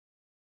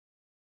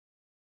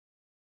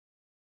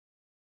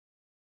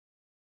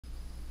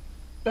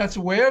Let's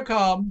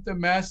welcome the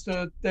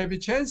Master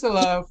David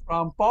Chancellor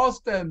from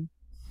Boston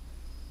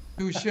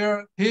to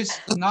share his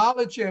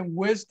knowledge and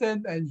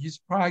wisdom and his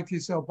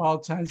practice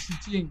about Chan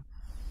Jing.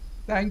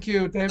 Thank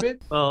you,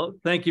 David. Well,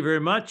 thank you very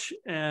much.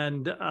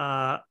 And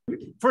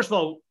first of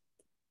all,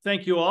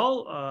 thank you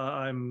all.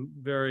 I'm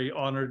very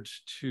honored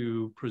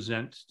to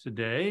present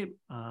today.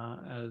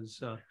 As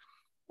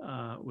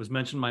was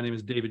mentioned, my name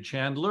is David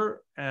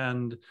Chandler,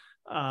 and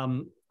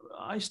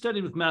I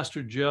studied with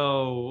Master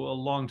Joe a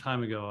long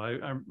time ago.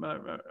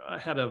 I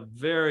had a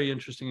very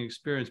interesting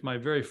experience. My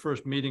very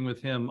first meeting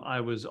with him, I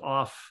was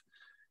off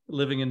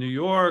living in New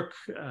York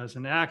as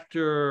an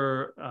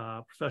actor,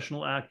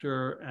 professional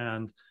actor,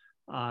 and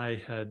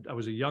I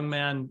was a young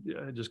man,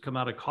 just come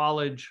out of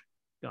college,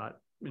 got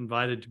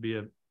invited to be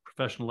a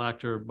professional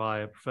actor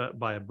by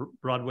a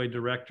Broadway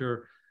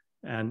director.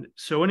 And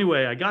so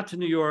anyway, I got to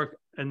New York,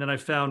 and then I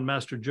found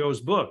Master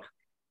Joe's book,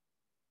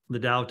 The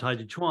Tao Tai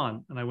Chi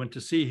Chuan, and I went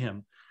to see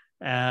him.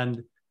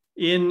 And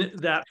in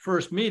that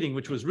first meeting,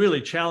 which was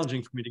really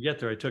challenging for me to get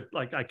there, I took,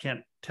 I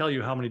can't tell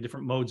you how many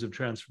different modes of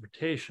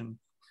transportation.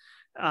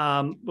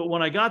 But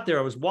when I got there,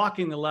 I was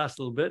walking the last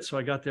little bit, so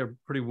I got there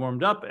pretty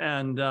warmed up.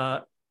 And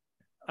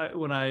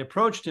when I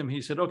approached him,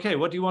 he said, "Okay,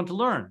 what do you want to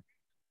learn?"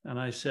 And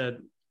I said,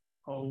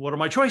 "Oh, what are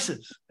my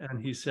choices?"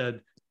 And he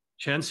said,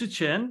 "Chen Su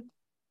Chen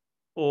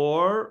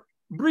or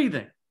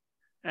breathing."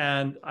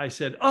 And I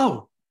said,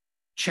 "Oh,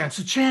 Chen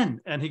Su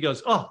Chen." And he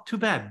goes, "Oh, too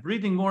bad,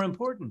 breathing more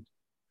important."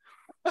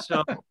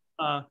 So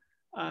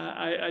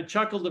I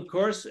chuckled, of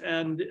course.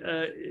 And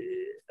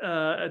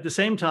at the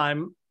same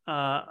time,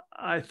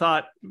 I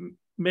thought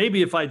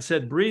maybe if I'd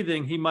said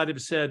breathing, he might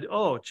have said,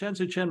 "Oh, Chen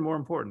Su Chen more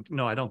important."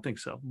 No, I don't think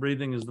so.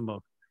 Breathing is the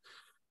most.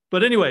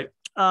 But anyway,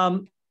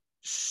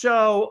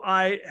 so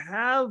I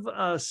have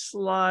a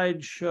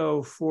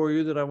slideshow for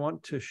you that I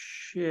want to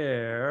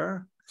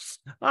share.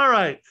 All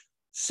right.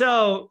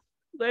 So,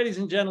 ladies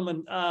and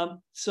gentlemen,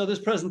 so this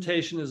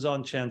presentation is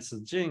on Chan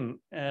Jing,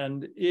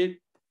 and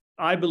it,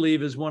 I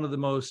believe, is one of the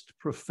most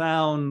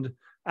profound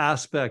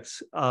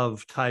aspects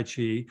of Tai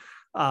Chi.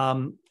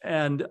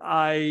 And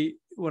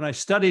when I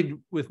studied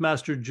with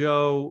Master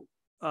Joe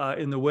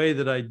in the way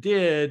that I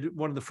did,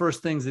 one of the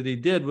first things that he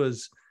did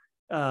was,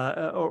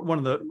 or one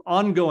of the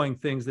ongoing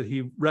things that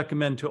he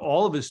recommended to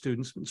all of his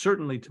students, and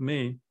certainly to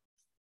me,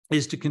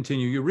 is to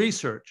continue your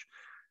research.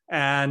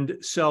 And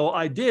so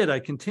I did. I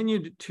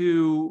continued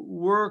to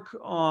work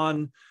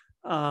on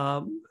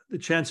the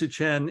Chan Su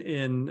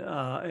Chen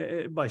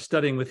by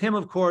studying with him,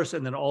 of course,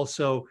 and then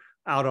also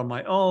out on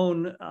my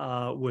own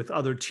with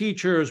other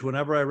teachers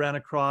whenever I ran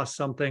across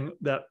something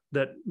that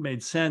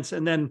made sense.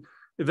 And then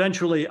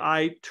eventually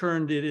I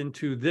turned it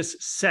into this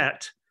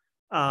set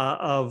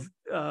of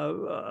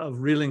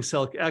reeling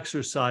silk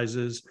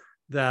exercises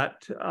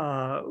that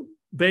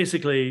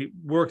basically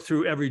work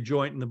through every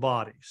joint in the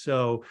body.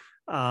 So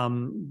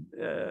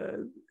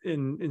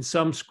in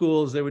some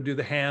schools, they would do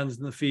the hands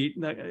and the feet,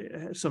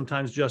 and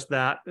sometimes just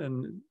that.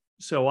 And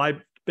so I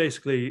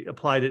basically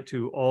applied it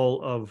to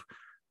all of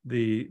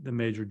the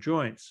major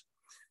joints.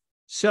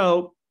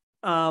 So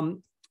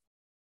one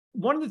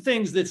of the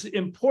things that's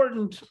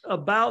important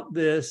about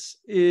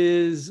this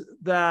is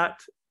that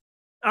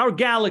our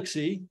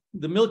galaxy,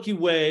 the Milky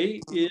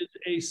Way, is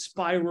a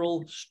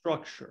spiral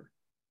structure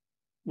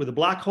with a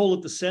black hole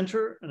at the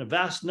center and a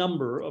vast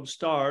number of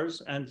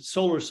stars and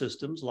solar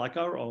systems like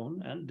our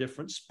own and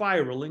different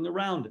spiraling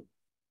around it.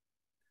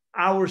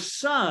 Our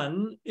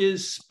sun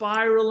is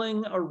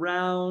spiraling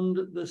around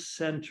the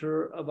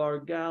center of our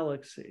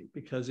galaxy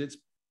because it's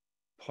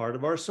part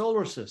of our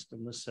solar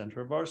system, the center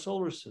of our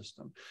solar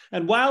system.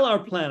 And while our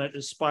planet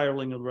is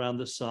spiraling around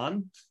the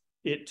sun,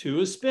 it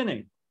too is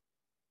spinning.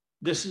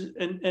 This is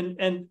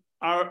and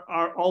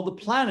all the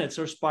planets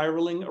are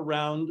spiraling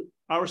around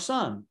our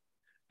sun,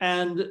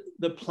 and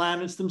the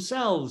planets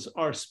themselves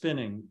are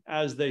spinning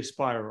as they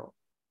spiral.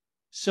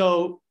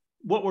 So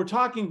what we're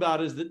talking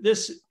about is that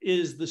this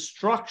is the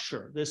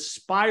structure. This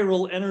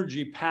spiral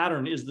energy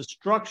pattern is the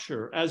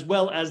structure as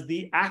well as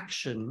the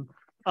action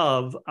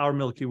of our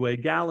Milky Way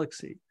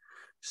galaxy.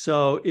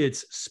 So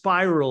it's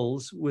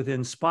spirals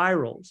within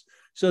spirals.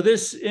 So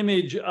this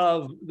image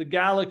of the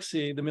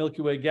galaxy, the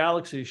Milky Way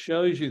galaxy,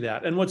 shows you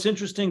that. And what's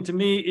interesting to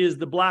me is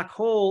the black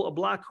hole. A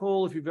black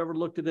hole, if you've ever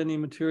looked at any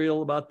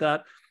material about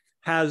that,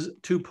 has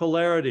two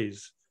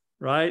polarities,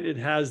 right? It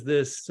has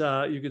this,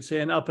 you could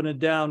say, an up and a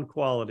down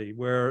quality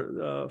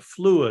where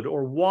fluid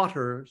or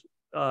water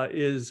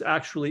is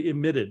actually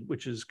emitted,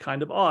 which is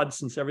kind of odd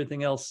since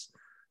everything else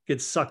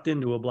gets sucked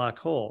into a black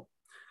hole.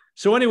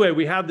 So anyway,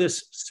 we have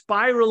this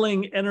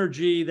spiraling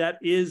energy that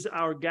is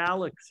our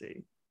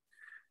galaxy.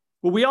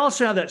 But we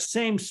also have that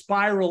same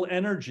spiral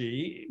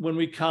energy when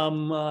we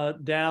come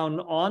down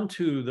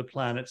onto the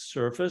planet's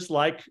surface,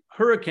 like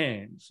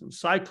hurricanes and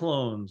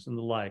cyclones and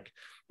the like.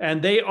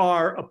 And they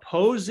are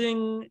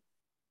opposing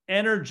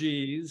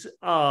energies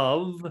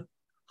of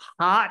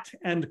hot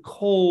and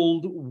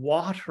cold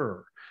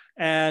water.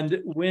 And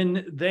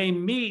when they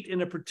meet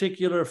in a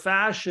particular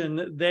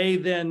fashion, they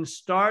then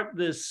start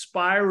this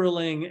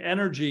spiraling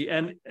energy,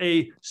 and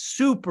a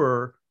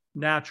super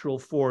natural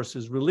force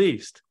is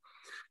released.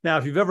 Now,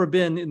 if you've ever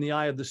been in the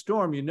eye of the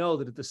storm, you know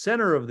that at the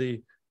center of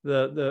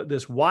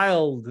this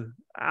wild,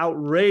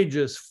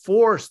 outrageous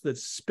force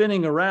that's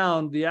spinning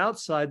around the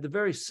outside, the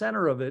very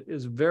center of it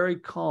is very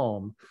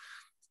calm.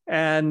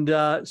 And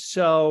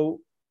so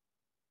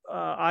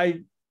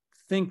I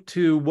think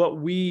to what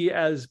we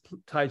as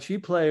Tai Chi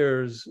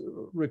players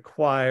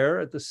require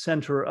at the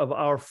center of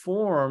our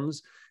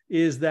forms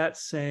is that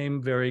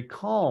same very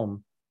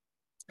calm.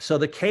 So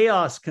the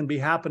chaos can be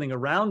happening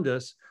around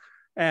us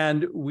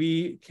and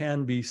we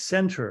can be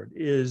centered,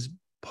 is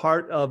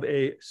part of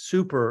a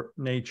super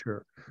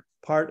nature,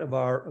 part of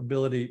our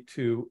ability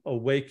to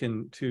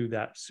awaken to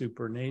that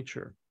super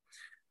nature.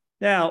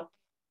 Now,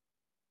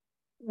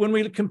 when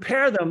we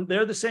compare them,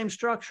 they're the same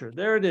structure.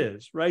 There it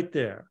is, right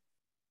there.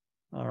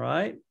 All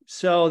right.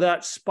 So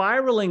that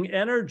spiraling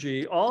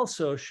energy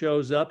also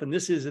shows up, and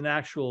this is an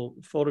actual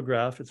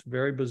photograph. It's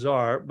very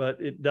bizarre, but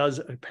it does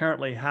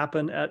apparently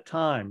happen at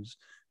times.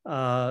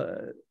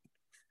 But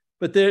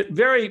the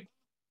very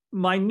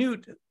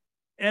minute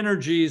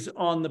energies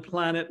on the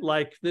planet,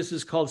 like this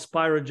is called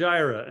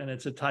Spirogyra, and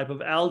it's a type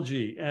of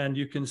algae. And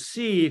you can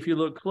see, if you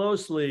look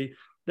closely,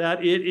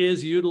 that it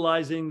is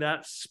utilizing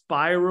that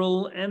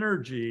spiral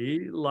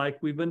energy like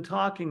we've been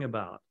talking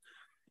about.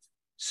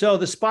 So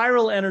the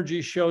spiral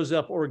energy shows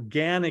up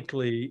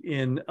organically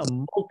in a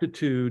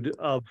multitude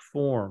of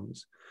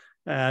forms.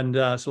 And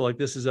so like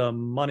this is a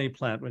money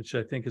plant, which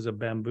I think is a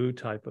bamboo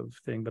type of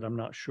thing, but I'm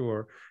not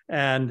sure.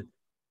 And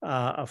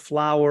a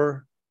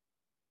flower,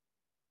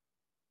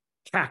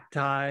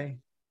 cacti,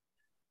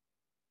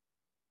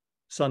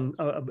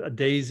 a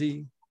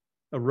daisy,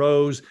 a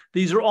rose.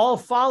 These are all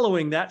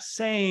following that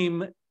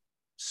same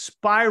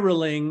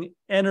spiraling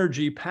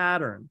energy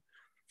pattern.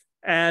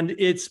 And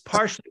it's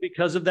partially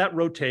because of that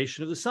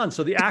rotation of the sun.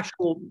 So the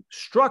actual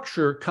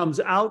structure comes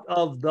out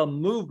of the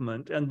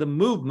movement, and the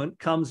movement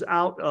comes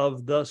out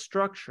of the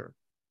structure.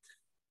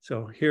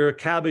 So here a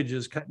cabbage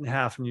is cut in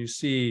half, and you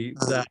see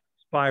that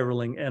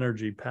spiraling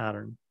energy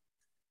pattern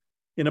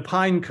in a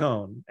pine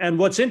cone. And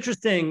what's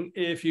interesting,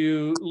 if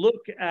you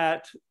look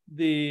at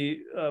the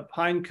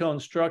pine cone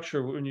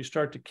structure, when you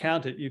start to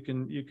count it, you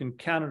can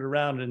count it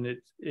around, and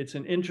it's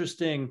an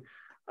interesting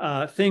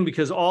thing,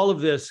 because all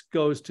of this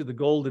goes to the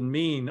golden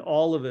mean.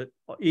 All of it,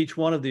 each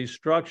one of these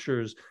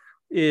structures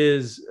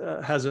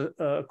has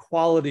a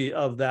quality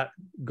of that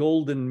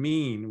golden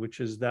mean, which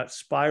is that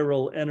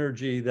spiral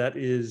energy that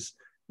is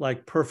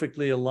like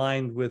perfectly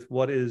aligned with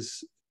what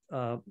is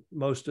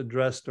most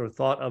addressed or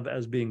thought of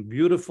as being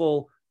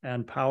beautiful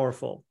and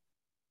powerful.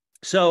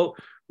 So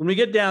when we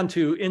get down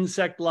to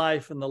insect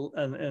life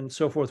and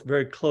so forth,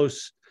 very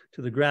close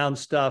to the ground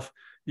stuff,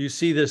 you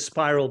see this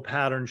spiral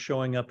pattern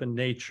showing up in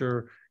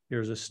nature.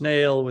 Here's a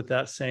snail with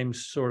that same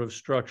sort of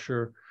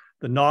structure.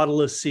 The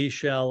nautilus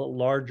seashell,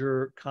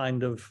 larger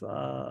kind of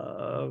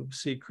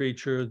sea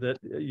creature that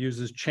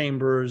uses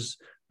chambers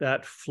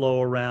that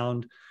flow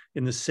around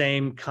in the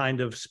same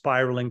kind of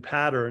spiraling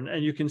pattern.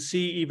 And you can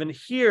see even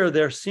here,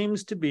 there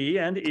seems to be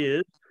and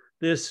is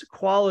this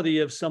quality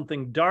of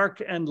something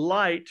dark and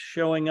light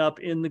showing up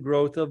in the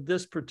growth of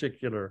this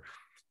particular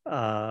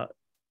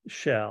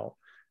shell.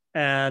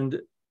 And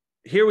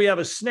here we have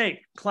a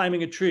snake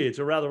climbing a tree. It's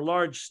a rather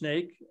large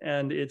snake,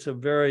 and it's a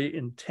very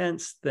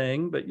intense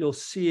thing, but you'll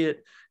see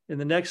it in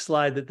the next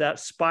slide that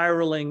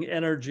spiraling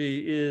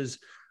energy is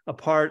a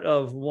part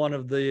of one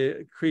of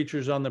the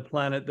creatures on the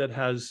planet that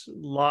has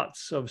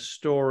lots of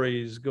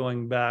stories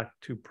going back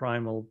to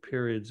primal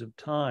periods of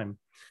time.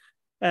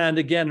 And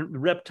again, the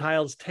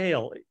reptile's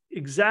tail,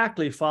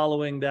 exactly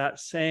following that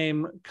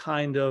same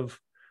kind of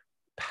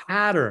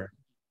pattern.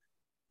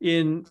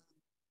 In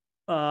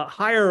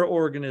higher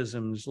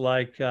organisms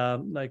like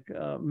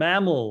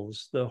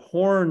mammals, the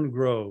horn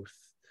growth,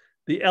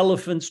 the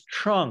elephant's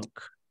trunk,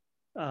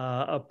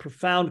 a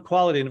profound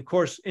quality. And of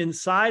course,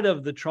 inside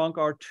of the trunk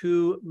are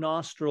two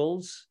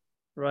nostrils,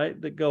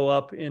 right, that go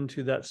up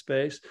into that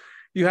space.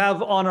 You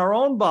have on our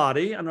own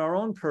body, on our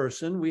own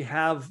person, we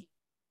have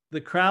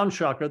the crown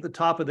chakra at the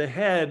top of the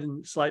head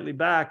and slightly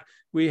back.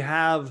 We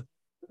have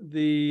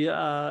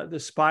the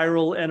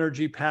spiral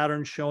energy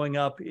pattern showing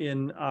up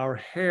in our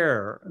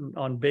hair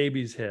on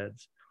babies'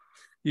 heads.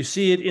 You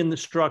see it in the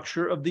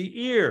structure of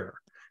the ear.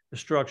 The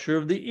structure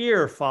of the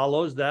ear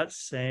follows that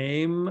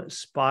same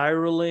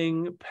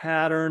spiraling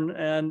pattern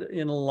and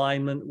in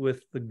alignment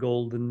with the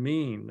golden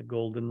mean, the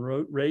golden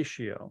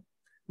ratio,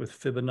 with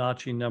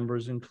Fibonacci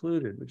numbers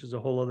included, which is a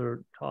whole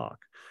other talk.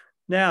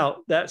 Now,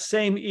 that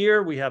same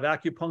ear, we have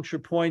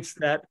acupuncture points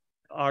that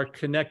are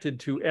connected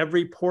to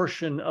every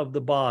portion of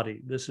the body.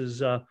 This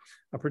is a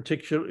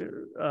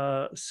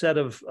particular set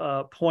of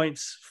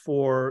points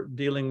for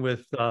dealing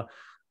with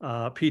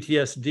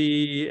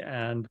PTSD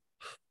and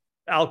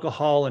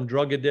alcohol and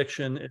drug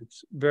addiction.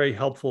 It's very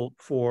helpful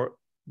for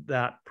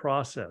that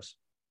process.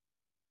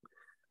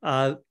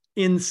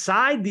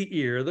 Inside the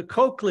ear, the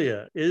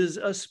cochlea is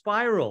a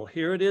spiral.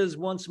 Here it is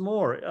once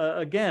more,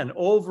 again,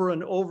 over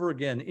and over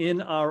again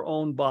in our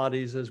own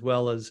bodies as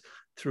well as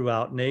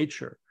throughout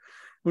nature.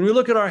 When we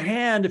look at our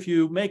hand, if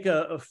you make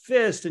a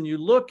fist and you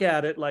look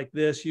at it like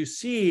this, you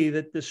see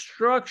that the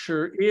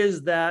structure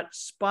is that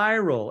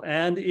spiral,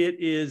 and it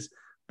is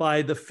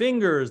by the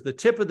fingers, the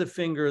tip of the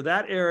finger,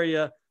 that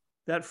area.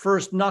 That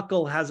first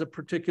knuckle has a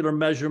particular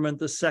measurement,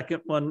 the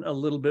second one a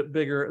little bit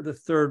bigger, the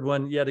third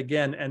one yet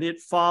again, and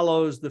it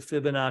follows the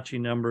Fibonacci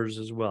numbers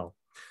as well.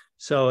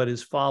 So it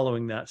is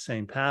following that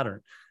same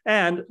pattern.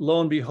 And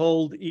lo and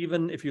behold,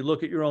 even if you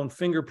look at your own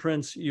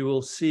fingerprints, you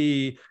will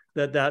see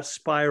that that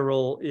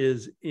spiral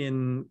is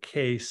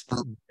encased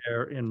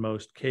there in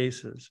most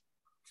cases.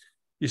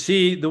 You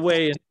see the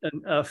way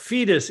a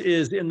fetus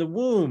is in the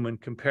womb and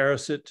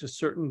compares it to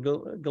certain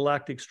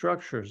galactic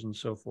structures and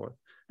so forth.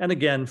 And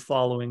again,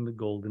 following the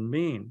golden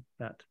mean,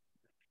 that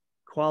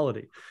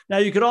quality. Now,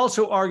 you could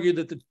also argue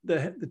that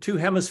the two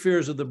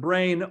hemispheres of the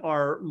brain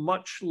are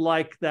much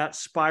like that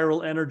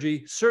spiral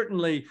energy.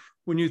 Certainly,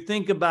 when you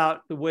think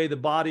about the way the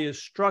body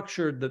is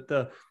structured, that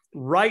the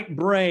right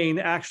brain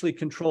actually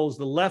controls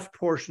the left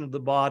portion of the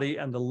body,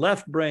 and the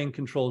left brain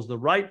controls the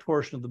right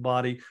portion of the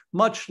body,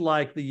 much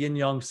like the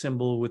yin-yang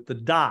symbol with the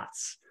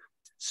dots.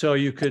 So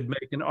you could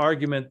make an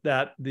argument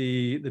that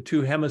the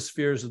two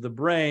hemispheres of the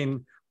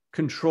brain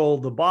control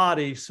the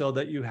body, so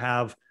that you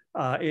have,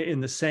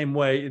 in the same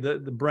way, the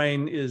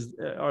brain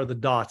are the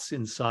dots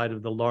inside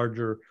of the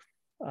larger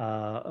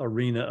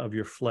arena of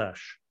your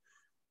flesh.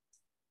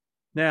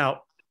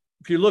 Now,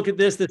 if you look at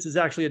this, this is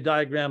actually a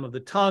diagram of the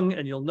tongue,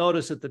 and you'll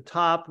notice at the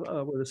top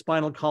where the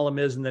spinal column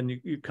is, and then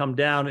you come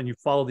down and you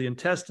follow the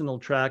intestinal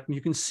tract, and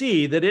you can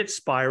see that it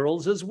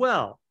spirals as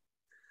well.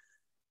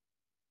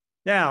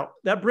 Now,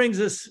 that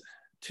brings us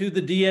to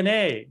the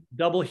DNA,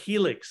 double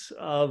helix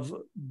of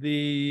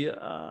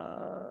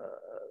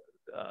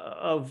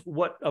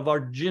our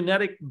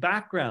genetic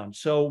background.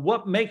 So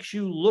what makes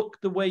you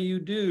look the way you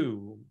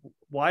do?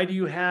 Why do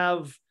you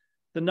have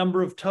the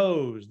number of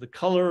toes, the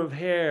color of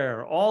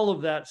hair, all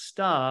of that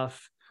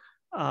stuff,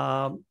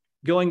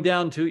 going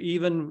down to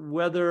even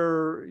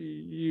whether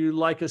you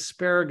like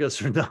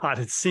asparagus or not?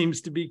 It seems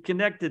to be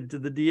connected to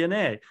the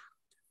DNA.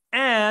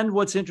 And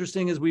what's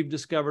interesting is we've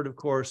discovered, of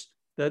course,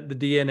 that the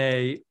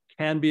DNA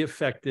can be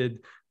affected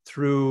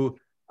through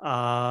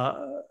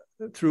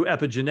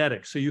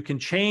epigenetics. So you can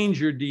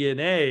change your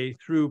DNA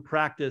through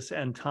practice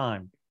and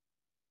time.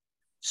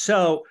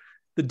 So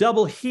the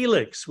double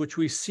helix, which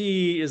we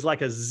see is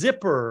like a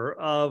zipper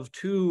of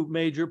two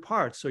major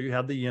parts. So you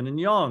have the yin and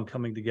yang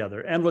coming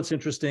together. And what's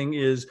interesting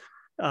is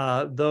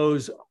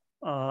those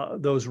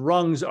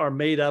rungs are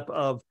made up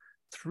of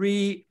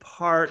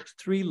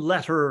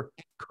three-letter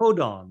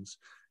codons.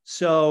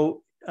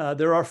 So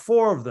there are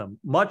four of them,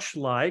 much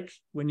like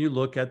when you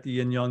look at the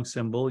yin-yang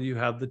symbol, you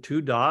have the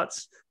two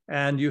dots,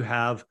 and you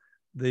have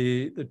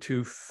the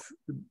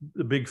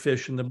big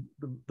fish and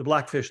the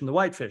black fish and the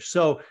white fish.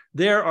 So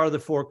there are the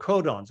four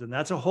codons, and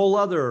that's a whole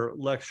other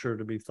lecture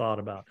to be thought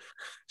about.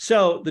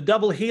 So the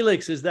double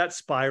helix is that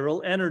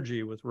spiral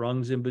energy with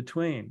rungs in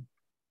between.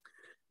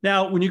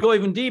 Now, when you go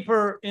even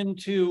deeper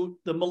into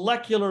the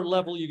molecular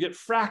level, you get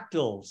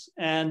fractals.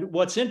 And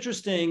what's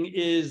interesting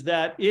is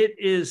that it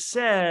is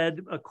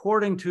said,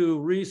 according to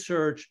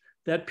research,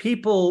 that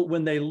people,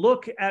 when they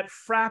look at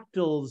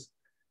fractals,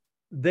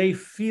 they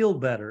feel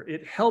better.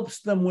 It helps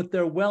them with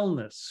their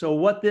wellness. So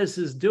what this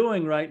is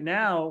doing right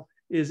now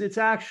is it's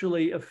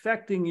actually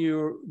affecting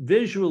you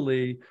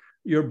visually.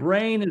 Your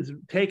brain is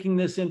taking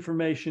this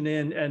information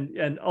in,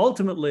 and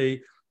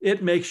ultimately,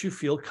 it makes you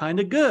feel kind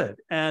of good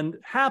and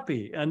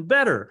happy and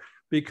better,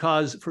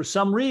 because for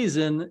some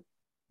reason,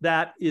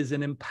 that is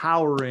an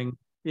empowering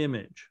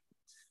image.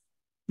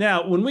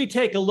 Now, when we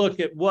take a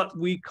look at what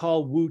we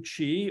call Wu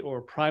Qi,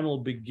 or primal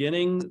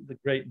beginning, the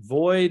great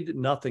void,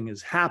 nothing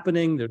is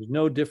happening, there's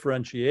no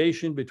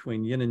differentiation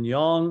between yin and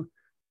yang,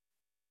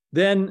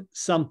 then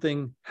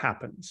something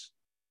happens.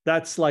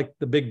 That's like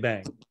the Big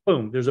Bang.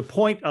 Boom, there's a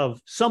point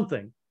of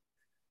something.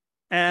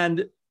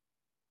 And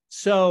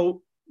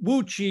so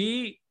Wu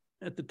Qi,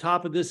 at the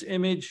top of this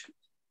image,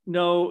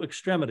 no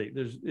extremity.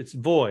 It's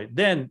void.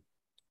 Then,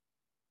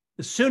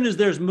 as soon as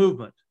there's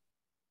movement,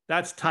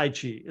 that's Tai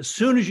Chi. As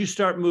soon as you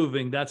start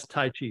moving, that's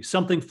Tai Chi.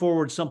 Something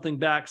forward, something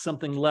back,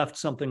 something left,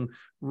 something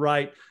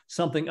right,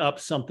 something up,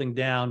 something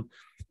down.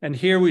 And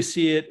here we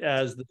see it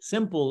as the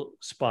simple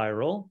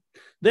spiral.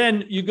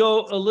 Then you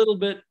go a little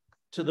bit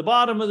to the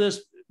bottom of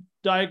this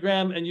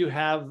diagram, and you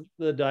have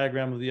the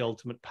diagram of the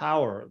ultimate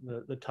power,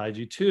 the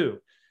Taiji 2,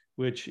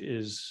 which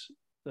is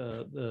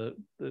the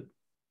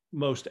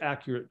most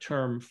accurate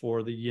term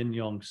for the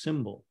yin-yang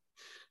symbol.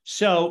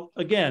 So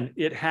again,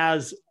 it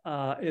has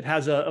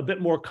a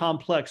bit more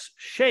complex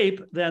shape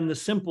than the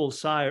simple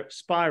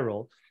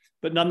spiral,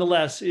 but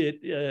nonetheless,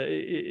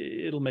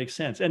 it'll make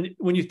sense. And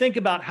when you think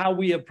about how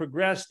we have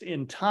progressed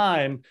in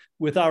time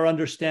with our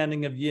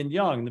understanding of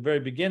yin-yang, in the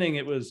very beginning,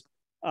 it was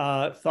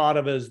thought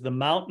of as the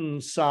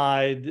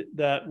mountainside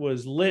that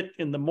was lit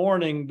in the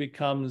morning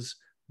becomes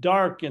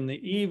dark in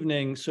the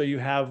evening. So you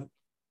have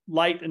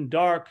light and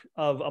dark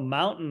of a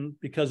mountain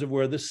because of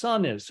where the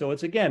sun is. So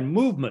it's, again,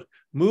 movement.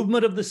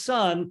 Movement of the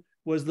sun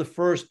was the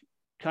first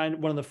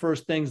one of the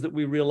first things that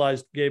we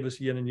realized gave us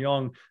yin and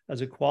yang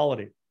as a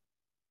quality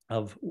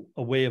of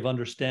a way of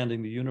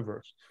understanding the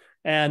universe.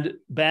 And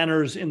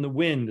banners in the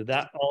wind,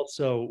 that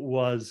also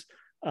was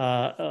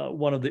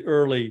one of the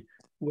early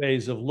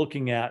ways of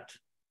looking at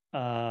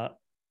yin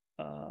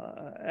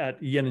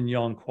and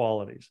yang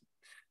qualities.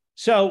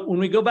 So when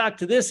we go back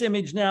to this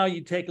image now,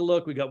 you take a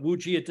look, we got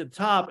Wuji at the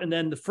top, and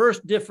then the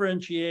first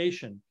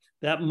differentiation,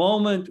 that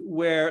moment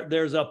where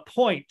there's a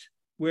point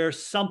where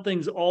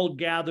something's all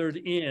gathered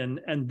in,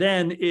 and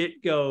then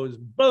it goes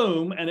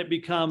boom, and it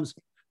becomes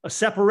a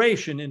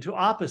separation into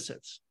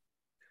opposites.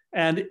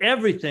 And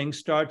everything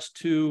starts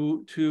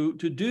to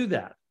do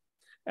that.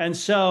 And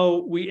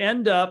so we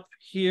end up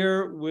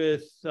here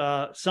with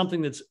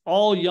something that's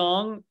all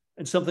yang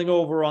and something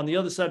over on the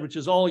other side, which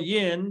is all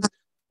yin.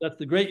 That's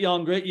the great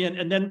yang, great yin.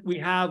 And then we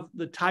have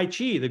the Tai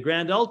Chi, the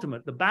grand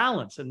ultimate, the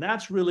balance. And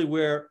that's really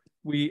where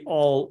we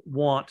all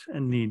want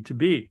and need to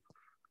be.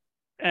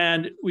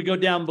 And we go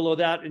down below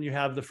that and you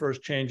have the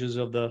first changes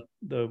of the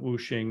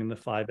wuxing and the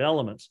 5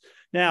 elements.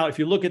 Now, if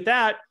you look at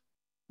that,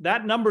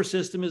 that number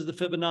system is the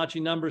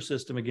Fibonacci number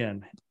system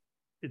again.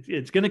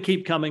 It's going to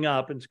keep coming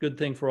up, and it's a good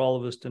thing for all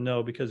of us to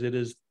know because it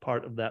is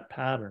part of that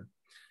pattern.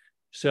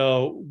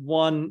 So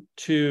 1,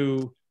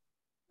 2,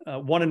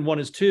 1 and 1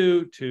 is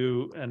 2,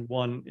 2 and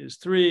 1 is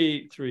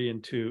 3, 3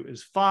 and 2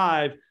 is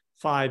 5,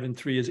 5 and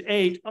 3 is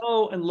 8.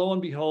 Oh, and lo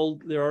and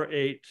behold, there are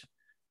 8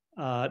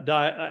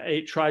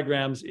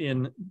 trigrams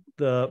in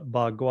the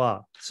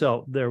Bagua.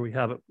 So there we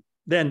have it.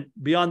 Then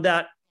beyond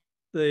that,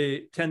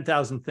 the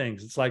 10,000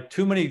 things. It's like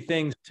too many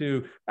things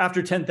to,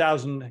 after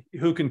 10,000,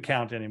 who can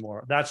count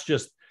anymore? That's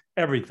just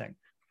everything.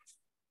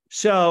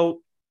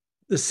 So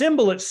the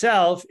symbol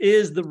itself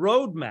is the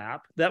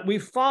roadmap that we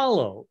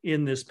follow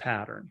in this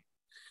pattern.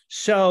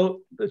 So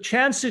the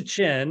Chan Si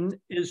Chen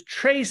is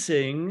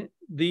tracing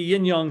the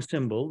yin yang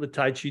symbol, the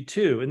Tai Chi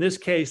 2. In this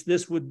case,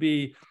 this would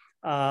be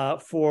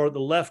for the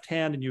left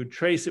hand, and you would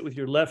trace it with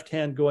your left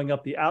hand going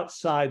up the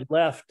outside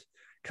left,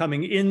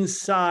 coming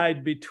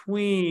inside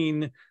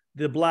between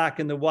the black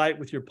and the white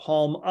with your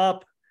palm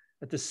up.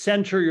 At the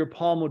center, your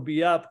palm would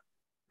be up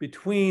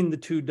between the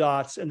 2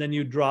 dots, and then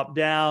you drop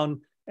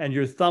down, and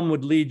your thumb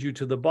would lead you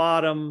to the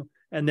bottom,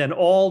 and then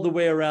all the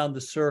way around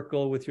the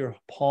circle with your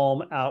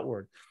palm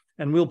outward.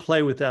 And we'll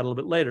play with that a little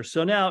bit later.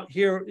 So now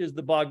here is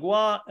the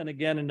Bagua, and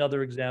again,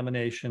 another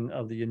examination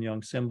of the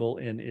yin-yang symbol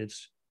in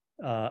its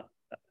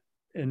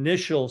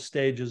initial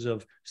stages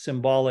of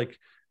symbolic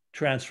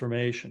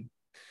transformation.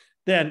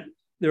 Then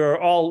there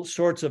are all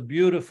sorts of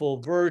beautiful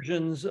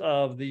versions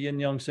of the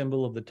yin-yang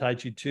symbol of the Tai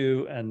Chi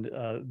 2, and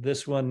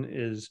this one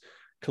is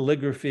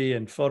calligraphy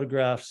and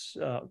photographs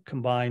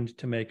combined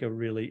to make a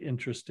really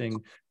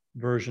interesting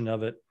version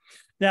of it.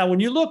 Now, when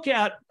you look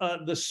at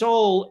the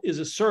soul is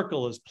a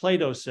circle, as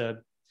Plato said,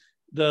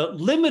 the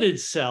limited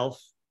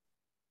self,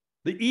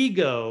 the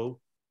ego,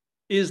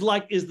 is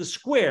the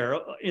square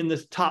in the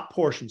top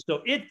portion.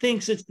 So it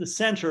thinks it's the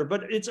center,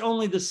 but it's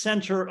only the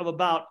center of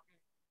about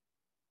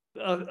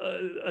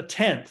a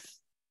tenth.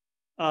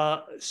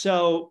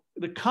 So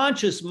the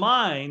conscious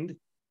mind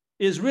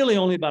is really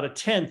only about a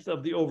tenth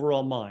of the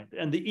overall mind.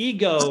 And the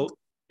ego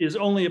is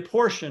only a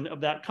portion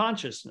of that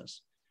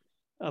consciousness,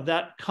 of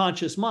that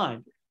conscious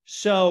mind.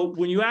 So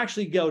when you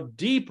actually go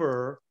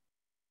deeper,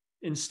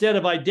 instead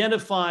of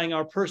identifying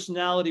our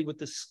personality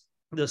with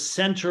the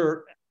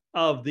center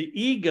of the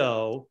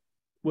ego,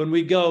 when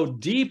we go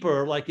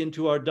deeper, like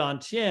into our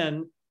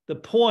Dantian, the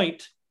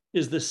point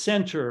is the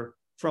center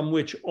from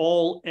which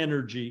all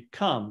energy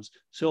comes.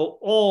 So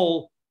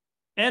all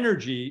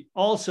energy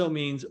also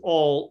means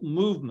all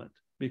movement,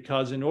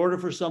 because in order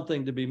for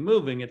something to be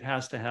moving, it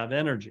has to have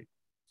energy.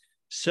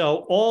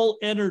 So all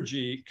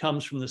energy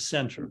comes from the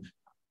center.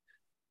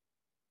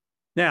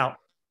 Now,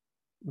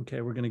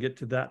 okay, we're going to get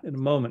to that in a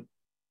moment.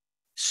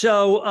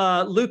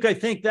 So, Luke, I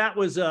think that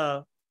was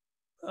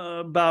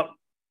about,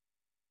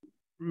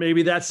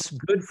 maybe that's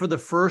good for the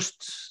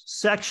first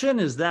section.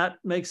 Does that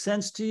make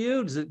sense to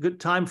you? Is it good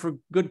time for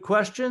good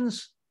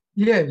questions?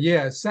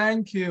 Yeah.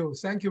 Thank you.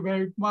 Thank you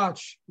very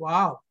much.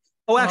 Wow.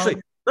 Oh, actually,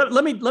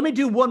 let me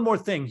do one more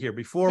thing here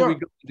before Sure. we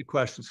go into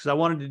questions, because I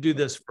wanted to do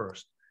this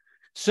first.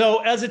 So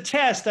as a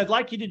test, I'd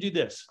like you to do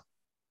this.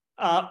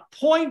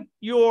 Point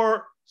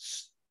your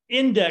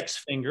index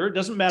finger,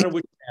 doesn't matter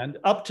which hand,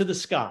 up to the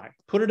sky.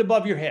 Put it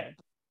above your head.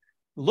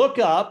 Look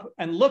up,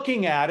 and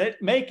looking at it,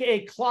 make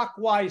a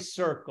clockwise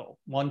circle.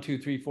 1, 2,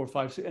 3, 4,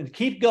 5, 6, and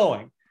keep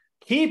going.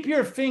 Keep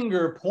your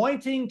finger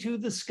pointing to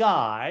the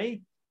sky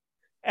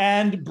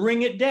and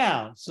bring it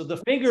down. So the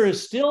finger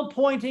is still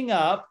pointing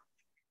up,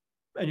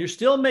 and you're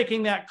still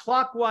making that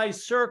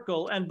clockwise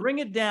circle, and bring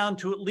it down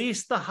to at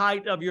least the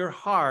height of your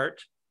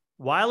heart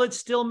while it's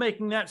still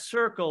making that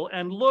circle,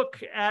 and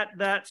look at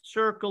that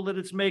circle that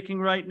it's making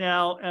right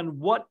now, and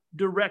what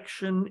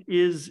direction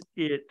is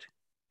it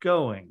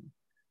going?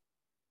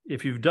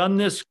 If you've done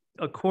this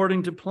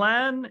according to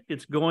plan,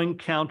 it's going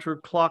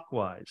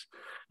counterclockwise.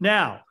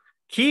 Now,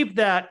 Keep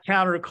that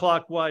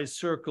counterclockwise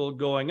circle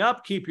going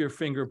up. Keep your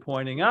finger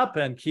pointing up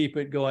and keep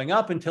it going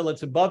up until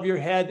it's above your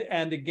head.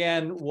 And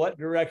again, what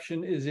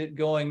direction is it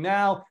going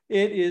now?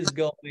 It is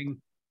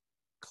going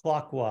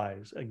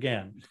clockwise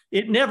again.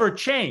 It never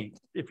changed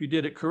if you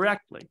did it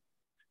correctly,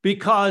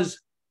 because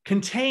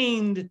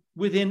contained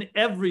within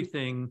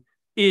everything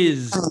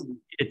is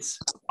its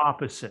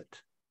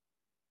opposite.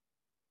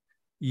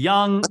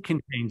 Yang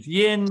contains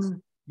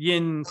yin,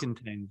 yin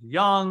contains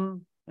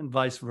yang, and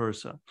vice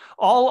versa.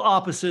 All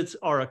opposites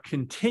are a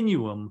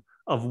continuum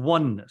of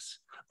oneness.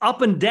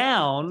 Up and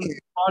down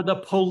are the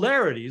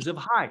polarities of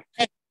height.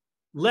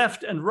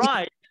 Left and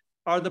right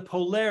are the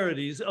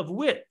polarities of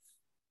width.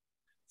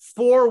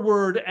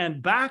 Forward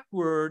and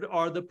backward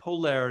are the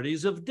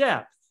polarities of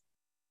depth.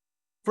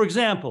 For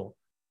example,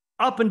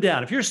 up and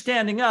down. If you're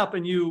standing up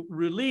and you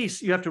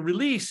have to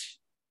release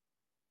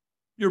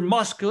your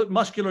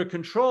muscular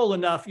control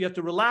enough, you have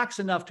to relax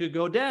enough to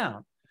go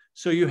down.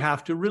 So you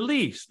have to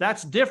release.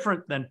 That's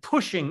different than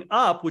pushing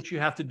up, which you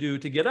have to do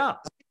to get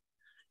up.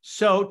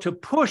 So to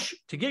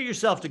get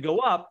yourself to go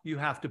up, you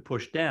have to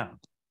push down.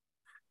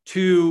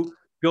 To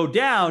go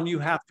down, you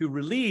have to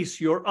release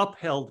your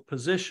upheld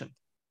position.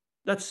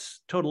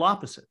 That's total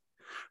opposite.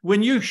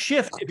 When you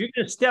shift, if you're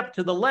going to step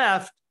to the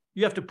left,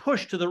 you have to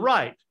push to the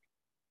right.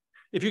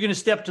 If you're going to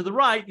step to the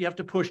right, you have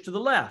to push to the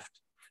left.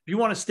 If you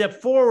want to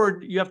step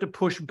forward, you have to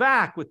push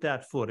back with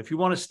that foot. If you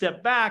want to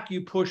step back,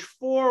 you push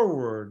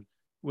forward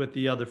with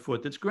the other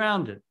foot that's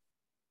grounded.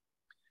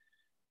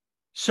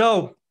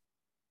 So,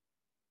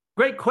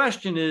 great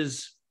question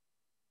is,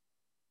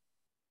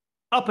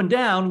 up and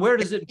down, where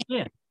does it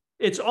begin?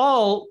 It's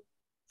all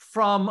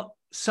from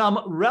some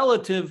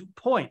relative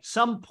point,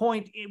 some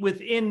point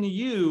within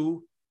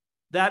you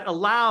that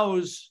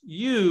allows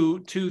you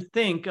to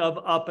think of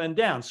up and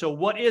down. So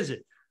what is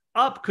it?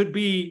 Up could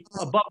be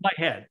above my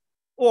head,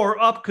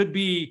 or up could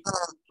be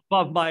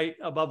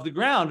above the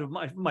ground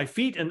of my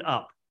feet and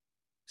up.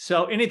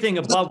 So anything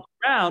above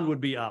the ground would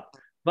be up,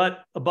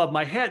 but above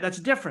my head, that's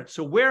different.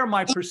 So where am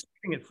I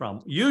perceiving it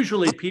from?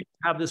 Usually people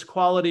have this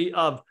quality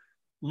of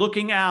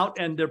looking out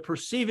and they're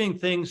perceiving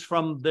things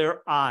from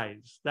their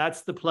eyes.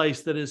 That's the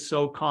place that is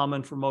so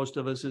common for most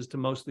of us, is to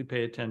mostly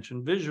pay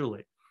attention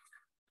visually.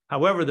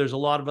 However, there's a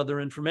lot of other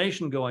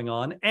information going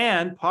on.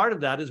 And part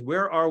of that is,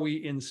 where are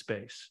we in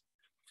space?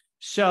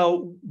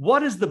 So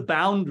what is the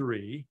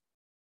boundary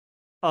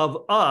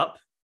of up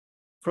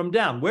from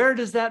down? Where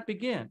does that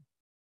begin?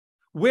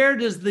 Where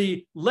does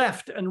the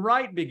left and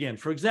right begin?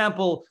 For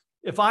example,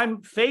 if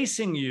I'm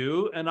facing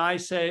you and I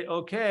say,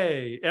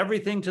 okay,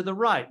 everything to the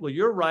right, well,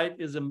 your right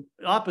is an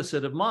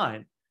opposite of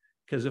mine,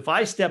 because if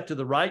I step to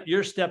the right,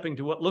 you're stepping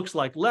to what looks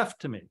like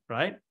left to me,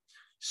 right?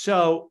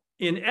 So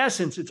in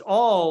essence, it's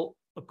all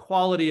a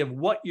quality of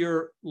what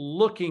you're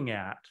looking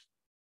at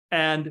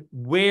and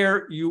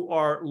where you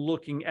are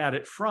looking at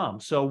it from.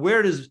 So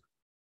where does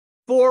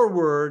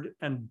forward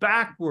and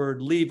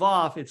backward leave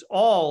off? It's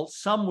all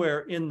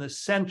somewhere in the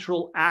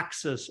central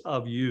axis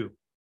of you.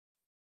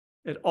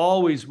 It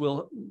always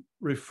will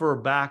refer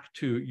back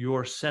to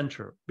your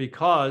center,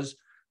 because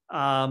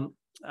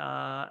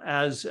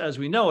as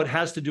we know, it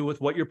has to do with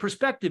what your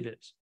perspective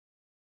is.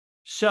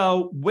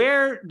 So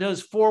where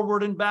does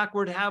forward and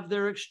backward have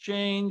their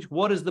exchange?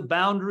 What is the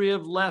boundary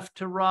of left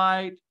to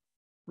right?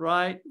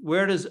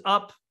 Where does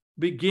up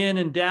begin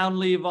and down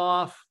leave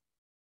off?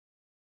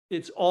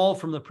 It's all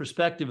from the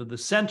perspective of the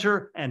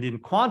center. And in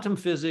quantum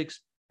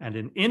physics and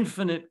in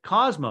infinite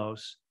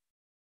cosmos,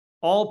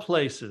 all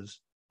places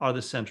are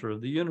the center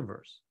of the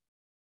universe.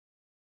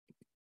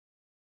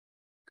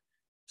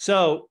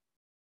 So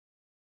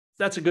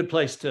that's a good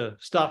place to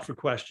stop for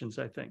questions,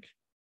 I think.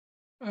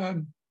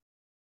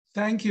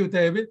 Thank you,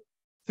 David.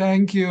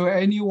 Thank you.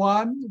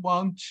 Anyone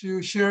want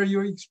to share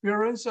your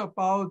experience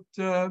about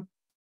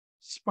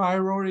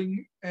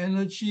spiraling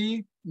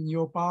energy in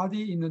your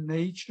body, in the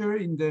nature,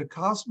 in the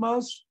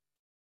cosmos?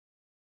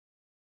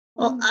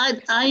 Well,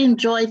 I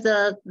enjoyed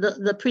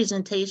the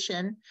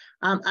presentation.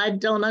 I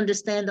don't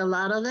understand a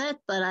lot of it,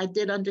 but I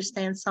did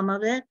understand some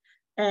of it.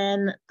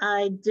 And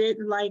I did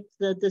like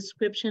the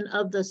description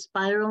of the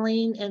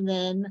spiraling, and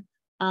then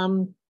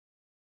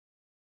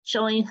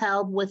showing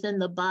how within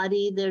the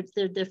body there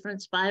are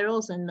different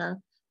spirals, and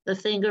the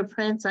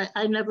fingerprints.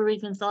 I never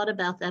even thought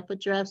about that,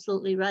 but you're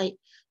absolutely right.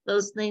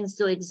 Those things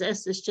do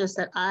exist. It's just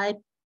that I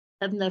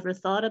have never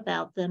thought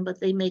about them, but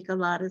they make a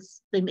lot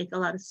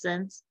of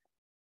sense.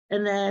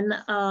 And then,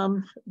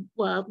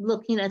 well,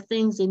 looking at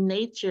things in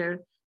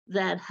nature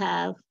that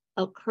have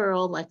a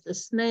curl, like the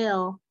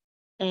snail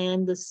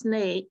and the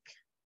snake,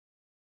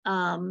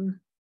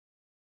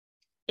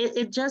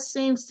 it just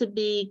seems to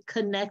be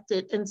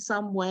connected in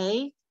some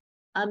way.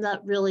 I'm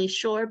not really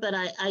sure, but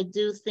I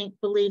do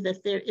believe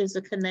that there is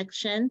a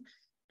connection.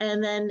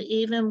 And then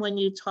even when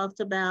you talked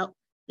about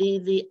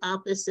the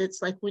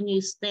opposites, like when you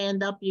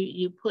stand up,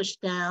 you push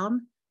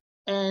down.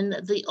 And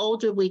the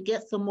older we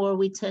get, the more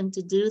we tend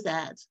to do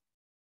that,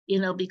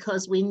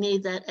 because we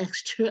need that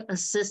extra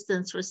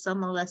assistance for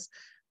some of us.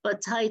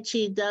 But Tai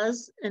Chi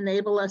does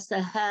enable us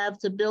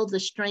to build the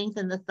strength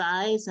in the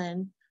thighs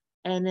and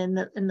and in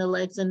the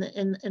legs and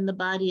in the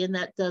body, and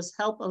that does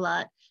help a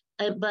lot.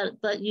 But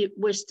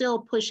we're still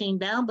pushing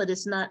down, but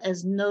it's not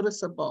as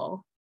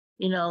noticeable.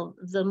 You know,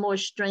 the more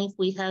strength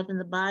we have in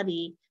the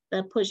body,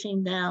 that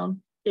pushing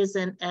down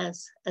isn't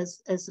as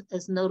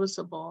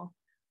noticeable.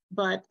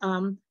 But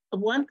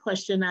one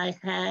question I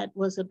had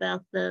was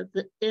about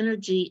the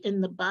energy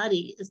in the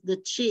body, is the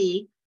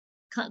chi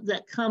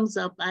that comes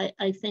up,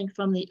 I think,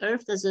 from the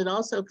earth. Does it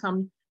also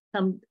come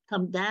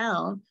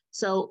down?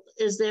 So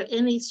is there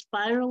any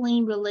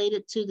spiraling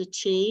related to the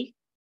chi?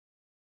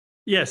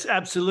 Yes,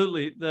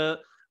 absolutely.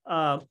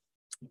 Let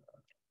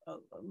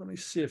me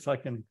see if I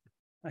can.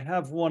 I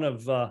have one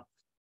of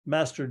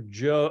Master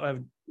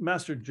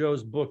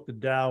Zhou's book, The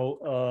Tao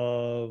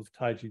of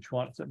Tai Chi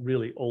Chuan. It's a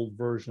really old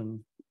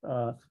version.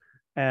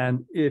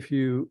 And if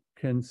you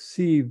can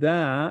see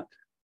that,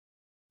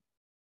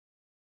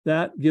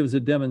 that gives a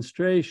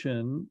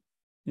demonstration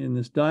in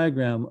this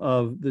diagram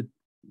of the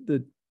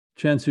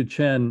Chen Su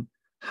Chen,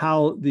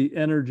 how the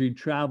energy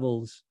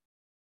travels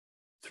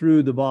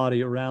through the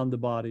body, around the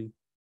body.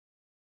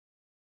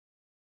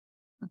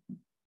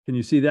 Can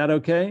you see that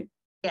okay?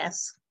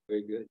 Yes.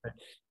 Very good.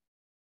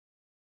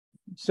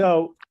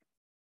 So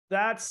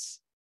that's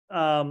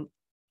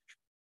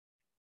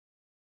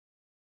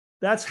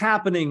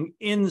happening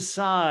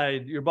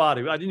inside your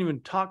body. I didn't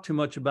even talk too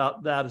much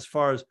about that as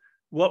far as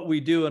what we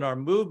do in our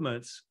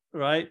movements,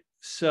 right?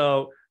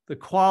 So the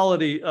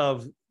quality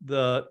of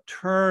the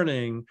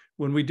turning,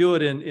 when we do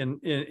it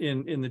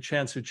in the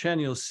Chen Su Chen,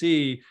 you'll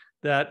see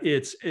that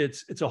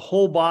it's a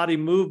whole body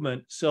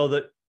movement, so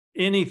that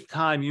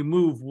anytime you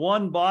move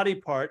one body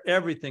part,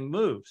 everything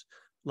moves.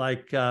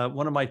 Like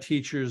one of my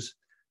teachers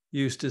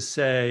used to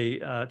say,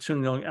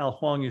 Chun Yong Al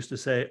Huang used to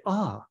say,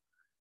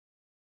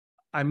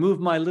 I move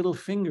my little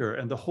finger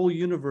and the whole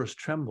universe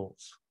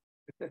trembles.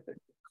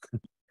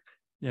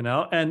 You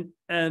know,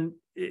 and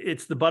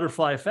it's the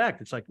butterfly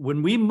effect. It's like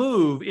when we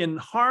move in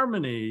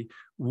harmony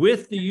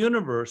with the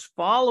universe,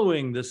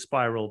 following the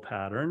spiral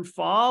pattern,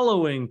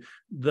 following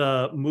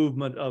the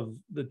movement of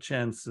the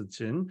Chen Su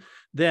Chen,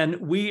 then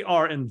we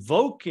are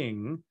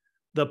invoking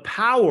the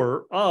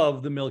power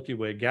of the Milky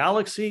Way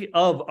galaxy,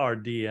 of our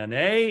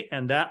DNA,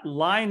 and that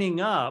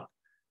lining up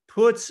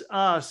puts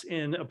us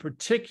in a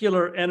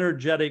particular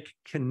energetic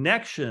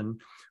connection,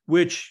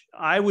 which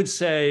I would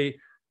say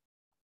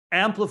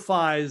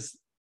amplifies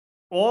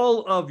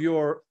all of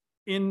your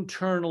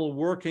internal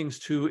workings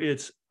to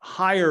its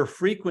higher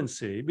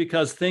frequency,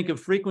 because think of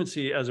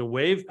frequency as a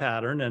wave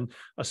pattern, and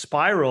a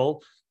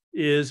spiral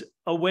is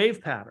a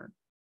wave pattern,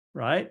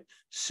 right?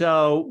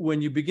 So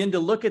when you begin to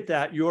look at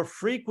that, your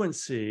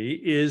frequency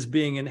is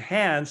being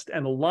enhanced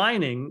and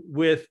aligning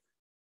with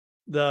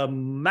the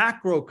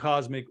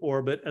macrocosmic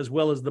orbit as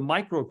well as the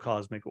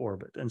microcosmic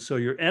orbit. And so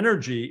your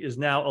energy is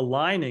now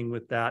aligning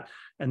with that.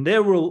 And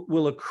there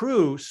will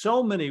accrue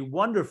so many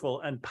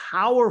wonderful and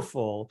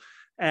powerful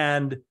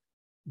and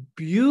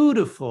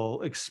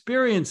beautiful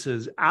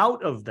experiences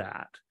out of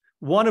that.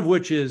 One of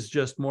which is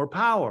just more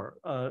power.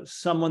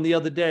 Someone the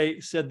other day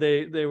said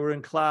they were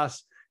in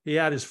class. He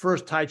had his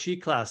first Tai Chi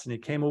class and he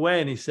came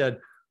away and he said,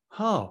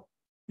 oh,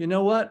 you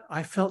know what?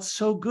 I felt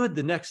so good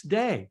the next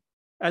day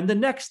and the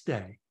next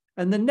day.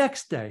 And the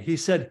next day, he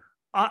said,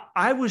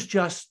 I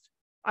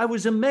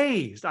was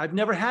amazed. I've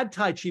never had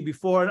Tai Chi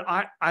before.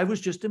 And I was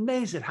just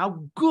amazed at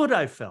how good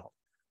I felt.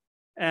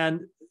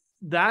 And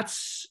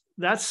that's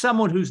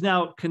someone who's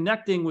now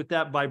connecting with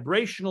that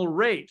vibrational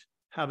rate,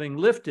 having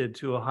lifted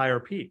to a higher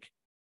peak,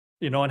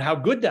 you know, and how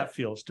good that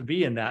feels to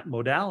be in that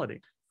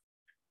modality.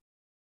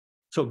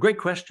 So great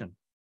question.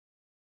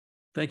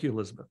 Thank you,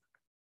 Elizabeth.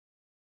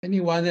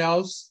 Anyone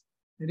else?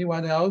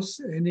 Anyone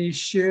else? Any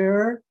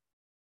share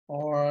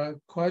or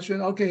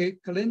question? Okay,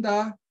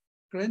 Glenda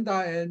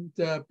and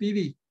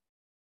Billy.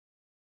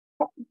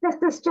 This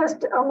is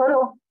just a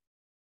little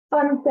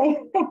fun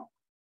thing.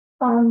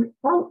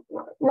 Well,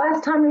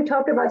 last time we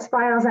talked about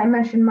spirals, I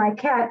mentioned my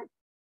cat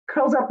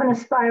curls up in a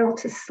spiral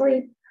to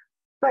sleep.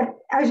 But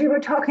as you were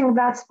talking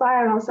about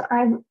spirals,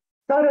 I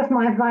thought of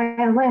my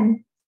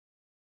violin.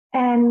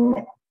 And,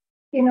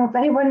 you know, if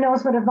anyone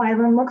knows what a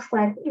violin looks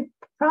like, you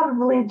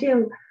probably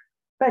do.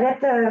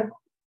 But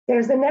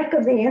there's the neck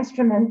of the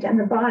instrument and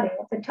the body.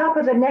 At the top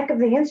of the neck of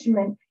the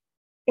instrument,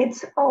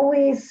 it's called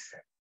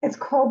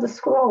the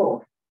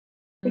scroll,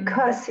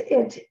 because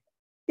it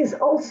is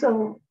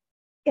also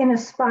in a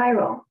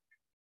spiral,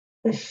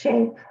 the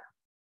shape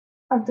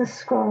of the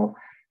scroll.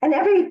 And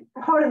every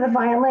part of the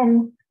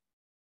violin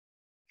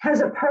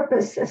has a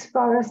purpose as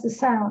far as the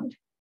sound.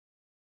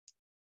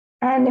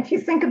 And if you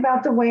think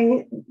about the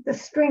way the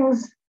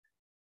strings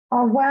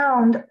are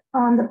wound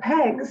on the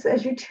pegs,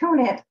 as you tune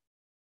it,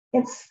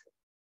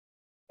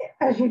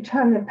 as you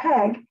turn the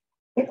peg,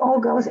 it all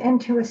goes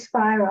into a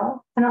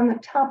spiral. And on the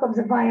top of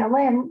the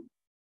violin,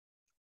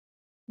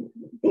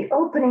 the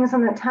openings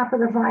on the top of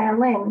the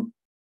violin,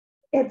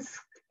 it's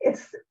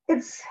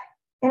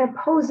in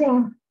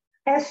opposing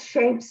S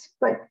shapes,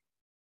 but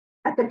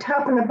at the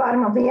top and the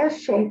bottom of the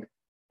S shape,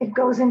 it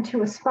goes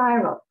into a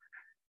spiral.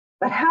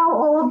 But how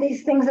all of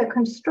these things are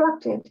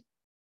constructed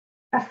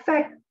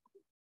affect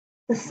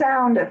the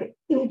sound of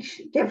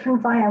each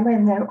different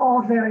violin. They're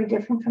all very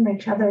different from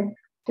each other,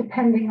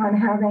 depending on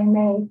how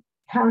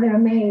they're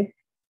made.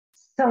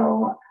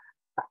 So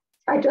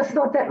I just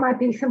thought that might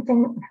be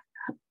something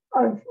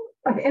of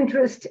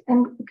interest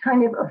and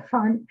kind of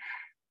fun.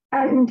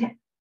 And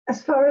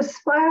as far as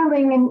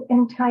spiraling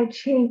in Tai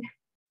Chi,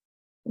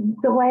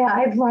 the way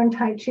I've learned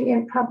Tai Chi,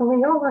 and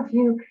probably all of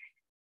you,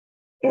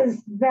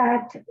 is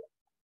that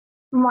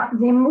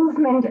the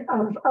movement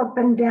of up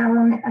and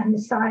down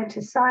and side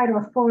to side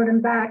or forward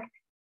and back,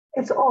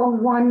 it's all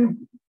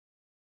one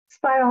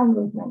spiral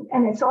movement.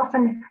 And it's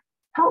often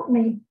helped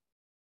me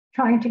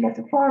trying to get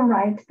the form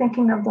right,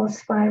 thinking of those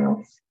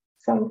spirals.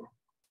 So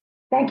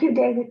thank you,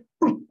 David.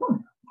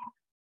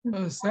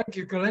 Thank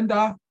you,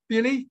 Galinda.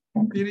 Billy,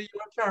 your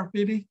turn,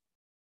 Billy.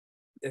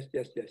 Yes,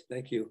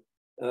 thank you.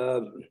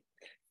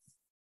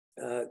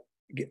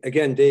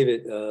 Again,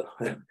 David,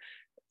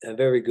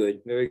 very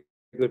good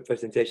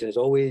presentation as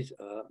always.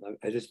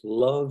 I just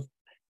love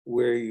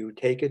where you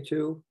take it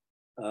to.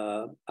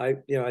 As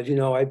you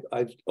know,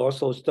 I've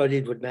also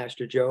studied with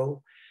Master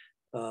Joe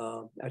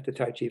at the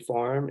Tai Chi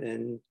farm,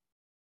 and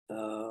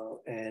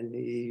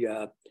he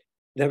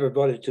never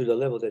brought it to the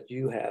level that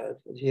you have.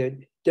 He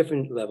had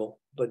different level,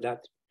 but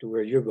not to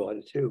where you brought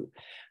it to.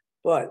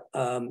 But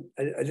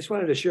I just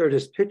wanted to share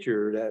this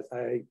picture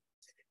that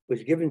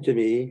was given to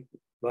me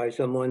by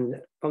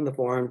someone from the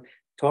farm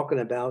talking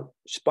about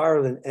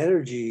spiraling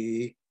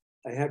energy.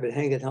 I have it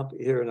hanging up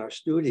here in our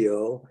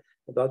studio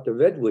about the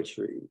redwood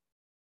tree.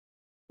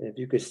 And if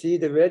you could see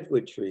the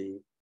redwood tree,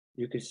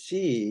 you could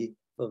see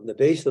from the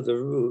base of the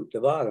root,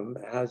 the bottom,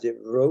 as it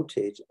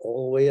rotates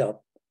all the way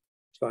up,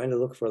 trying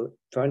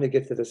to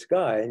get to the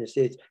sky. And you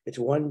see it's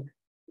one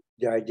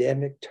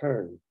dynamic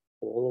turn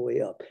all the way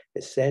up.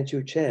 It's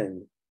Sanchu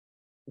Chen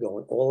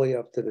going all the way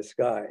up to the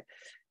sky.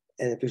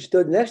 And if you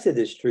stood next to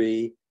this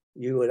tree,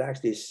 you would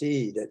actually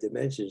see the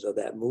dimensions of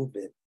that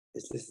movement.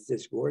 It's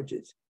just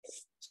gorgeous.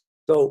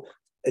 So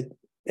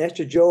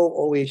Master Joe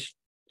always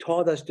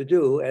taught us to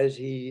do, as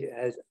he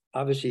has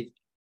obviously,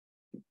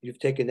 you've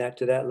taken that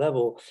to that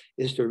level,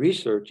 is to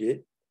research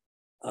it,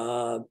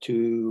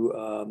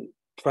 to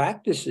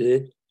practice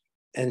it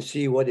and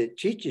see what it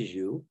teaches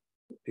you,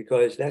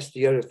 because that's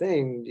the other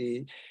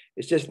thing.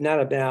 It's just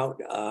not about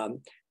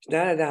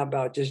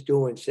just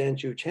doing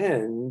Sanchu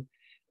Chen.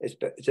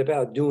 It's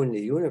about doing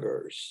the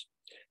universe,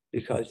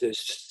 because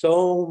there's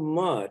so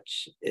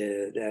much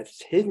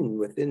that's hidden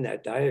within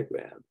that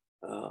diagram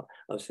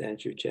of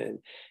Sanchu Chen.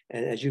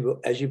 And as you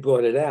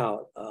brought it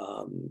out,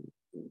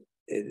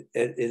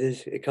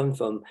 it comes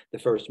from the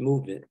first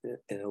movement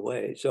in a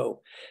way.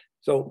 So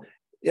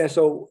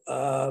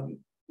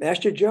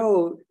Master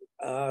Joe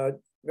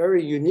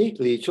very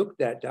uniquely took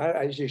that.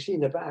 As you see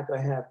in the back,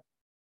 I have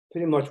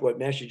pretty much what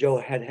Master Joe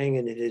had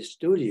hanging in his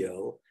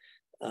studio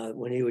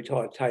when he would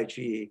taught Tai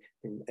Chi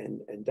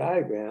and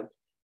diagram.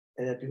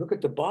 And if you look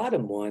at the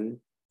bottom one,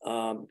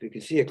 if you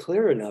can see it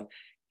clear enough,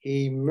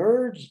 he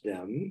merged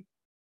them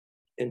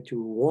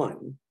into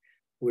one,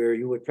 where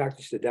you would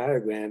practice the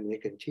diagram and the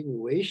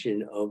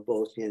continuation of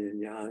both yin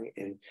and yang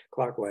and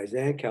clockwise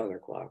and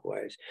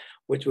counterclockwise,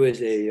 which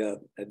was a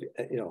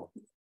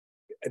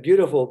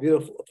beautiful,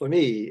 for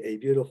me, a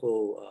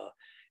beautiful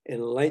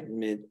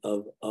enlightenment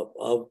of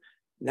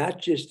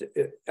not just,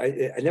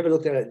 I never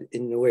looked at it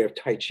in the way of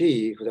Tai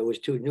Chi because I was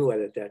too new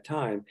at that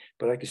time,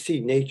 but I could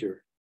see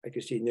nature. I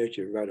could see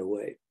nature right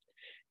away.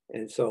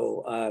 And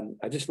so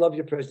I just love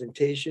your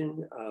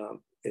presentation.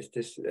 It's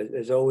just,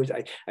 as always,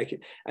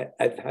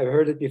 I've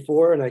heard it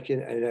before, and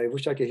I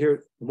wish I could hear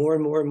it more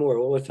and more and more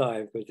all the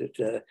time, because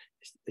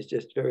it's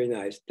just very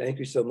nice. Thank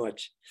you so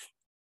much.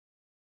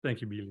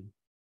 Thank you, Billy.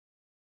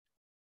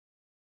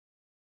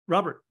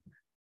 Robert.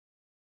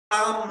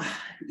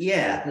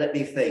 Yeah, let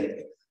me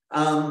think.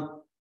 I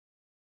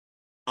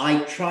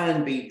try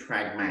and be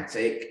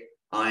pragmatic.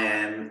 I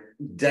am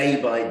day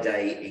by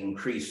day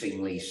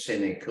increasingly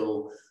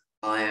cynical.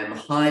 I am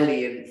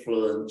highly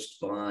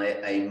influenced by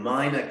a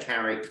minor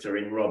character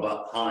in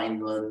Robert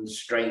Heinlein's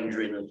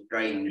Stranger in a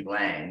Strange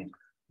Land,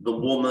 the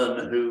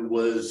woman who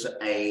was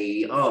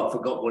I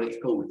forgot what it's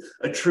called,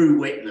 a true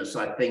witness,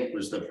 I think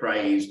was the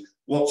phrase.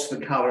 What's the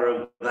color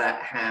of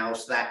that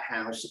house? That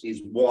house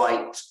is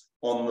white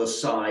on the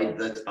side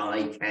that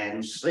I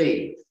can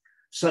see.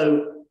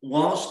 So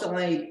whilst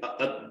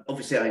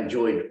obviously I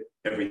enjoyed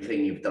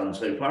everything you've done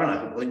so far, and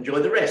I think I'll enjoy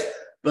the rest,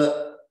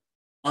 but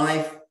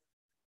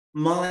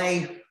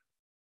my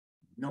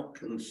not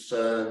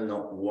concern,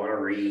 not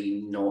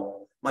worry,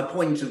 my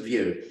point of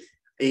view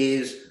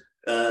is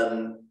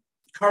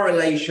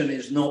correlation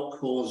is not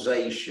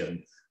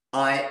causation.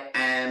 I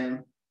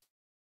am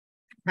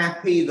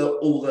happy that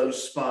all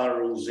those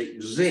spirals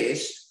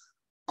exist.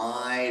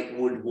 I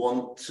would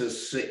want to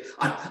see,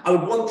 I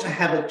would want to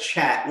have a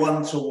chat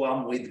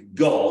one-to-one with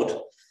God,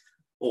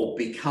 or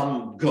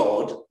become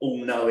God,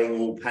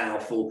 all-knowing,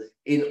 all-powerful,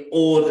 in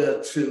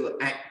order to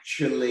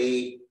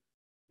actually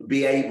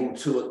be able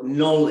to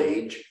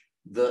acknowledge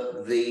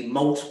that the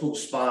multiple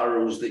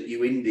spirals that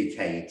you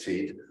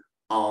indicated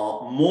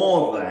are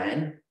more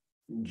than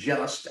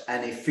just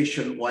an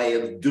efficient way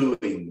of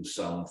doing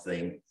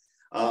something.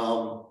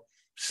 So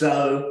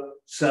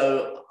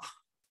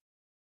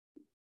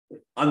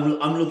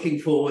I'm looking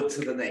forward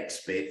to the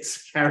next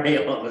bits.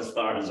 Carry on as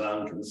far as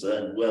I'm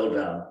concerned. Well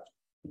done.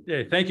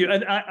 Yeah, thank you.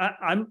 And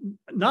I'm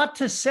not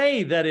to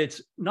say that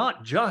it's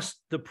not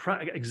just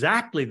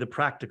exactly the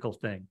practical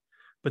thing,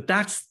 but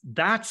that's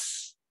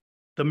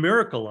the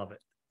miracle of it.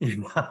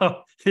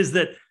 Is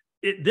that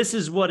this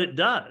is what it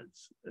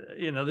does.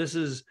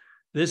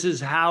 This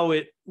is how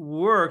it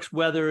works,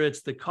 whether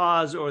it's the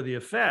cause or the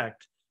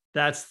effect.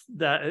 That's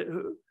that.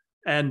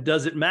 And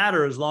does it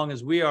matter as long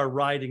as we are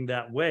riding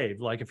that wave?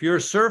 Like if you're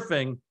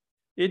surfing,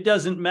 it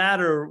doesn't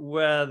matter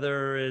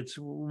whether it's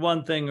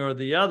one thing or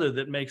the other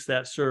that makes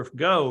that surf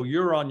go.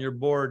 You're on your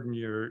board and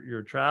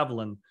you're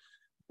traveling.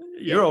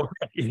 You're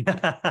okay.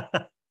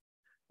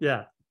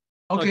 Yeah.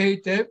 Okay,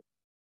 Dave.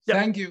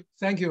 Yeah.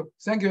 Thank you,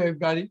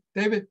 everybody.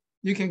 David,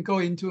 you can go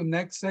into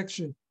next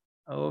section.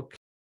 Okay.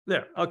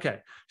 There. Okay.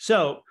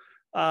 So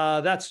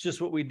that's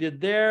just what we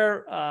did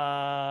there.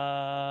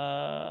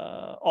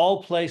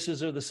 All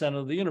places are the center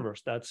of the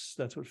universe. That's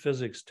what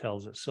physics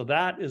tells us. So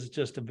that is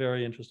just a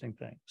very interesting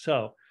thing.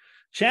 So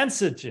Chan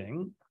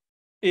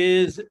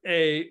is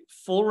a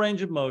full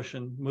range of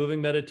motion,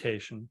 moving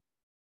meditation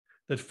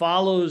that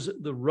follows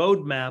the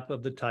roadmap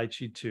of the Tai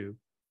Chi 2,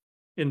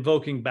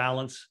 invoking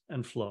balance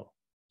and flow.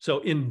 So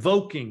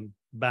invoking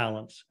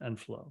balance and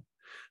flow.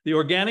 The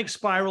organic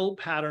spiral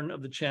pattern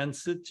of the Chan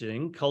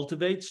Jing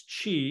cultivates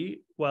qi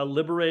while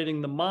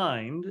liberating the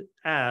mind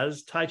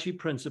as Tai Chi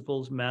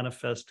principles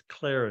manifest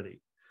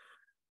clarity.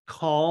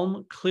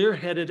 Calm,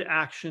 clear-headed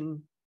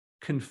action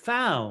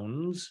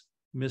confounds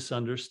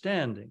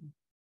misunderstanding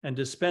and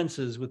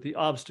dispenses with the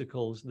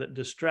obstacles that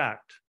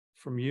distract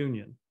from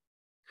union.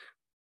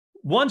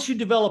 Once you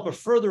develop a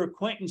further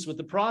acquaintance with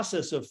the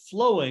process of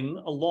flowing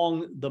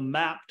along the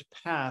mapped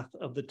path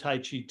of the Tai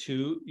Chi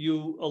 2,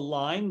 you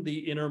align the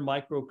inner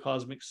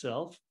microcosmic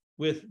self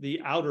with the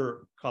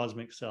outer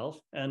cosmic self,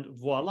 and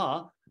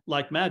voila,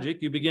 like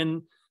magic, you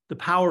begin the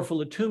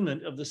powerful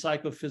attunement of the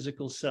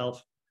psychophysical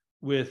self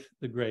with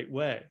the great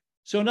way.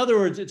 So in other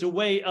words, it's a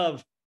way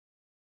of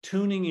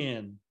tuning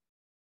in,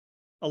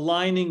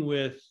 aligning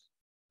with,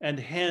 and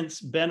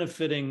hence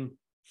benefiting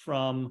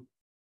from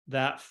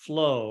that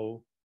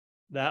flow,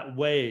 that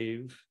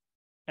wave,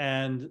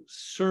 and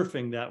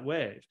surfing that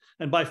wave.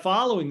 And by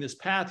following this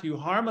path, you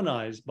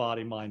harmonize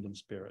body, mind, and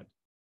spirit,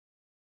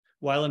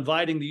 while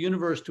inviting the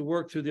universe to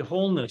work through the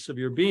wholeness of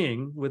your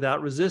being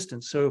without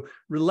resistance. So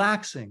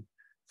relaxing,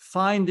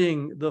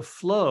 finding the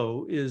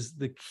flow is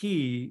the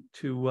key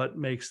to what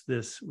makes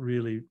this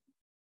really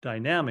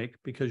dynamic,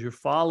 because you're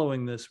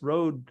following this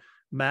road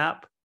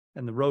map,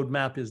 and the road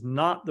map is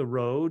not the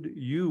road.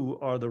 You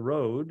are the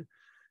road,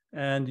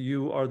 and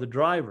you are the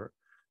driver.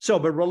 So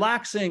by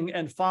relaxing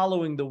and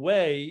following the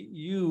way,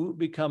 you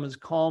become as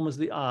calm as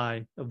the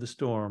eye of the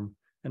storm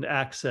and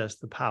access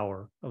the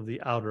power of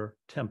the outer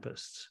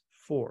tempest's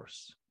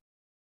force.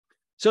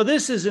 So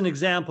this is an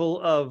example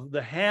of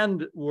the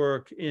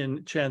handwork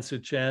in Chan Tzu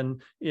Chen,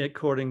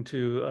 according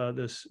to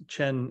this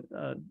Chen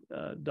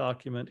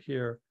document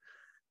here.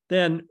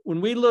 Then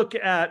when we look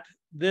at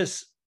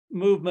this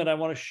movement, I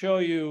want to show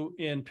you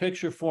in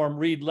picture form,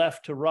 read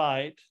left to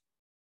right.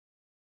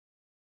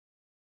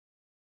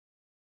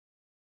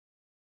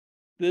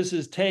 This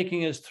is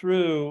taking us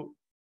through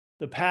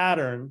the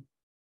pattern,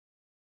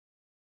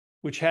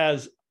 which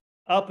has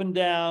up and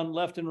down,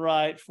 left and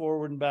right,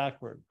 forward and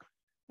backward.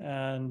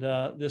 And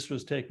this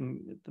was taken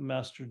at the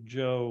Master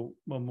Zhou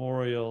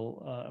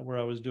Memorial, where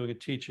I was doing a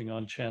teaching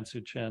on Chan Tzu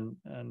Chen.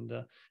 And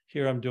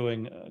here I'm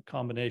doing a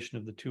combination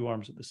of the two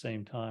arms at the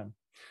same time.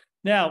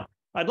 Now,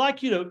 I'd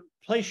like you to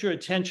place your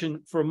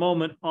attention for a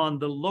moment on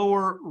the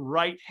lower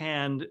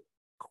right-hand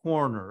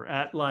corner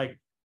at, like,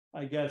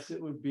 I guess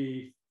it would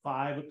be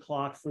 5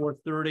 o'clock,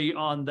 4:30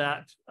 on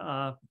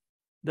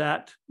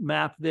that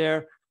map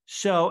there.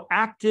 So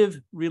active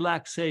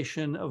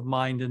relaxation of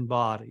mind and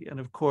body. And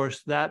of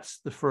course, that's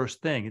the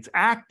first thing. It's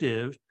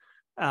active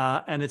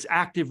and it's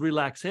active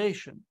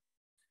relaxation.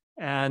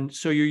 And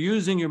so you're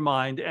using your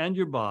mind and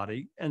your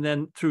body. And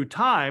then through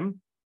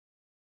time,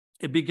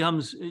 it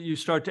becomes, you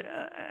start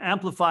to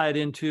amplify it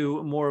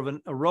into more of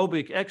an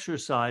aerobic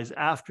exercise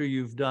after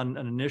you've done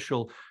an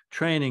initial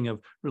training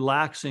of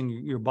relaxing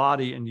your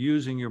body and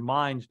using your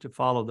mind to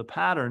follow the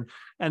pattern.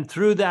 And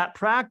through that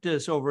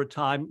practice over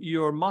time,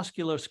 your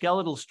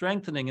musculoskeletal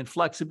strengthening and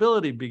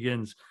flexibility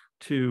begins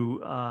to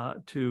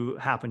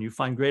happen. You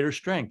find greater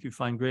strength, you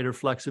find greater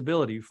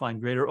flexibility, you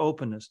find greater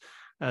openness.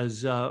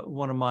 As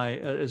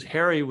as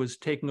Harry was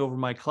taking over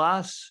my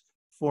class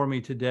for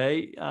me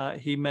today,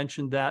 he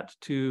mentioned that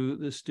to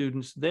the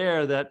students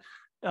there, that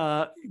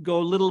go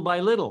little by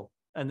little,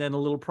 and then a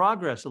little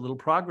progress,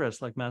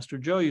 like Master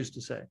Zhou used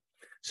to say.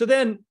 So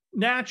then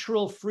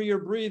natural, freer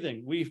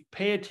breathing. We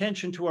pay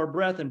attention to our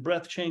breath, and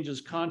breath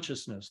changes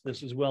consciousness.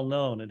 This is well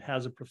known. It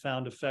has a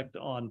profound effect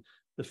on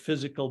the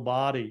physical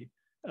body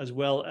as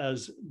well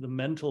as the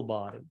mental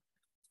body.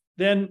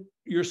 Then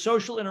your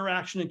social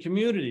interaction and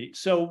community.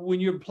 So when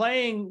you're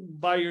playing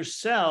by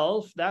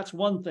yourself, that's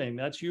one thing.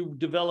 That's you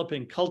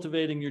developing,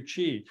 cultivating your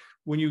chi.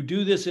 When you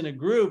do this in a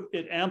group,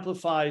 it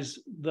amplifies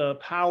the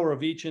power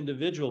of each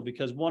individual,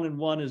 because 1 and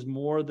 1 is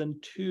more than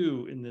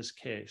 2 in this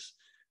case,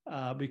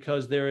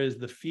 because there is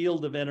the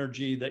field of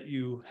energy that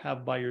you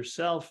have by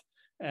yourself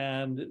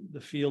and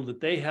the field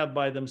that they have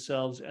by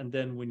themselves. And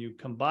then when you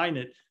combine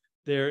it,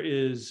 there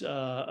is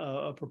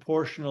a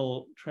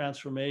proportional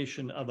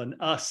transformation of an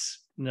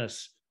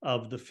us-ness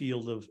of the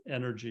field of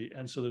energy.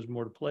 And so there's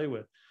more to play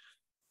with.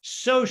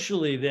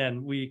 Socially,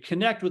 then, we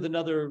connect with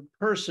another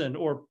person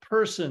or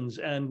persons,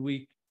 and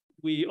we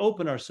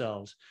open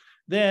ourselves.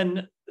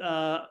 Then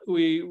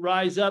we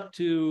rise up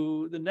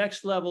to the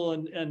next level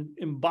and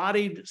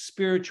embodied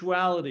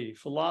spirituality,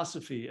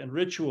 philosophy, and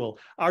ritual.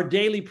 Our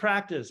daily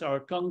practice, our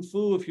kung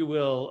fu, if you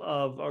will,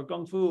 of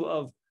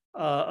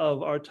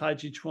our Tai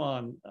Chi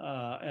Chuan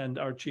and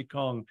our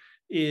Qigong,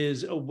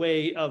 is a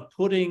way of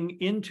putting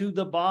into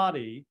the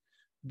body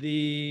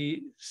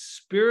the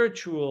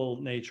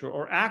spiritual nature,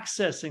 or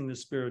accessing the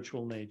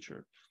spiritual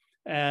nature.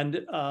 And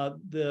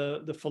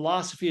the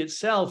philosophy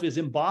itself is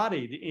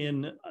embodied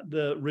in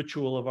the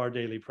ritual of our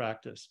daily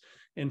practice.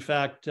 In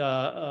fact,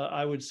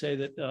 I would say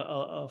that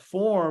a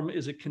form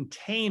is a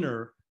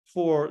container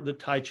for the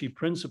Tai Chi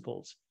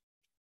principles.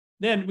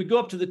 Then we go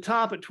up to the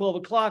top at 12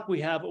 o'clock, we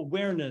have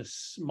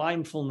awareness,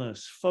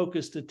 mindfulness,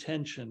 focused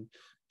attention.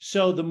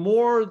 So the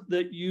more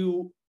that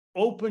you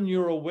open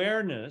your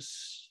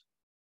awareness,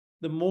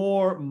 the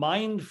more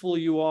mindful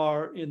you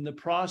are in the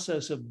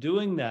process of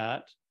doing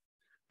that,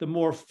 the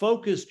more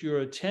focused your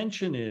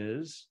attention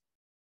is,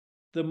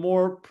 the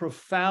more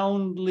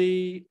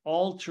profoundly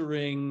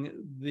altering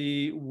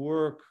the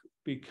work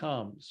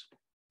becomes.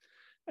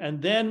 And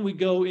then we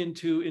go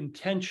into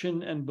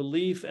intention and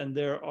belief, and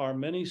there are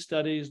many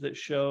studies that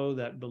show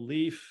that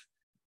belief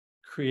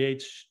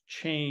creates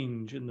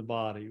change in the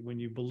body. When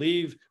you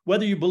believe,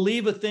 whether you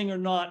believe a thing or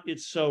not,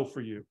 it's so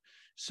for you.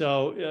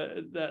 So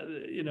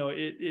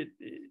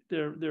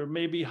there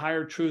may be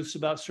higher truths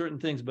about certain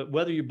things, but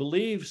whether you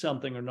believe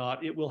something or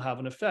not, it will have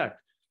an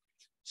effect.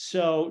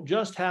 So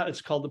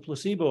it's called the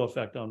placebo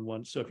effect on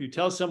one. So if you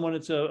tell someone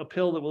it's a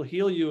pill that will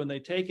heal you, and they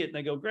take it and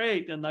they go,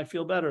 great, and I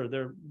feel better,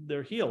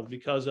 they're healed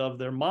because of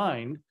their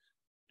mind,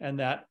 and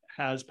that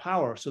has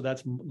power. So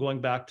that's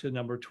going back to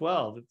number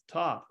 12 at the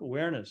top,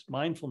 awareness,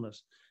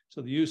 mindfulness.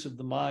 So the use of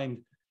the mind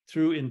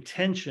through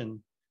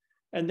intention.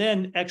 And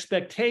then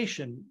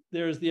expectation,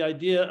 there's the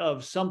idea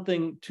of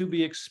something to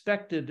be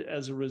expected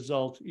as a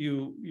result.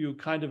 You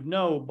kind of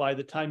know by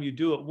the time you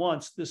do it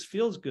once, this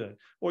feels good.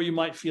 Or you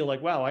might feel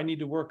like, wow, I need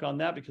to work on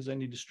that because I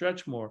need to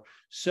stretch more.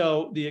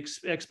 So the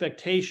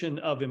expectation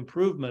of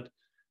improvement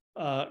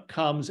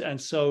comes, and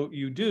so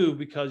you do,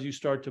 because you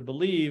start to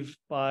believe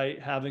by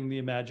having the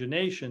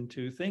imagination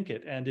to think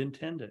it and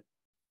intend it.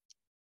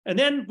 And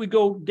then we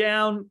go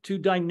down to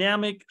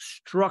dynamic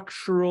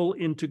structural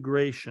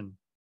integration.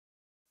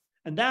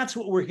 And that's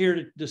what we're here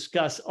to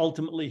discuss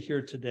ultimately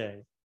here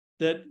today.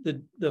 That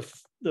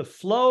the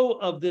flow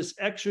of this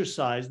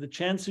exercise, the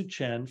Chen Su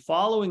Chen,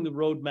 following the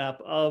roadmap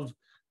of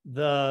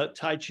the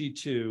Tai Chi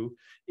 2,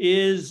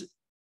 is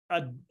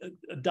a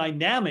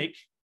dynamic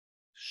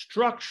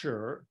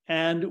structure,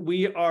 and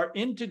we are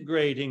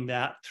integrating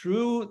that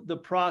through the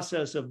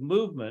process of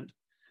movement.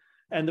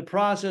 And the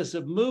process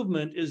of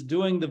movement is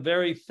doing the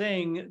very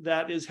thing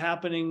that is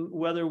happening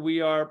whether we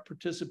are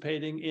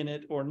participating in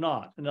it or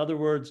not. In other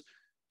words,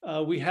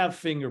 we have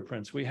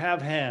fingerprints, we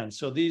have hands.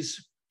 So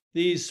these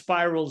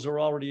spirals are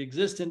already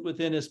existent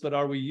within us, but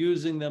are we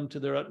using them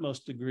to their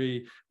utmost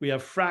degree? We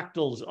have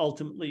fractals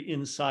ultimately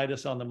inside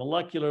us on the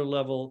molecular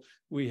level.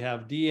 We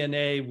have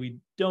DNA. We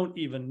don't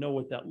even know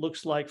what that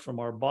looks like from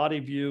our body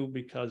view,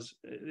 because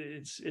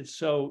it's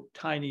so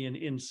tiny and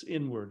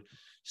inward.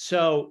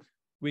 So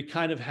we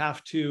kind of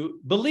have to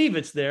believe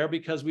it's there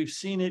because we've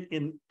seen it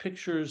in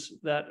pictures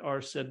that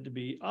are said to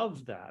be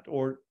of that,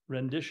 or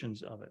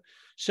renditions of it.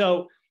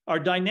 So our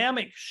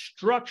dynamic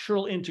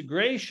structural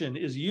integration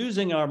is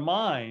using our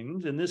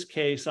mind. In this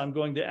case, I'm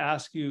going to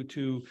ask you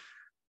to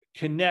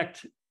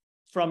connect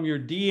from your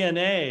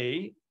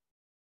DNA,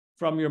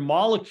 from your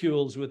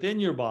molecules within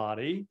your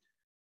body,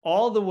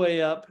 all the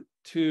way up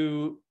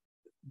to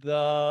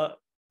the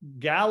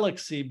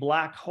galaxy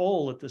black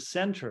hole at the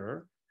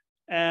center.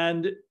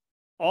 And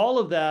all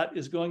of that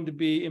is going to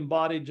be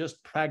embodied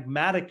just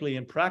pragmatically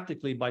and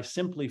practically by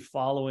simply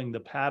following the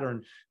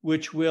pattern,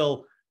 which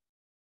will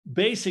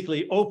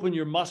basically open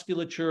your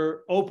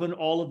musculature, open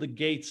all of the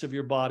gates of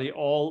your body,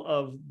 all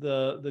of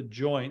the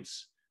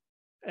joints.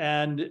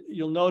 And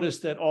you'll notice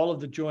that all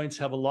of the joints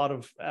have a lot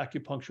of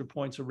acupuncture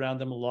points around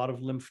them, a lot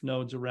of lymph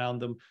nodes around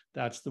them.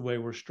 That's the way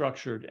we're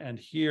structured. And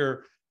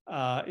here,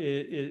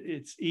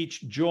 it's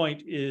each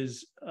joint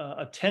is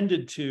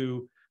attended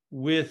to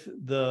with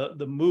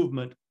the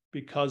movement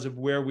because of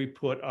where we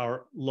put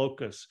our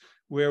locus,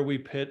 where we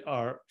put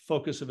our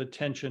focus of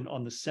attention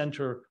on the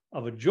center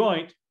of a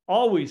joint,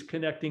 always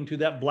connecting to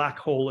that black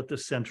hole at the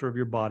center of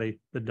your body,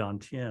 the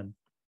Dantian.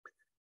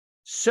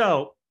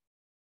 So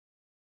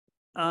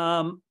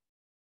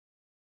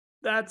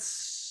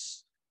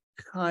that's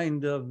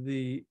kind of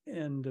the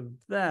end of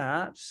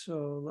that.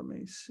 So let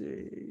me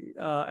see.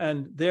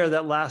 And there,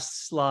 that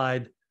last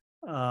slide.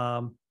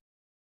 How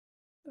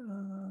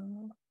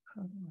do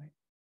I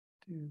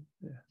do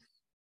this?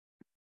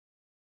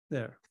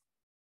 There.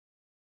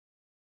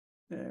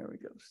 There we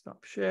go.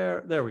 Stop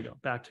share. There we go.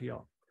 Back to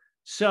y'all.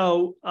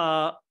 So,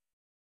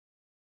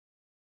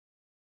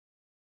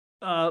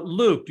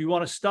 Luke, do you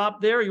want to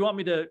stop there? Or you want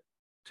me to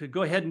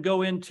go ahead and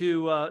go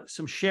into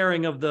some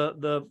sharing of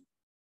the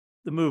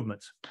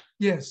movements?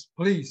 Yes,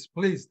 please,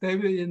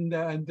 David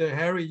and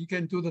Harry, you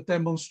can do the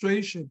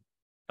demonstration.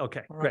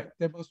 Okay, All great. right,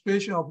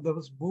 demonstration of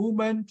those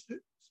movement,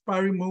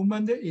 sparring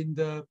movement in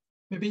the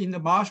maybe in the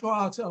martial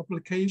arts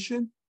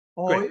application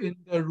or Great. in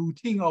the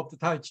routine of the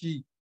Tai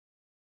Chi.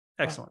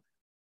 Excellent.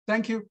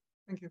 Thank you.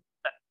 Thank you.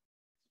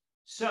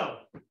 So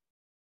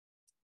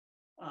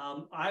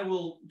I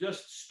will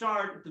just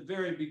start at the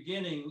very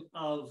beginning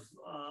of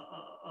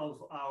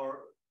our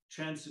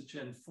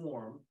Chansichen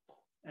form,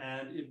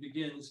 and it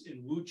begins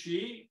in Wu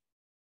Chi,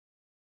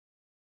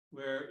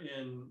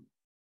 wherein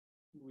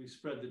we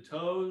spread the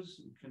toes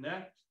and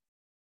connect.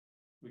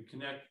 We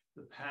connect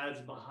the pads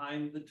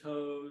behind the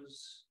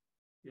toes,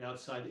 the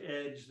outside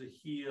edge, the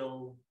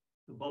heel,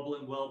 the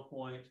bubbling well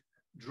point,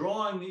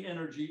 drawing the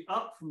energy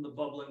up from the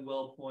bubbling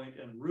well point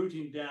and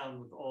rooting down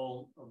with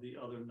all of the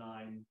other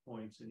 9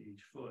 points in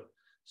each foot.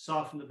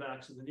 Soften the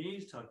backs of the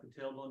knees, tuck the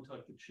tailbone,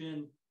 tuck the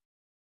chin.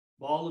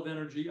 Ball of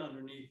energy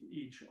underneath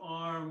each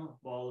arm,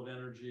 ball of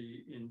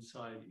energy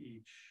inside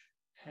each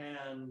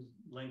hand,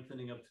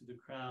 lengthening up to the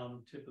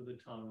crown, tip of the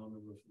tongue on the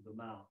roof of the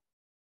mouth.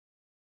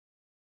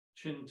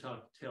 Chin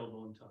tuck,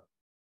 tailbone tuck.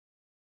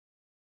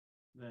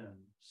 Then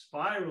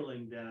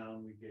spiraling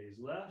down, we gaze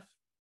left.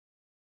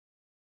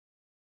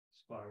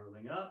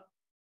 Spiraling up,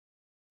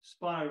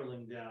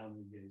 spiraling down,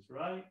 we gaze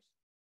right.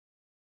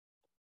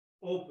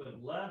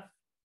 Open left,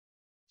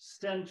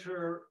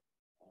 center,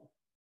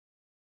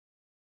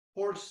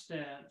 horse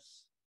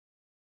stance,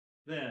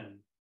 then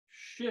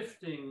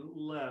shifting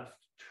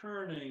left,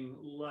 turning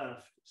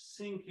left,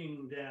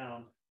 sinking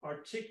down,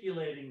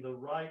 articulating the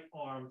right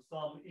arm,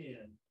 thumb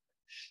in,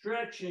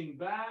 stretching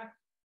back,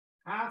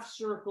 half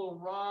circle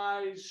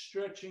rise,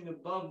 stretching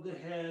above the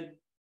head,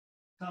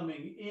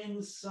 coming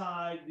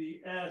inside the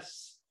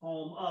S,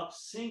 palm up,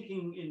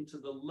 sinking into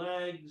the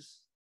legs,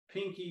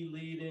 pinky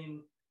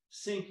leading,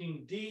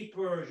 sinking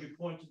deeper as you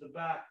point to the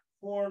back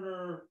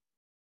corner,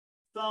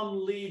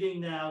 thumb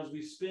leading now as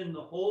we spin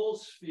the whole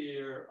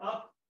sphere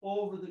up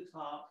over the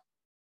top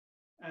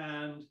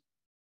and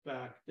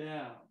back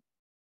down,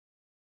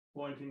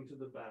 pointing to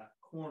the back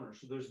corner.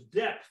 So there's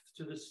depth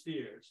to the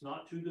sphere. It's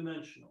not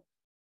two-dimensional.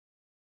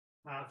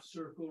 Half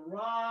circle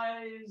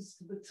rise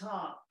to the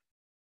top.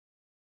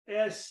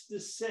 S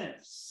descent,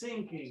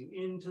 sinking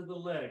into the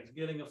legs,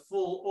 getting a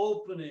full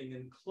opening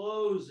and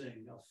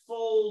closing, a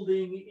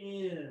folding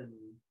in,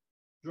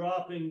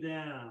 dropping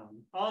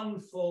down,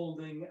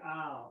 unfolding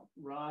out,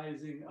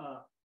 rising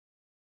up.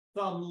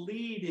 Thumb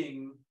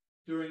leading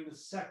during the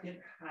second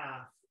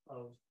half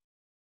of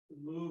the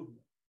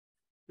movement.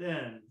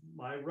 Then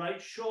my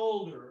right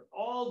shoulder,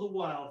 all the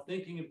while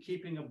thinking of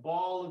keeping a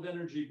ball of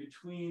energy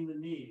between the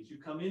knees. You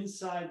come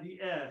inside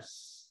the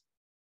S.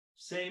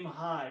 Same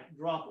height,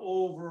 drop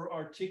over,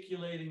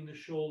 articulating the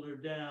shoulder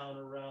down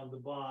around the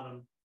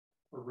bottom,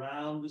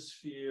 around the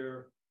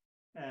sphere,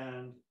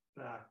 and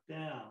back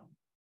down.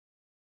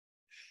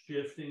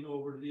 Shifting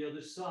over to the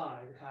other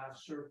side, half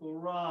circle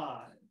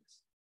rise.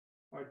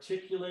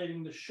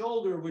 Articulating the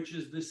shoulder, which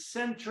is the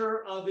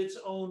center of its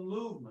own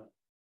movement,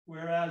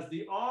 whereas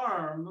the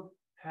arm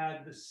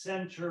had the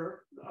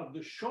center of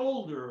the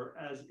shoulder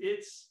as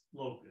its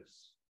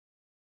locus.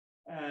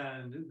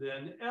 And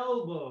then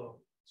elbow.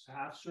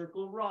 Half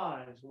circle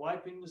rise,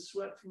 wiping the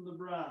sweat from the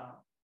brow.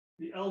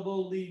 The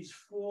elbow leads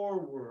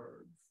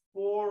forward,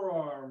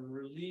 forearm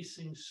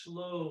releasing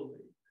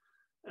slowly.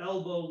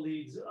 Elbow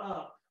leads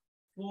up,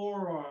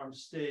 forearm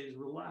stays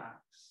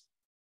relaxed.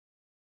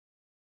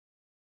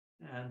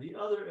 And the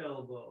other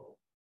elbow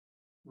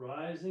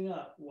rising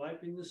up,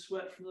 wiping the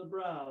sweat from the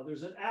brow.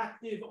 There's an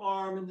active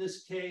arm in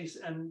this case,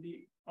 and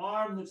the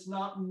arm that's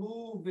not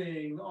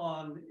moving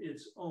on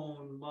its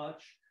own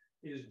much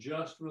is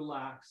just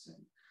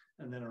relaxing.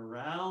 And then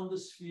around the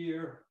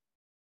sphere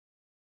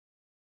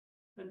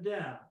and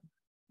down.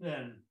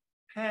 Then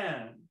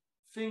hand,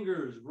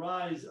 fingers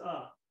rise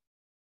up.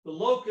 The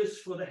locus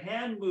for the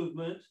hand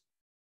movement,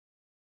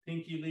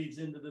 pinky leads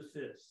into the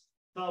fist,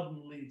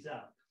 thumb leads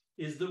out,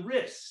 is the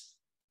wrist.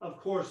 Of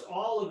course,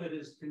 all of it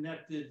is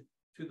connected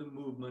to the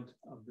movement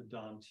of the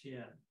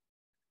dantian.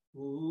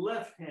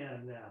 Left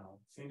hand now,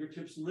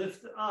 fingertips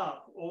lift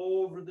up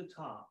over the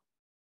top.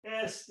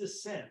 S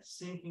descent,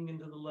 sinking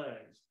into the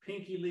legs.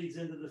 Pinky leads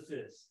into the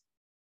fist.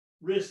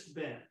 Wrist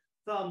bent,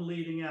 thumb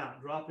leading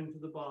out, dropping to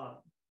the bottom,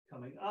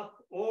 coming up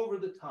over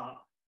the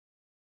top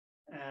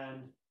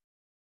and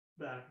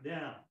back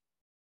down.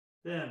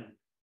 Then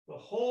the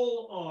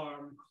whole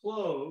arm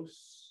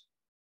close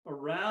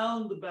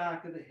around the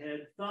back of the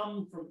head,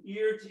 thumb from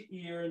ear to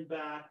ear and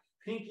back,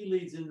 pinky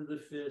leads into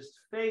the fist,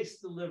 face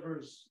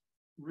delivers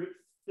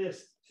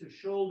fist to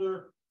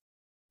shoulder,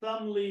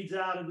 thumb leads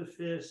out of the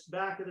fist,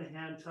 back of the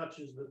hand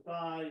touches the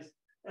thighs,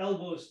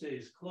 elbow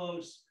stays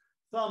close,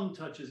 thumb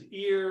touches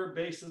ear,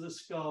 base of the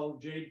skull,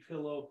 jade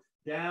pillow,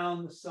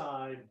 down the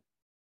side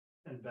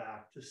and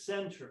back to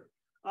center.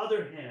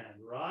 Other hand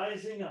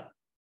rising up,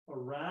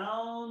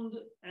 around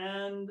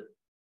and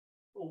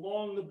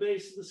along the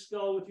base of the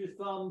skull with your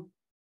thumb,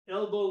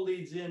 elbow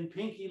leads in,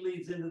 pinky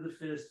leads into the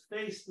fist,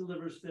 face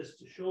delivers fist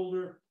to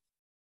shoulder,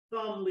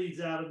 thumb leads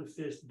out of the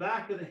fist,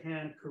 back of the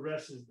hand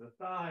caresses the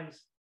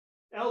thighs,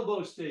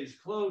 elbow stays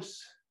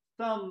close,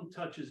 thumb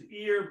touches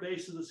ear,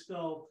 base of the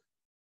skull,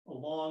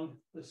 along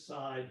the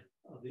side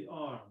of the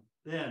arm.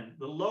 Then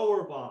the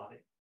lower body,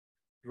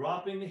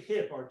 dropping the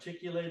hip,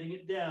 articulating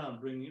it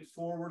down, bringing it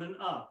forward and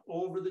up,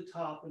 over the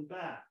top and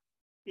back,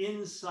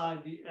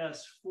 inside the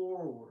S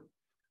forward,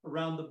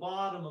 around the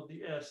bottom of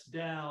the S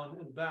down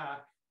and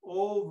back,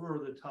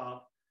 over the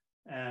top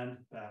and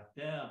back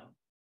down.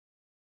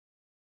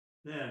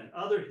 Then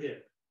other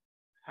hip,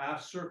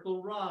 half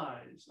circle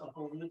rise, up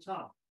over the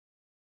top.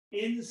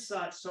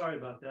 Inside, sorry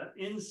about that,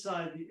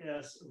 inside the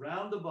S,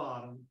 around the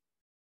bottom,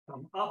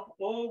 come up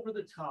over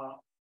the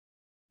top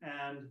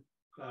and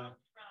back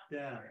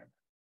down.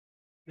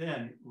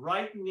 Then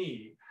right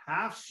knee,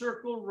 half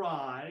circle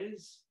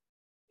rise,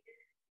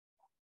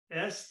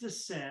 S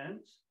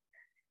descent,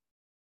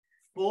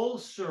 full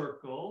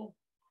circle,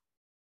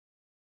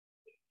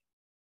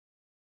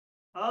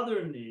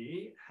 other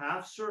knee,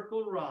 half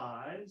circle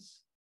rise,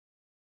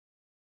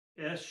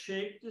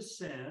 S-shaped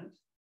descent,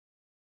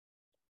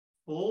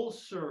 full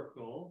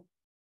circle,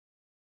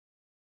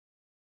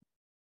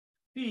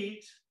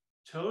 feet,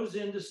 toes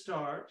in to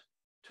start,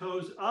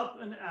 toes up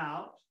and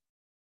out,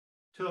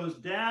 toes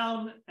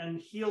down and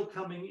heel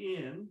coming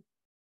in,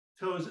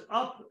 toes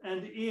up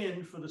and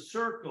in for the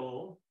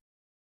circle,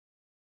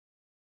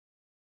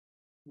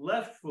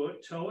 left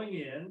foot toeing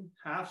in,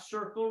 half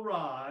circle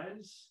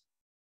rise,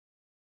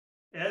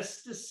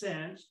 S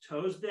descent,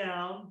 toes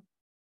down,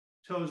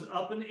 toes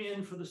up and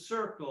in for the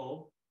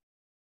circle,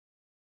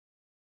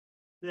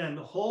 then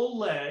the whole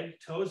leg,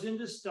 toes in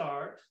to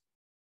start,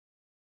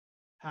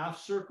 half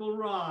circle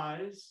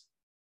rise,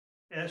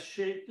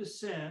 S-shaped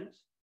descent,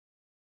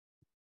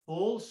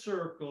 full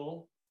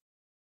circle,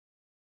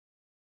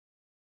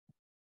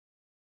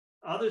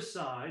 other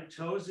side,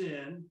 toes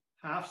in,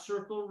 half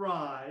circle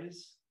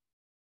rise,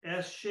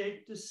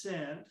 S-shaped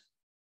descent,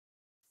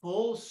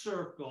 full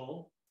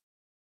circle.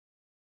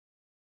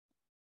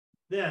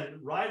 Then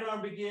right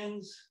arm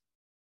begins,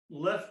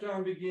 left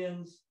arm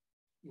begins,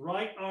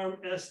 right arm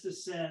S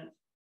descent,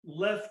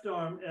 left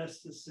arm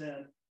S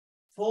descent,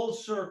 full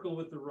circle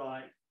with the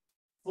right,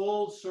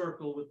 full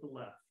circle with the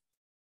left.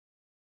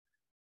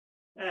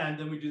 And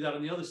then we do that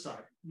on the other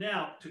side.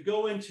 Now, to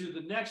go into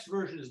the next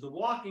version is the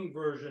walking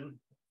version.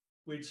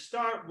 We'd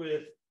start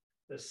with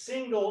the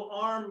single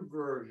arm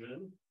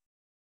version,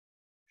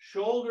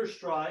 shoulder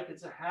strike,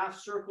 it's a half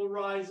circle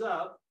rise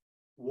up,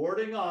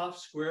 warding off,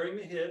 squaring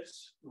the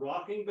hips,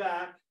 rocking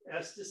back,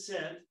 S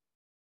descent,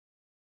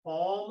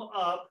 palm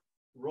up,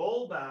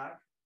 roll back,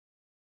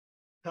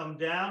 come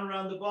down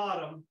around the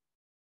bottom,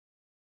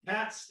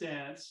 cat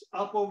stance,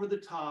 up over the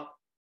top,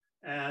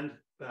 and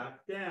back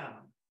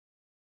down.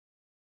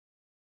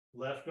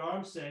 Left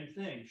arm, same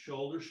thing,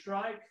 shoulder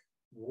strike,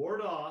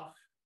 ward off,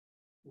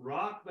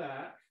 rock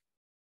back,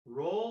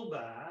 roll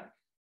back,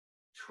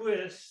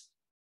 twist,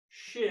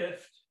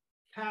 shift,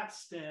 cat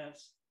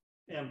stance,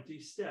 empty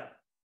step.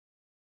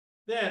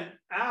 Then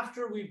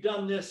after we've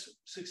done this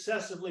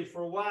successively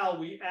for a while,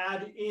 we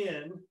add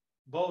in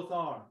both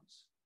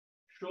arms.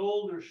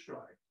 Shoulder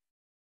strike,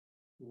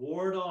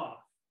 ward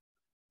off,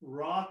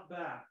 rock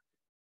back,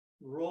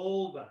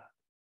 roll back,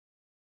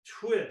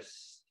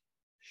 twist,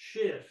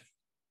 shift,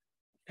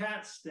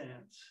 cat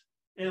stance,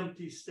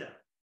 empty step.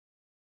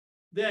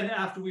 Then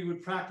after we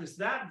would practice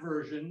that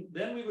version,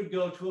 then we would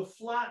go to a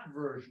flat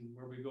version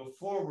where we go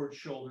forward,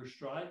 shoulder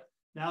strike.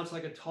 Now it's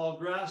like a tall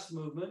grass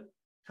movement,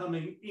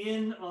 coming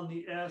in on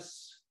the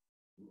S,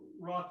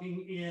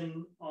 rocking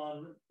in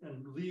on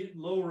and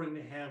lowering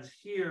the hands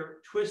here,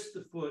 twist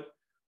the foot,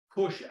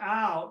 push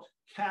out,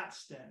 cat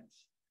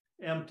stance,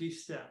 empty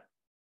step.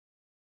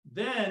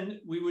 Then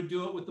we would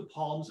do it with the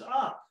palms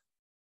up,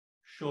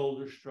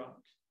 shoulder strike,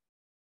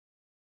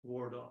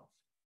 ward off,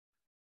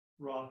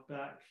 rock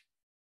back,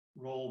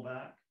 roll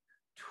back,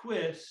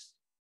 twist,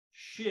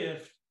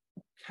 shift,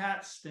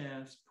 cat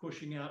stance,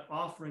 pushing out,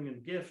 offering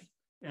and gift,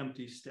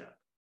 empty step.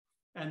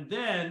 And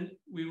then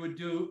we would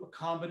do a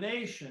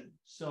combination.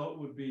 So it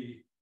would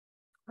be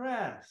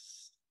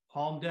press,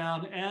 palm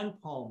down and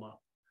palm up,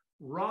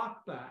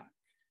 rock back,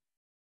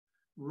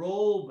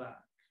 roll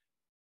back.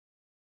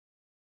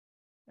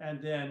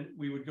 And then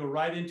we would go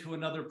right into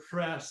another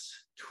press,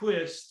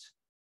 twist,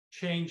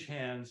 change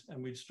hands,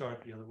 and we'd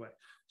start the other way.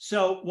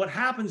 So what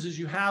happens is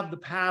you have the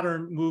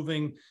pattern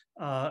moving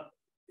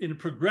in a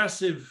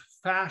progressive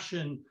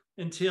fashion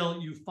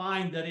until you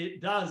find that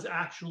it does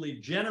actually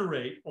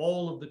generate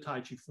all of the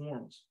Tai Chi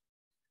forms.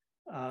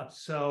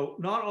 So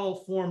not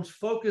all forms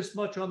focus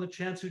much on the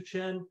Chansu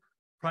Chen.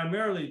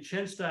 Primarily,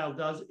 Chen style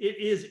does. It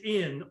is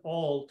in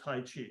all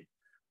Tai Chi,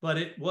 but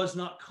it was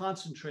not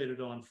concentrated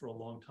on for a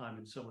long time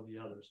in some of the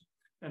others.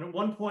 And at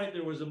one point,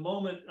 there was a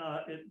moment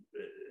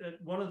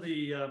at one of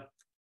the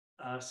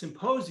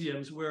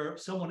symposiums where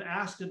someone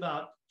asked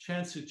about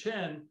Chansu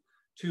Chen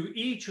to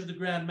each of the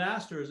Grand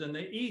Masters, and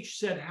they each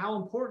said how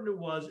important it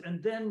was,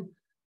 and then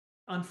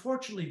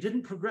unfortunately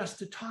didn't progress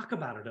to talk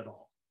about it at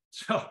all.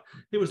 So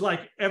it was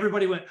like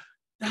everybody went,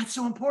 that's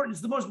so important,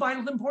 it's the most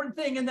vital, important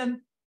thing, and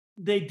then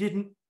they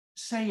didn't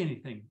say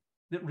anything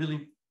that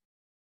really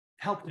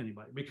helped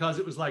anybody, because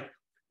it was like,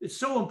 it's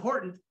so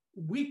important,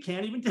 we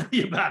can't even tell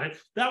you about it.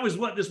 That was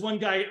what this one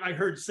guy I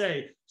heard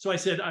say. So I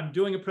said, I'm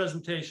doing a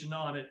presentation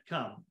on it,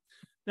 come.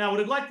 Now,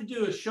 what I'd like to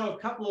do is show a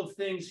couple of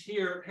things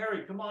here.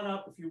 Harry, come on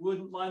up if you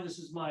wouldn't mind. This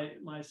is my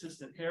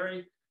assistant,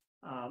 Harry.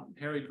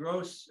 Harry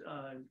Gross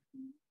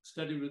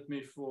studied with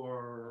me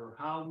for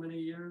how many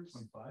years?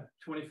 25.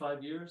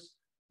 25 years,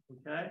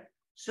 okay.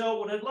 So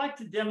what I'd like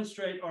to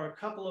demonstrate are a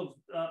couple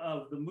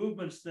of the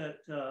movements that,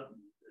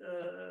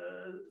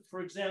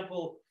 for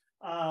example,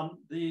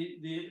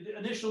 the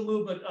initial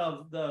movement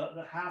of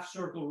the half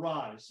circle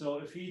rise. So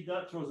if he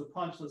throws a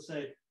punch, let's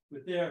say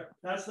with there,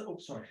 that's the, oh,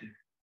 sorry.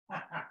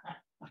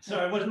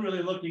 Sorry, I wasn't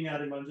really looking at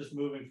him. I'm just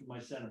moving from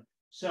my center.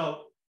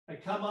 So I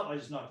come up, I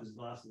just knocked his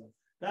glasses off.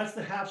 That's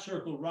the half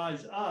circle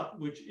rise up,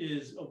 which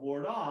is a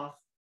ward off.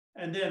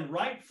 And then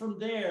right from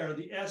there,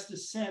 the S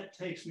descent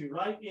takes me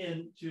right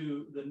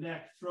into the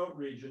neck throat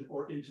region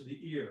or into the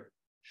ear,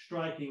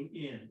 striking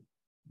in.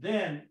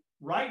 Then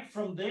right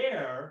from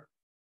there,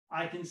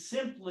 I can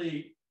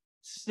simply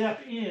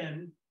step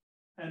in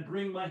and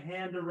bring my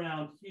hand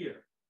around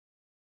here.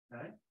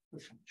 Okay,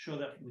 let's show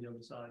that from the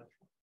other side.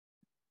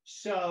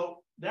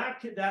 So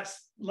that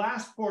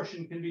last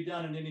portion can be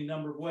done in any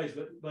number of ways,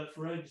 but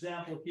for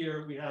example,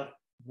 here we have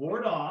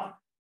ward off.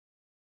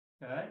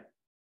 Okay,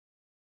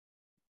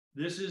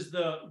 this is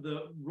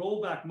the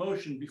rollback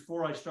motion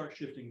before I start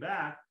shifting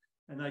back,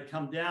 and I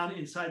come down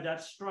inside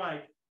that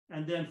strike,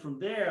 and then from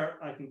there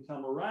I can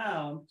come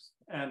around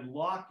and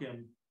lock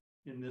him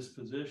in this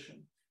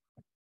position.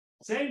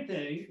 Same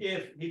thing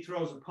if he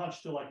throws a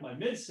punch to like my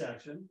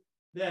midsection,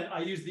 then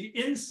I use the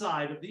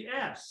inside of the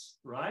S,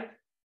 right?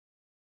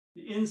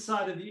 The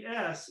inside of the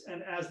S,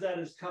 and as that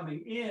is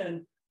coming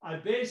in, I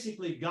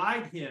basically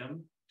guide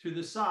him to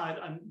the side.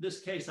 In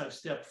this case, I've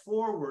stepped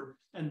forward,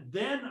 and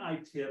then I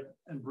tip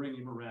and bring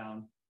him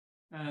around.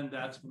 And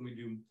that's when we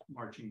do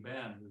marching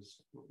band,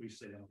 is what we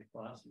say in the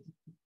classes.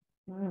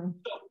 So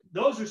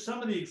those are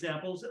some of the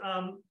examples.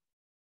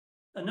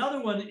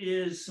 Another one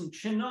is some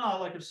chin na,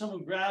 like if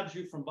someone grabs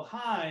you from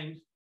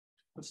behind.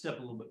 Let's step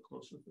a little bit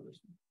closer for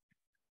this one.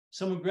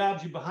 Someone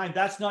grabs you behind,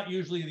 that's not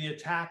usually the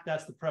attack,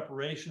 that's the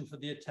preparation for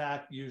the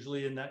attack.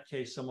 Usually in that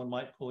case, someone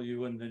might pull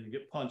you and then you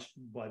get punched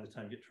by the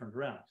time you get turned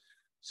around.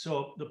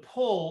 So the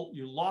pull,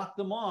 you lock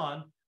them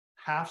on,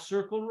 half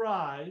circle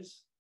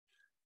rise,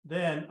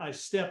 then I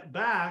step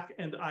back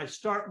and I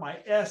start my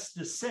S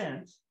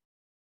descent.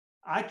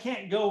 I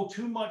can't go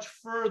too much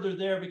further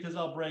there because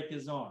I'll break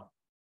his arm,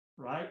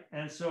 right?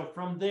 And so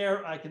from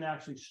there, I can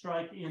actually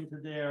strike into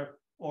there,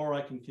 or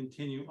I can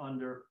continue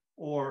under,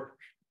 or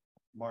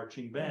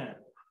marching band,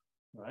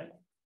 right?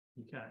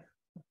 Okay.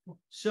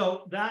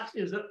 So that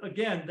is,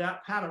 again,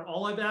 that pattern.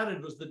 All I've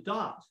added was the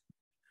dot.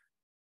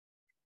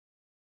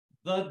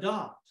 The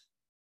dot.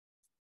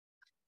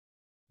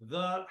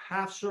 The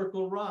half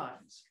circle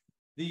rise.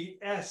 The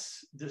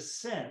S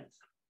descent.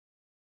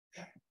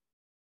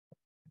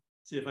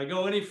 See, if I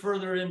go any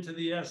further into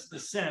the S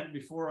descent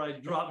before I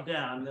drop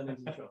down, then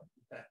it's trouble.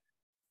 Okay.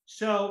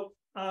 So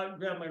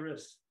grab my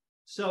wrist.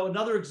 So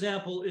another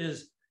example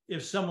is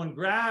if someone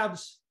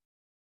grabs,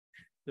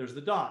 there's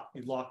the dot,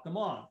 you lock them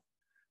on.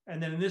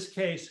 And then in this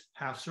case,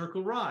 half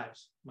circle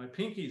rise. My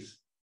pinky's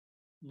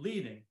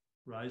leading,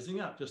 rising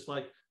up, just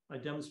like I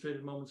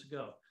demonstrated moments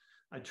ago.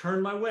 I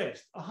turn my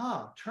waist,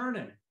 aha,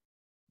 turning.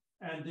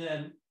 And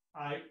then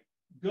I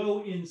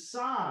go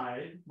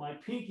inside, my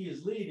pinky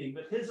is leading,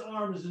 but his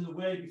arm is in the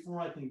way before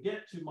I can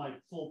get to my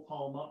full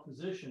palm up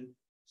position.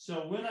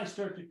 So when I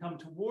start to come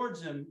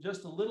towards him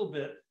just a little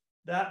bit,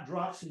 that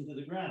drops him to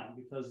the ground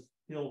because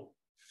he'll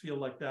feel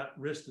like that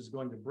wrist is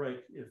going to break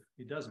if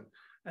he doesn't.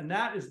 And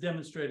that is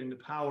demonstrating the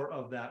power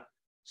of that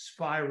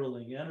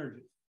spiraling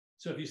energy.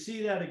 So if you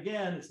see that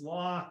again, it's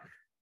lock,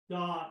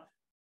 dot,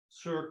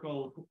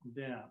 circle,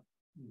 down,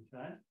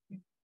 okay?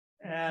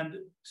 And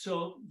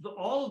so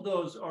all of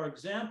those are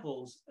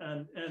examples.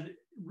 And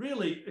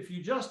really, if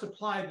you just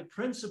apply the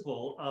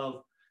principle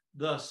of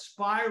the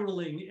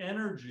spiraling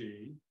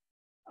energy,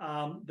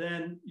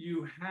 then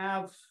you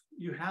have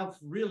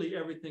really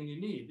everything you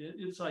need.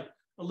 It's like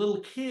a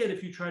little kid,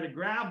 if you try to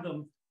grab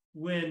them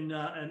when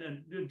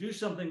and do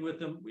something with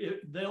them,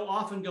 they'll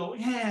often go,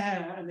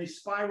 yeah, and they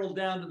spiral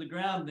down to the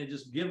ground, and they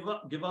just give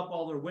up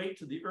all their weight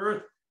to the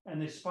earth,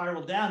 and they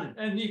spiral down,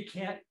 and you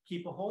can't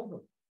keep a hold of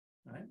them,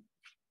 right?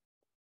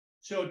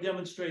 So it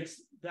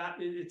demonstrates that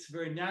it's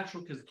very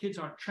natural because kids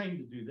aren't trained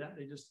to do that.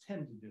 They just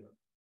tend to do it.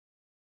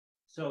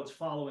 So it's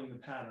following the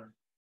pattern.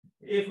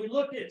 If we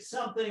look at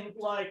something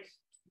like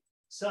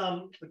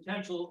some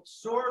potential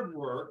sword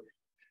work,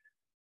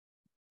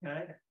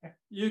 okay,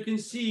 you can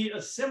see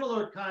a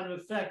similar kind of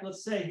effect.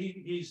 Let's say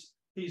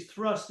he's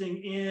thrusting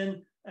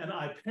in, and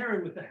I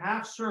parry with the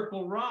half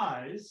circle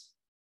rise,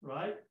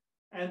 right?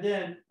 And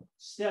then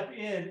step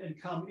in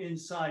and come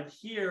inside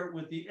here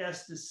with the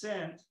S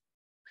descent,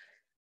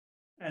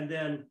 and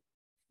then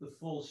the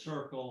full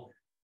circle,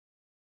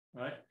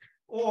 right?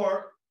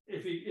 Or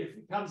if he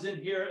comes in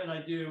here and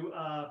I do,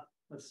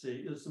 let's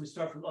see, let me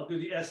start from, I'll do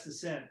the S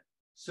descent.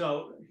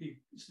 So he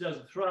does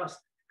a thrust,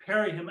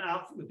 parry him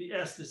out with the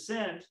S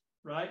descent,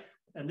 right?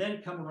 And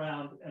then come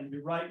around and be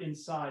right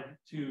inside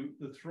to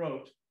the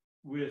throat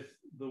with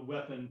the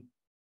weapon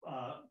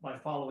by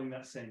following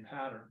that same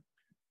pattern.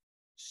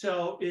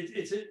 So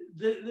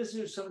this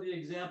is some of the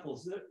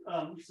examples.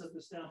 Let me set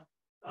this down.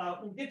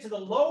 We'll get to the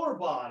lower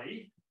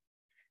body,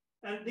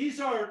 and these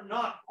are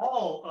not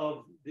all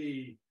of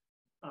the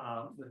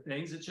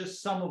things. It's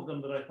just some of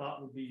them that I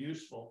thought would be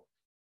useful.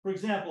 For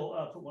example,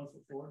 put 1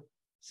 foot forward.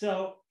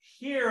 So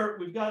here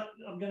we've got,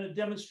 I'm going to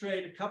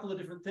demonstrate a couple of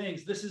different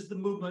things. This is the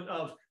movement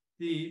of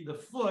the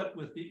foot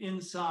with the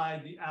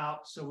inside, the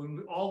out. So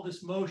when all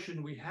this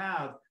motion we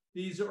have,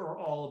 these are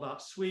all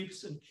about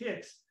sweeps and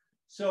kicks.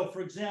 So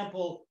for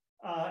example,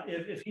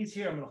 if he's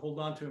here, I'm going to hold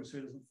on to him so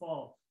he doesn't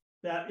fall.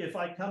 That if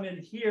I come in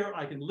here,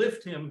 I can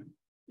lift him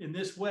in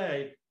this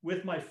way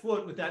with my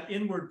foot with that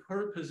inward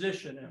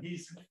position. And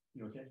he's,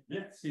 you okay?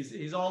 Yes,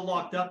 he's all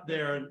locked up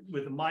there, and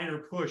with a minor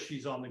push,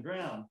 he's on the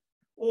ground.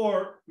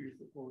 Or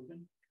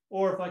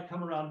if I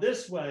come around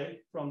this way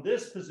from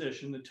this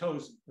position, the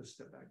toes, let's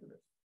step back a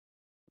bit.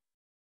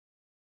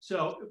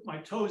 So if my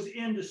toes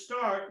in to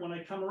start, when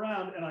I come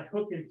around and I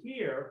hook in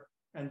here,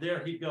 and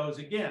there he goes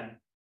again.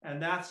 And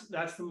that's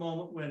the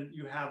moment when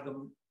you have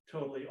them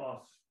totally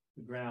off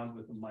the ground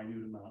with a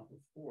minute amount of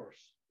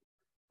force.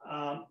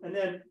 And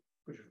then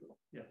push your foot,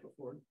 yeah, go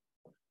forward.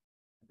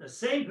 The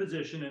same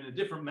position in a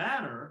different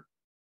manner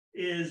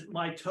is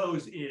my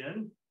toes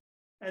in,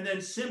 and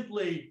then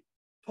simply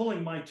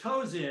pulling my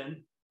toes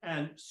in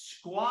and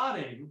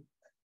squatting,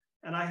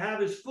 and I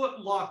have his foot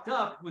locked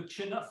up with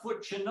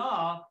foot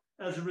china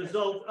as a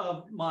result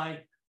of my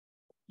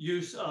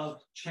use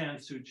of Chan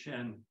Su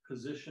Chen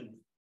positioning.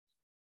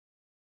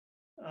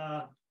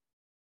 Grab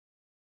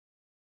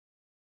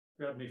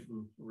me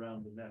from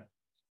around the neck.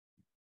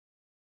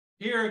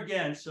 Here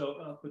again, so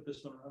I'll put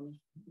this one around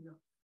me.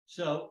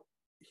 So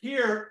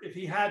here, if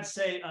he had,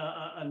 say,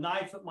 a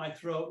knife at my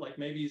throat, like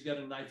maybe he's got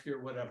a knife here,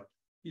 whatever,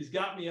 he's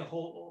got me a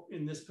hole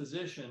in this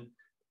position.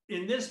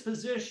 In this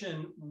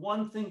position,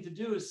 one thing to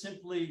do is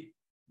simply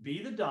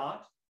be the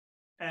dot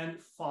and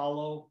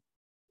follow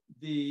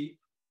the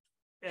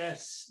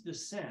S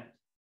descent.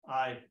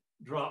 I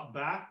drop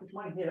back with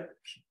my hip,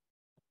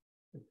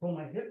 pull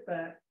my hip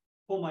back,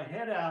 pull my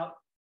head out,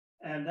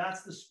 and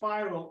that's the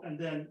spiral, and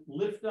then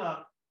lift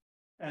up,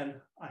 and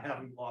I have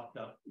him locked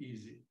up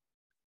easy.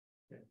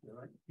 Okay, you all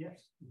right? Yes.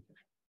 Okay.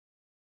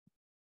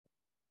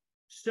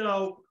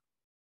 So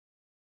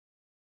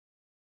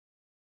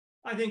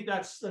I think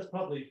that's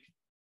probably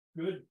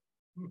good.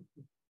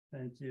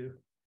 Thank you.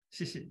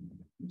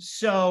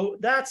 So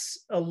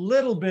that's a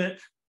little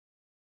bit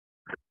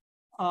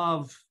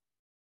of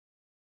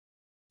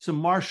some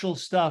martial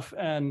stuff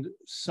and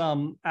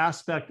some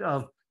aspect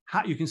of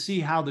how you can see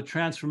how the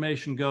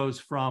transformation goes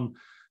from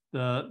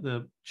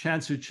the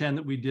Chan Su Chen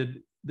that we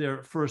did there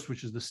at first,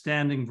 which is the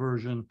standing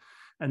version,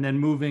 and then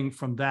moving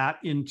from that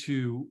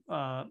into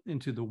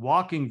the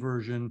walking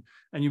version,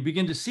 and you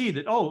begin to see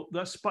that, oh,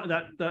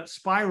 that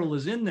spiral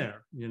is in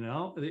there, you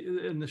know,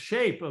 and the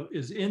shape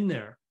is in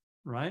there,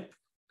 right?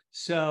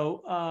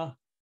 So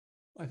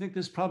I think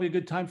this is probably a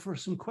good time for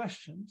some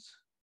questions.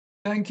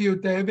 Thank you,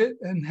 David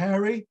and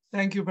Harry.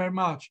 Thank you very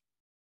much.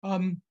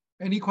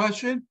 Any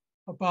question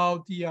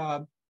about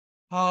the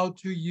how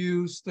to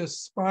use the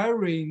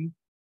sparring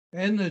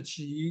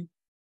energy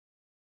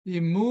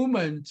in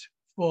movement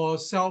for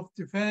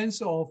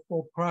self-defense or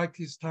for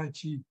practice Tai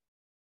Chi?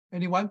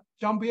 Anyone?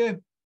 Jump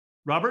in.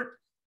 Robert?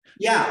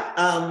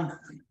 Yeah.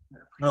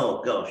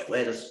 Oh gosh,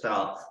 where to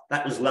start?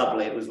 That was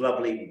lovely. It was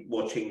lovely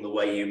watching the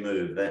way you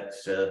move.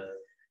 That's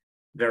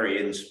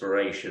very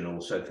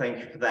inspirational. So thank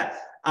you for that.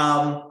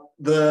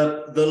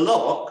 The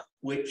lock,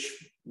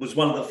 which was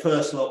one of the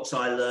first locks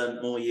I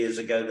learned more years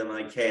ago than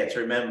I care to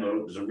remember.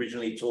 It was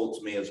originally taught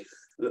to me as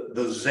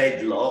the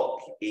Z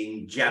lock.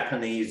 In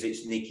Japanese,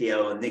 it's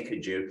Nikio and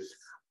Nikaju.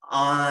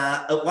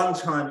 At one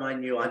time, I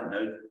knew, I don't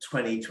know,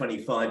 20,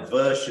 25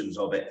 versions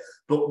of it.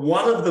 But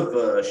one of the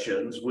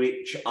versions,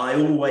 which I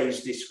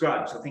always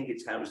described, so I think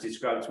it's how it was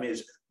described to me,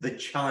 as the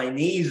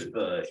Chinese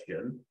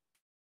version.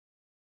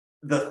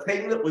 The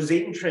thing that was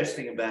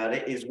interesting about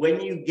it is when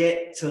you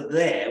get to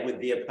there with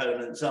the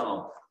opponent's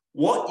arm,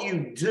 what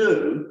you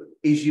do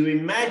is you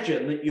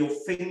imagine that your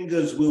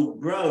fingers will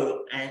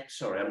grow, and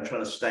sorry, I'm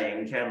trying to stay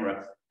in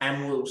camera,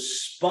 and will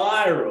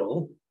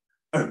spiral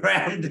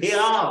around the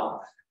arm.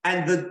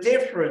 And the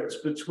difference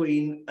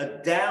between a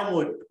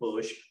downward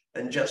push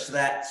and just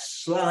that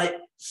slight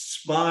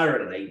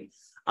spiraling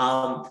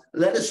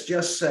Let us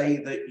just say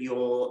that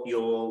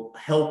your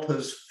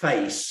helper's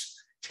face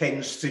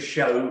tends to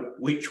show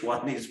which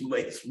one is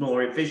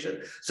more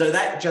efficient. So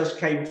that just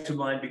came to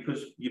mind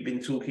because you've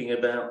been talking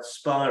about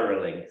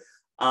spiraling.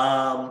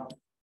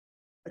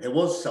 There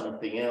was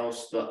something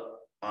else that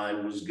I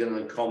was going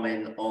to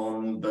comment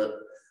on, but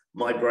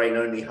my brain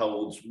only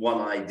holds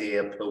one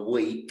idea per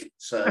week.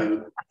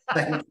 So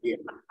thank you.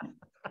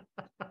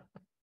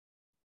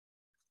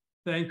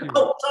 Thank you.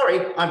 Oh,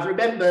 sorry, I've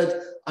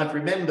remembered.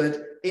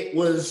 It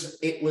was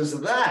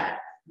that.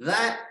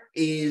 That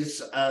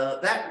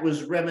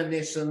was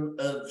reminiscent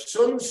of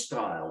Sun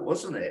style,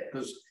 wasn't it?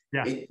 Because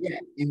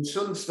in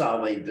Sun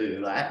style they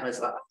do that. And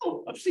it's like,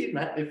 oh, I've seen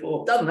that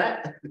before, done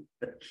that.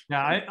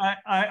 Yeah,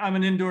 I'm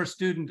an indoor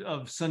student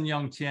of Sun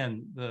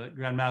Yongtian, the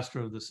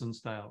grandmaster of the Sun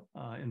style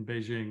in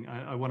Beijing.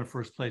 I won a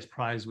first place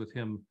prize with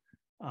him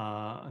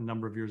a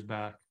number of years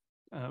back.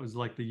 It was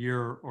like the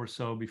year or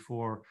so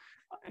before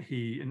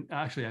and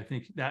actually I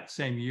think that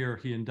same year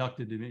he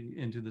inducted me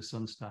into the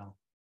Sun style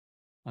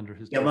under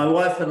his my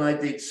wife and I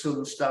did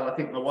Sun style. I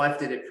think my wife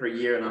did it for a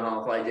year and a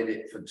half. I did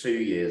it for 2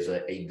 years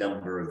a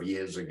number of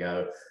years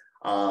ago.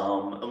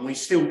 And we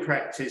still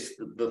practice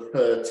the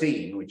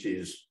 13, which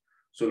is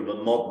sort of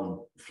a modern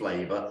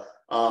flavor.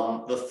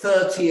 The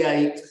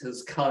 38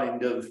 has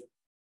kind of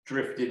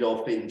drifted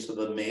off into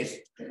the mist,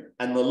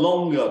 and the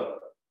longer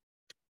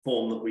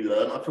form that we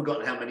learn, I've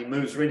forgotten how many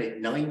moves are in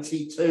it,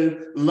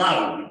 92,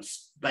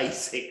 loads,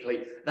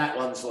 basically. That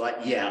one's like,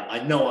 yeah,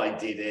 I know I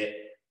did it,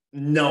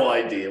 no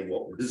idea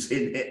what was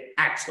in it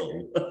at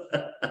all.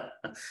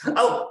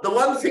 Oh, the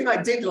one thing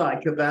I did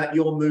like about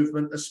your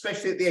movement,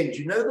 especially at the end,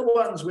 you know the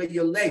ones where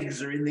your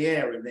legs are in the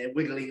air and they're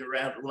wiggling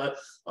around,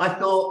 I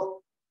thought,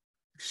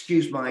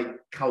 excuse my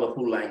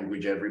colourful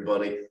language,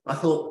 everybody, I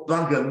thought,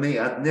 bugger me,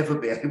 I'd never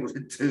be able to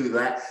do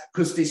that,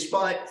 because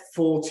despite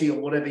 40 or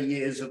whatever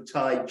years of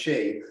Tai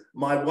Chi,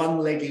 my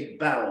one-legged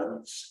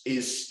balance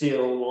is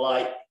still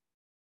like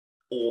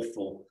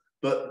awful,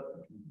 but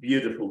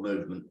beautiful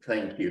movement.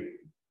 Thank you.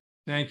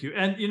 Thank you.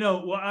 And, you know,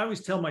 what I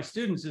always tell my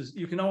students is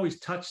you can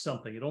always touch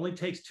something. It only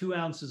takes 2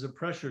 ounces of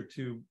pressure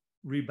to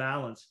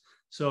rebalance.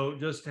 So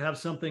just to have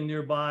something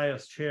nearby, a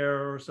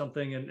chair or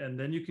something, and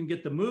then you can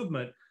get the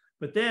movement.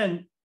 But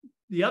then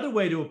the other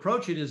way to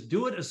approach it is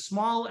do it as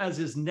small as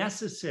is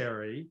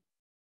necessary,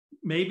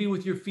 maybe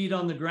with your feet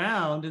on the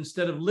ground,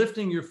 instead of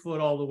lifting your foot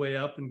all the way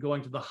up and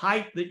going to the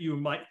height that you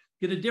might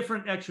get a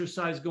different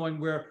exercise going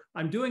where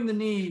I'm doing the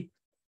knee,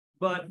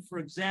 but for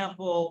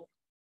example,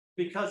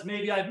 because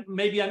maybe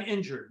I'm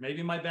injured,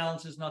 maybe my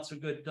balance is not so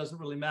good, it doesn't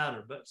really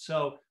matter. But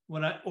so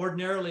when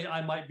ordinarily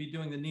I might be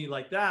doing the knee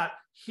like that,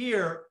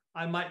 here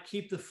I might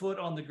keep the foot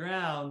on the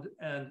ground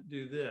and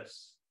do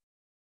this.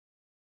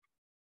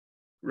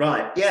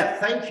 Right. Yeah.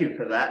 Thank you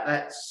for that.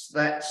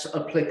 That's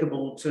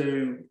applicable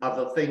to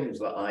other things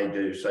that I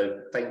do.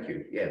 So thank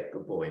you. Yeah.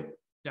 Good point.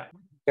 Yeah.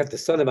 Got the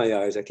sun in my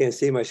eyes. I can't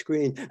see my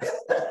screen.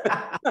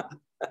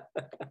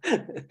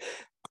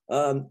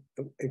 I'm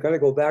going to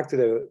go back to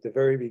the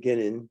very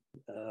beginning.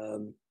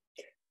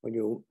 When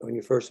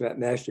you first met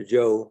Master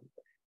Joe,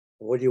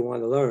 what do you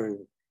want to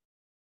learn?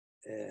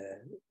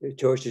 The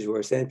choices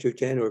were San Chu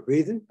Chen or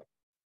breathing.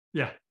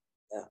 Yeah.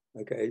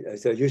 Yeah. Okay.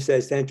 So you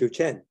said San Chu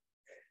Chen.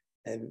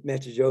 And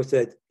Master Joe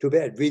said, too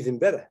bad, breathing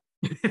better.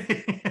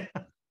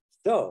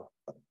 So,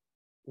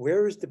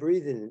 where is the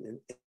breathing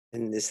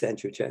in this San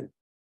Chu Chen?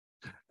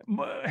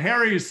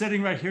 Harry is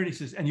sitting right here and he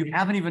says, and you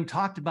haven't even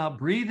talked about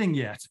breathing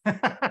yet.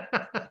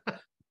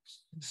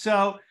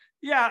 So,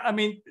 yeah, I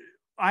mean,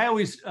 I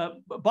always,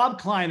 Bob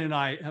Klein and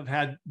I have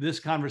had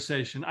this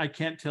conversation. I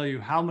can't tell you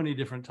how many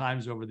different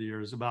times over the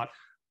years about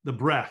the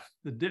breath.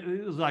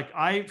 It was like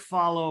I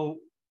follow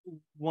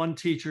one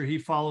teacher, he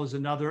follows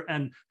another,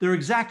 and they're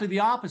exactly the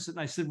opposite. And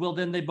I said, well,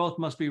 then they both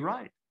must be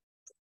right.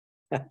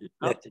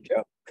 Master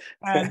Joe.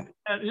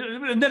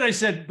 and then I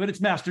said, but it's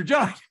Master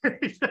Joe.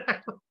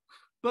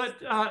 But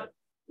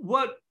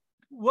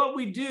what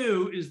we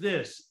do is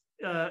this,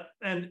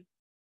 and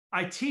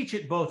I teach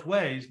it both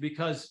ways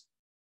because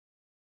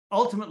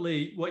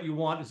ultimately what you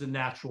want is a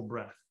natural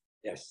breath.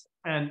 Yes.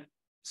 And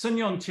Sun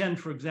Yongtian,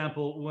 for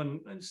example, when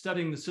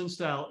studying the Sun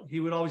style, he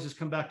would always just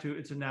come back to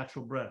it's a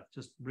natural breath.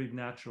 Just breathe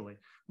naturally.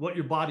 What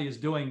your body is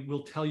doing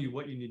will tell you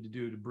what you need to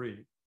do to breathe.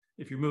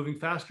 If you're moving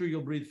faster,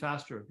 you'll breathe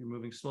faster. If you're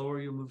moving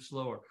slower, you'll move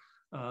slower.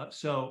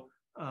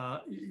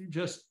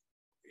 Just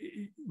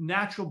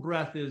natural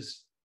breath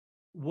is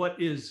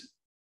what is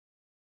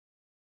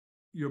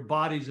your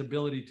body's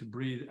ability to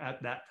breathe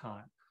at that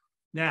time.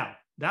 Now,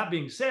 that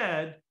being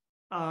said,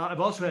 I've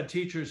also had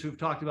teachers who've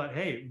talked about,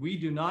 hey, we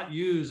do not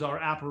use our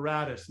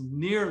apparatus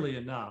nearly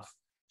enough.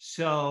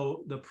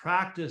 So the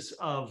practice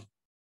of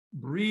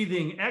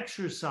breathing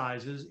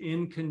exercises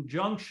in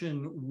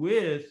conjunction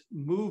with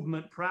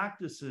movement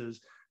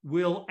practices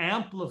will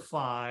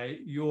amplify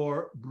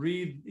your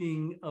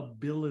breathing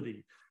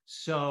ability.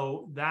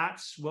 So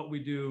that's what we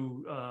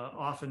do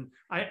often.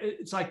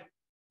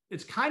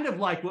 It's kind of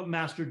like what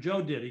Master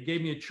Joe did. He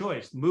gave me a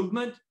choice,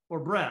 movement or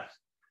breath.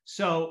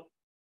 So,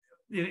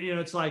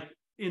 it's like,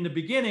 in the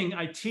beginning,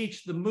 I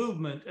teach the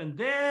movement, and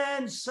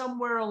then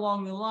somewhere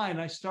along the line,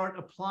 I start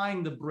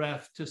applying the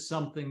breath to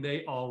something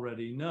they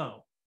already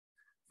know.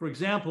 For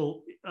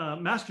example,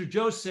 Master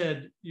Joe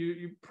said,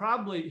 you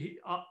probably,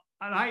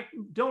 and I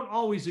don't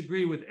always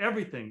agree with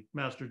everything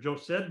Master Joe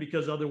said,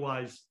 because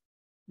otherwise,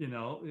 you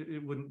know,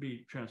 it wouldn't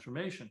be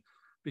transformation.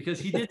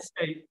 Because he did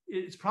say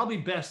it's probably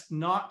best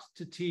not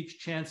to teach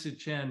Chan Tzu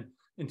Chen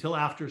until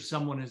after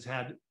someone has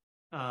had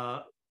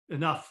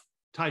enough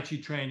Tai Chi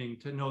training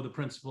to know the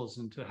principles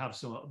and to have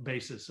some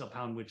basis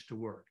upon which to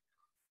work.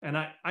 And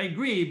I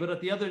agree, but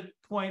at the other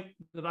point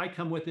that I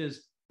come with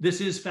is,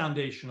 this is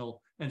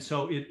foundational. And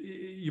so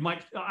you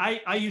might,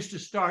 I used to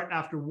start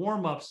after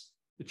warm-ups.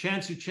 The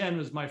Chan Tzu Chen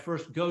was my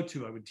first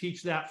go-to. I would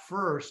teach that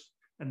first,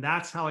 and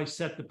that's how I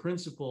set the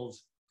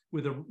principles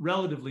with a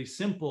relatively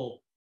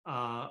simple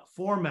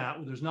format,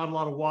 where there's not a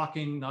lot of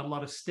walking, not a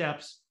lot of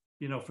steps.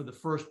 You know, for the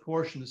first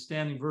portion, the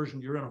standing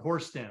version, you're in a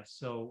horse stance.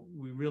 So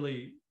we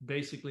really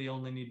basically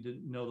only need to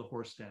know the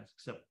horse stance,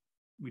 except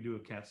we do a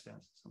cat stance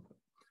at some point.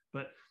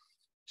 But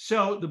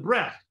so the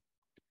breath.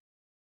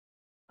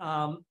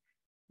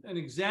 An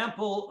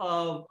example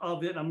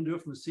of it, I'm gonna do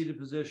it from a seated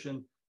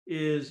position,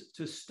 is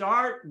to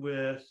start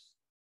with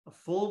a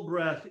full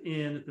breath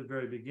in at the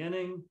very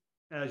beginning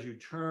as you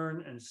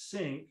turn and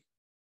sink.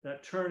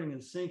 That turning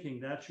and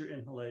sinking, that's your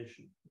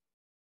inhalation.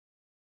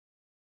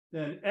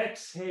 Then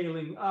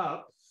exhaling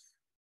up.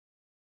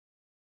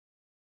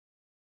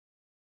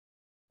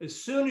 As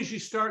soon as you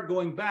start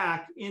going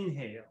back,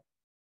 inhale,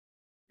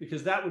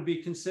 because that would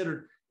be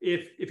considered,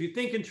 if you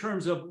think in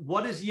terms of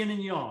what is yin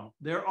and yang,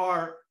 there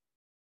are,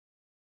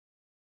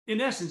 in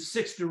essence,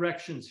 6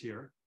 directions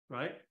here,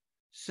 right?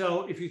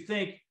 So if you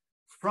think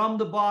from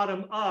the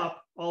bottom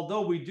up,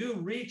 although we do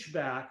reach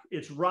back,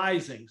 it's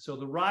rising. So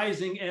the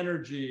rising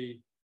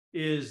energy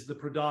is the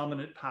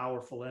predominant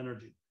powerful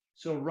energy.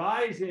 So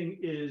rising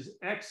is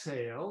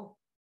exhale.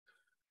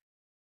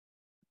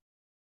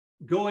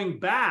 Going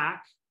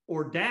back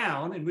or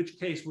down, in which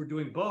case we're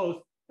doing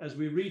both, as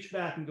we reach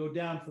back and go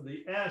down for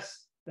the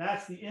S,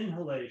 that's the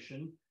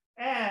inhalation.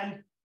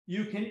 And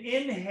you can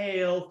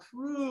inhale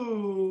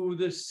through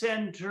the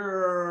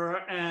center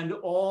and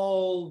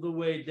all the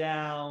way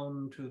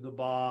down to the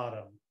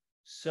bottom.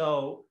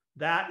 So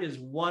that is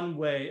one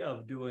way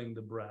of doing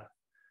the breath.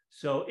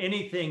 So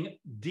anything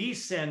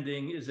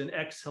descending is an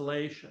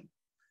exhalation.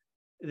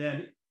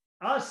 Then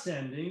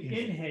ascending,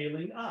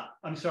 inhaling up.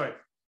 I'm sorry.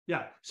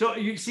 Yeah. So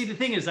you see, the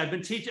thing is, I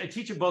teach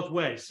it both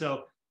ways.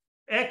 So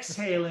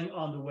exhaling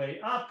on the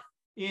way up,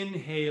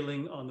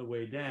 inhaling on the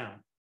way down.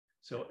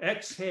 So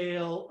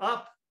exhale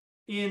up,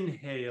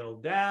 inhale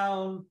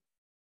down,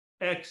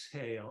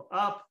 exhale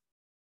up,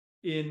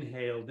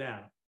 inhale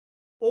down.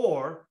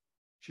 Or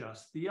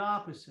just the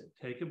opposite.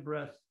 Take a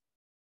breath,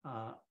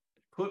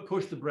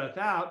 push the breath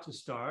out to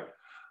start,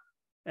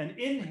 and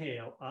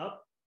inhale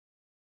up,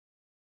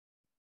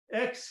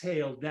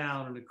 exhale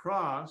down and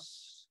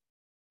across,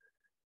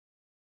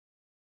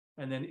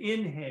 and then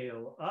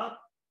inhale up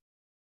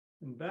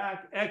and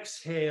back,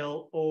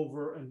 exhale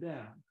over and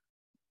down.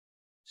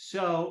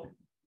 So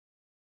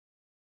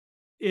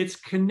it's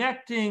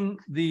connecting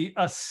the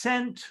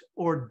ascent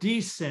or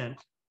descent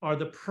are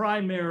the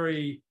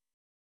primary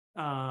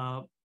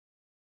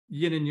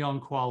yin and yang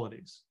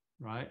qualities,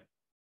 right?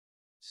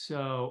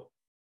 So,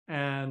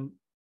 and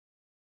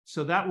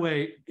so that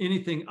way,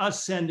 anything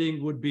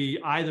ascending would be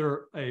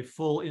either a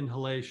full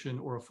inhalation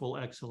or a full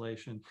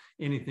exhalation.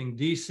 Anything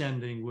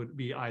descending would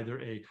be either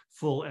a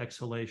full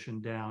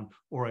exhalation down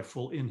or a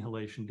full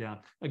inhalation down.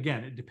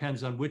 Again, it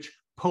depends on which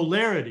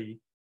polarity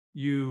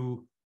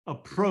you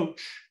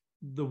approach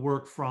the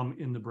work from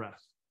in the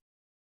breath.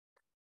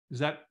 Is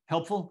that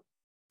helpful?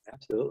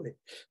 Absolutely.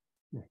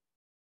 Yeah.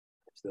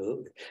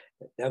 Absolutely.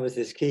 That was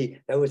this key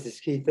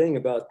thing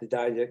about the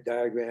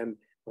diagram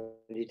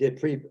when he did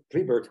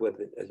pre-birth with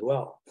it as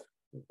well,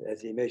 as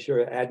he made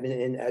sure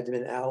admin in,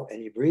 admin out,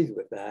 and he breathed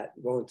with that,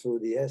 going through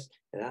the S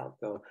and out.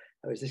 So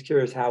I was just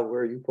curious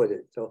where you put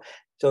it. So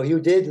you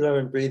did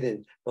learn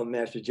breathing from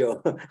Master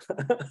Joe, but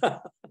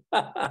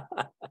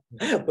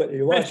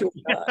you watch it.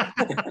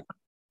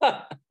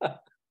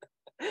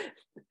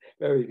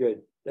 Very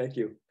good. Thank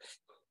you.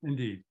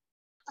 Indeed.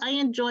 I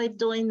enjoyed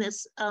doing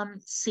this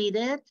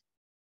seated,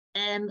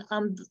 and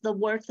the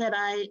work that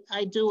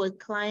I do with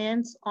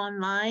clients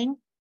online.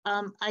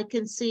 I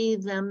can see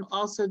them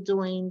also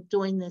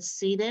doing this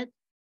seated.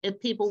 If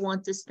people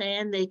want to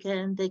stand, they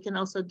can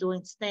also do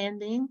it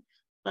standing.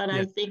 But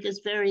yeah. I think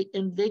it's very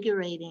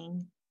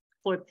invigorating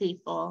for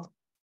people,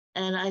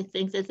 and I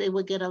think that they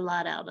would get a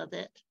lot out of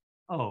it.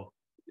 Oh,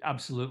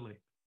 absolutely,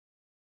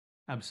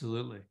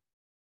 absolutely.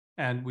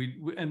 And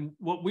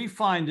what we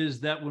find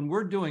is that when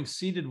we're doing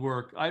seated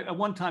work, I at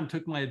one time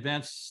took my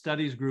advanced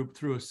studies group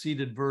through a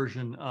seated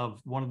version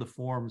of one of the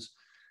forms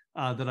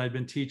that I'd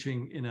been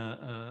teaching in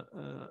a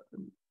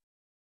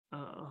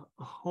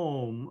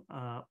home,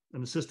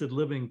 an assisted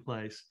living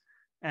place.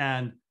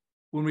 And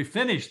when we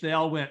finished, they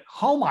all went,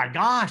 "Oh my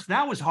gosh,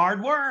 that was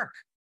hard work."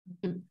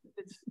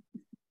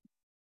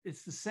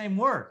 it's the same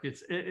work.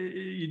 Just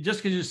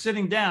because you're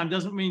sitting down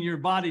doesn't mean your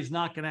body's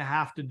not going to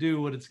have to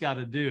do what it's got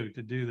to do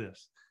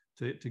this,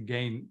 to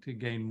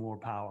gain more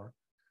power.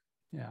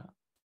 Yeah.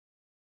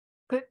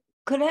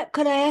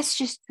 Could I ask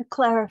just a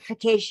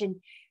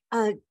clarification?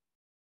 I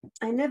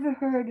never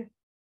heard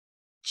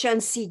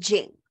Shanxi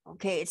Jing.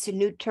 Okay, it's a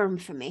new term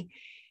for me,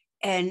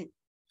 and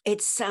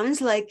it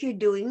sounds like you're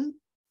doing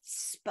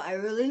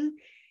spiraling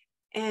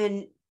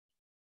and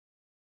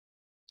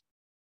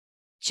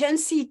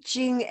Shanxi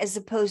Jing as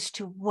opposed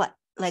to what?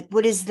 Like,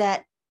 what is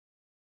that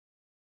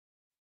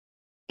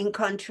in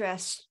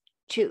contrast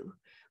to?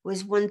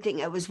 Was one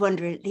thing I was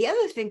wondering. The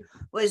other thing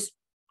was,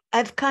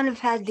 I've kind of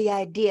had the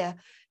idea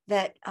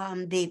that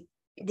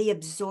they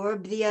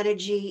absorb the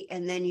energy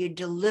and then you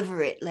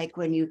deliver it, like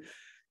when you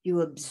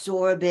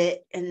absorb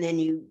it and then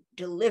you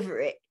deliver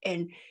it.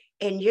 And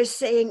you're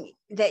saying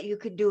that you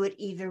could do it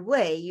either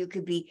way. You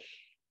could be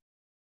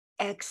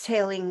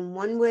exhaling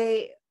one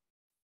way.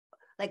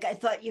 Like, I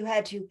thought you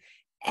had to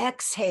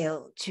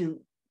exhale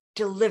to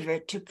deliver,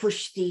 to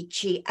push the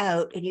chi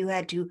out, and you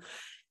had to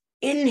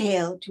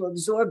inhale to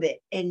absorb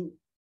it. And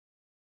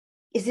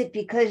is it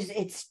because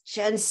it's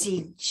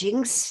Shanxi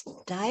Jing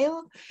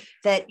style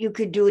that you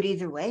could do it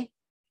either way?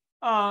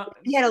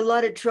 You had a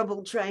lot of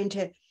trouble trying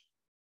to.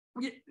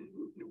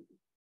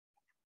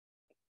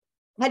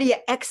 How do you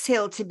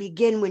exhale to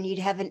begin when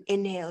you haven't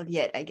inhaled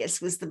yet? I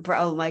guess was the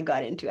problem I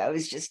got into. I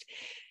was just.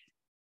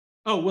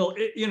 Oh, well,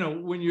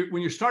 when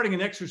you're starting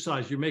an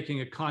exercise, you're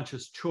making a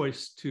conscious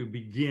choice to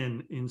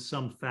begin in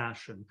some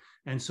fashion.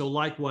 And so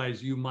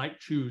likewise, you might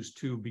choose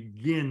to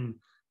begin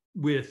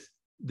with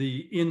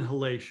the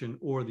inhalation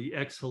or the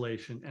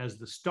exhalation as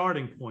the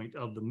starting point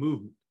of the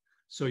movement.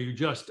 So you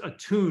just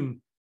attune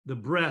the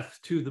breath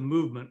to the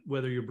movement,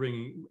 whether you're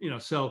bringing,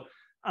 so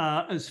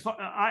as far,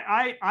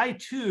 I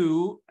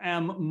too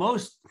am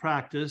most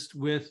practiced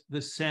with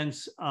the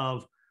sense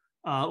of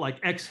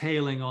like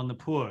exhaling on the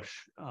push.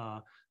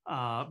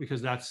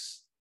 Because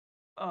that's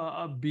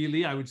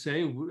Bili, I would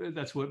say,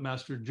 that's what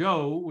Master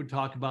Joe would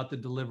talk about, the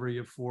delivery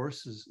of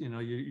force is,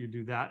 you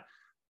do that.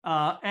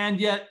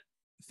 And yet,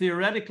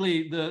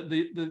 theoretically,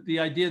 the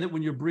idea that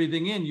when you're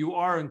breathing in, you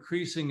are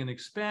increasing an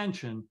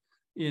expansion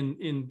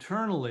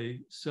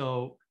internally.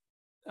 So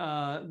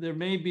there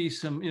may be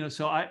some,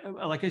 so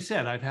like I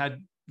said, I've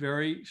had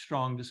very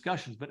strong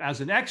discussions, but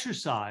as an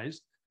exercise,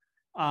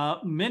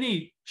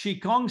 many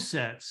Qigong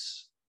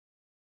sets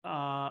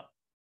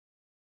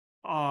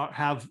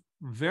have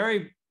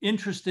very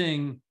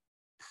interesting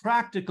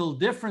practical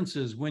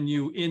differences when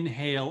you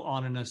inhale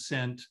on an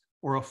ascent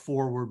or a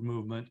forward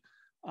movement,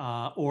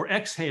 or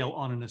exhale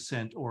on an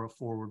ascent or a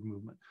forward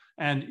movement.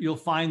 And you'll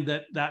find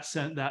that the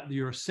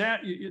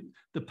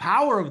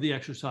power of the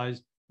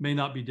exercise may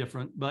not be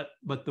different, but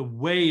the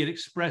way it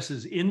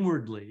expresses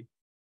inwardly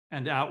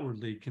and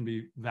outwardly can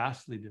be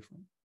vastly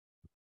different.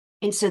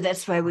 And so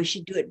that's why we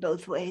should do it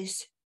both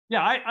ways.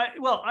 Yeah,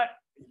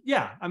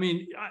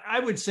 I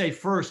would say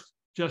first,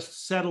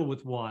 just settle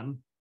with one,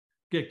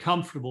 get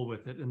comfortable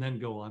with it, and then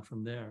go on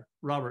from there.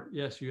 Robert,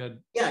 yes, you had.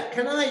 Yeah,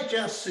 can I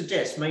just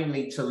suggest,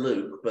 mainly to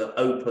Luke, but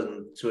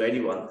open to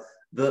anyone,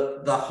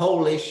 that the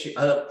whole issue,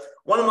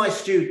 one of my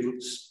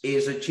students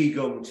is a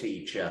Qigong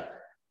teacher,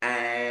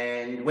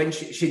 and when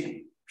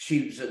she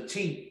was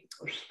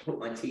put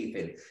my teeth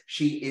in,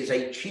 she is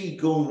a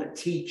Qigong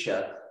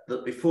teacher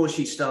that before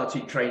she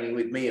started training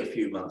with me a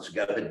few months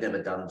ago had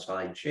never done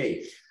Tai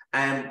Chi.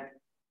 And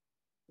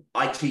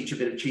I teach a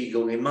bit of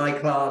Qigong in my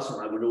class, and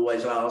I would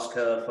always ask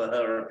her for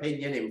her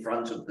opinion in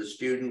front of the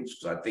students,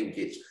 because I think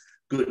it's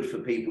good for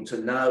people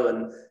to know.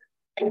 And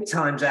 8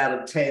 times out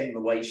of 10, the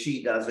way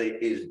she does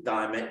it is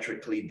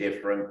diametrically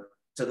different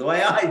to the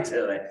way I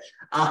do it.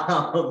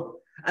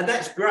 And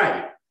that's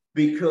great,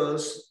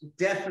 because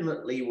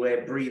definitely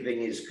where breathing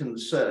is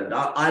concerned,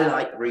 I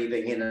like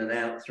breathing in and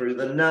out through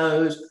the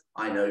nose.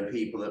 I know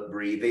people that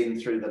breathe in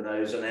through the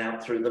nose and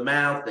out through the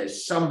mouth.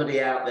 There's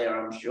somebody out there,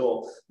 I'm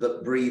sure,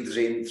 that breathes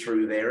in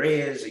through their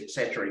ears,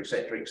 etc.,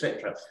 etc.,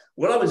 etc.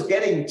 What I was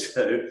getting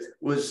to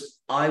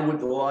was I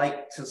would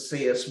like to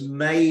see us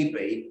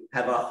maybe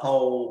have a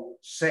whole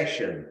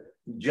session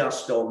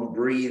just on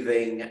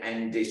breathing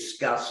and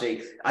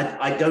discussing.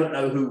 I don't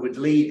know who would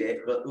lead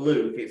it, but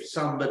Luke, if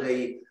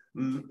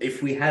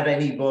we have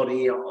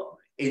anybody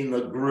in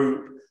the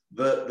group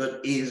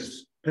that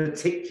is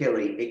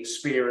particularly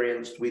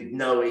experienced with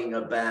knowing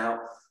about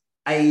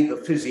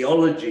the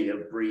physiology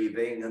of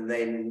breathing and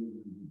then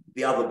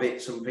the other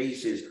bits and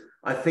pieces,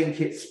 I think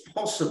it's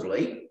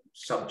possibly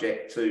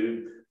subject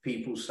to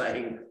people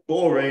saying,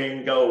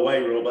 boring, go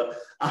away, Robert.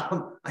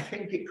 I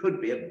think it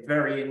could be a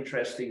very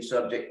interesting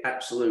subject,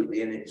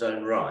 absolutely, in its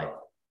own right.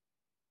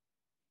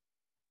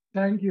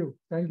 Thank you.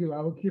 Thank you.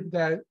 I will keep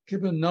a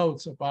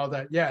notes about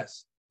that.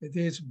 Yes, it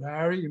is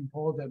very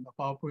important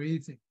about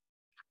breathing,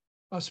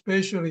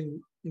 especially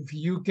if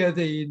you get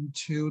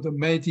into the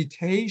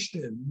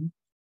meditation.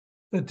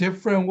 The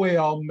different way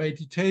of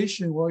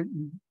meditation will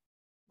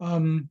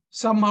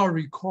somehow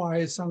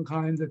require some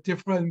kind of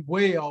different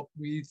way of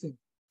breathing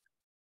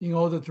in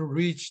order to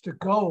reach the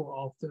goal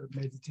of the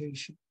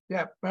meditation.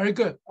 Yeah, very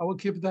good. I will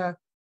keep the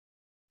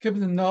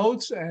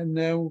notes,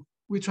 and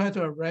we try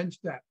to arrange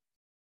that.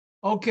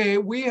 Okay,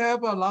 we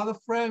have a lot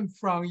of friends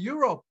from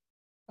Europe,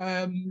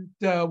 and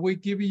we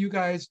give you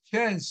guys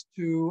chance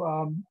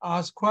to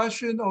ask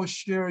questions or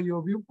share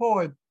your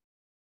viewpoint.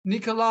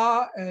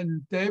 Nicola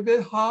and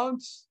David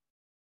Hunt,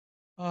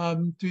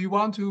 do you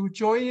want to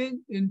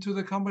join into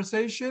the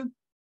conversation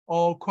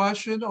or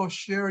question or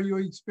share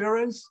your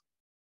experience?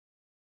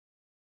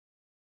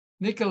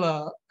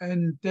 Nicola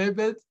and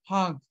David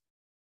Hunt.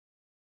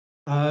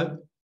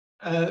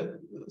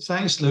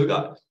 Thanks,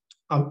 Luke.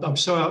 I'm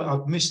sorry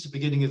I've missed the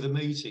beginning of the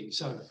meeting,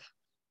 so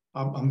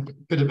I'm a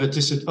bit of a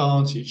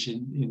disadvantage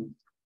in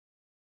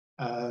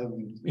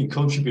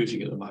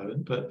contributing at the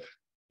moment. But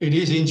it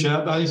is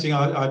interesting. The only thing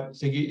I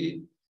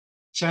think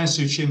Chan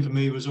Su Chin for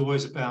me was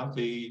always about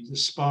the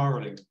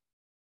spiraling.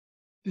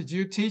 Did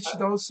you teach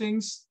those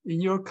things in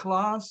your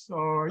class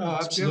or?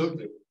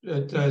 Absolutely.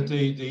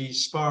 The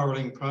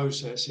spiraling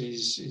process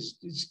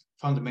is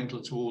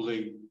fundamental to all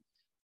the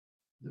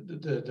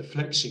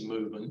flexing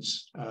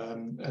movements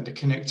and the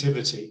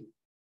connectivity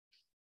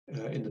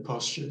in the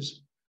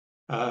postures.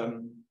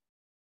 And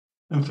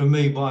for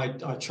me,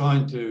 what I try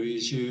and do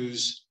is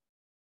use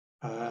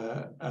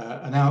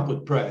an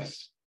outward breath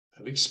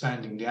of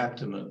expanding the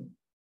abdomen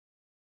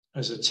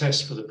as a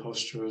test for the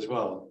posture as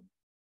well.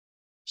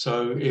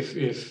 So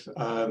if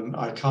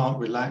I can't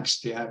relax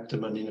the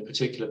abdomen in a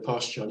particular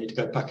posture, I need to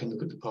go back and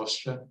look at the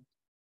posture.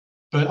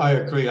 But I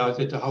agree. I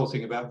think the whole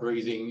thing about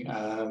breathing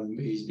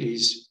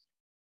is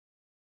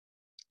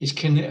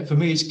for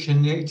me, it's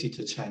connected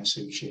to Chan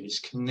Su Chin. It's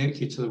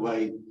connected to the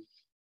way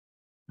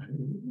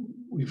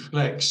we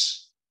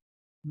flex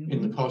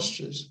in the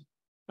postures.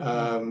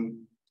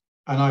 And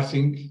I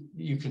think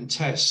you can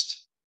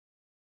test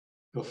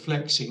your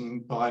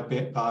flexing by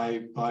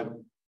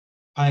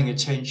paying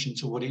attention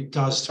to what it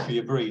does for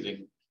your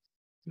breathing.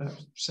 Does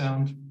that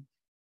sound?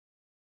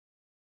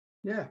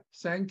 Yeah,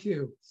 thank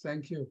you.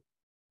 Thank you.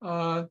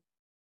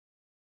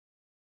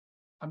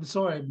 I'm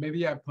sorry,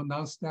 maybe I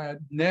pronounced that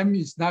name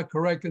is not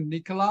correct,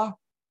 Nicola.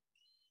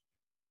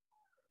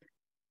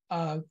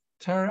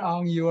 Turn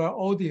on your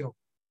audio.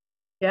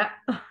 Yeah.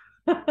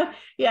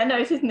 Yeah, no,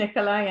 it is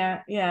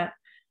Nicola. Yeah.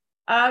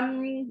 Yeah, I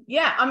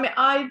mean,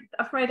 I'm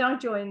afraid I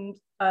joined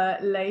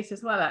late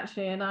as well,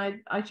 actually, and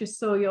I just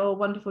saw your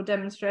wonderful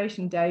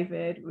demonstration,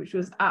 David, which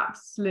was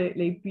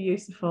absolutely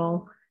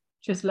beautiful,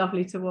 just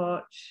lovely to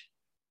watch.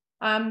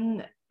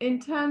 In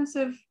terms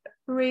of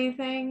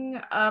breathing,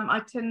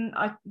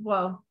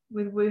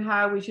 with Wu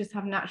Hao, we just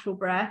have natural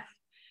breath,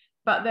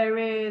 but there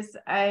is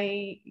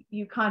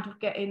you kind of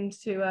get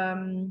into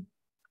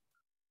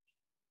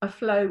a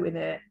flow with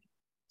it.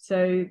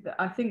 So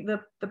I think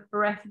the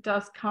breath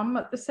does come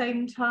at the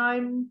same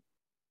time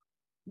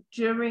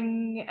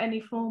during any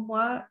form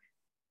work,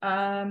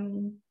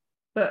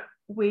 but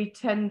we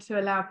tend to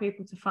allow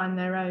people to find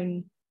their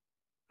own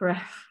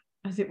breath,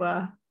 as it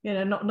were,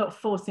 not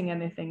forcing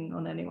anything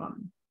on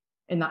anyone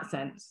in that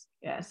sense.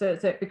 Yeah, so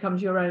it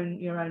becomes your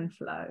own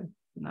flow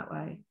in that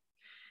way.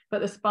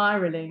 But the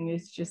spiraling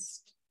is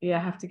just,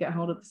 have to get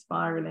hold of the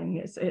spiraling.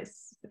 It's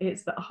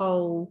that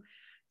whole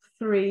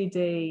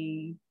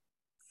 3D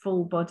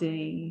full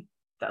body.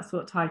 That's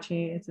what Tai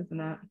Chi is, isn't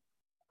it?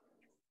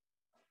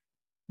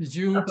 Did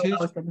you teach? I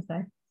was going to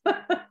say.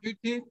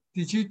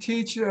 Did you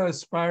teach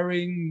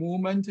spiraling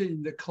movement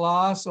in the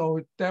class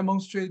or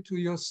demonstrate to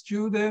your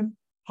student?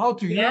 How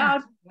do you?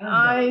 Yeah,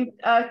 I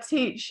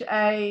teach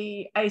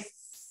a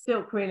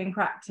silk reeling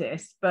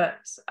practice, but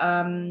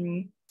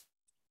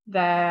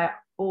they're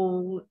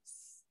all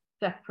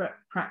separate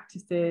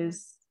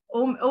practices,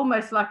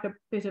 almost like a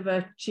bit of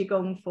a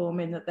qigong form,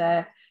 in that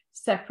they're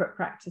separate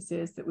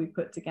practices that we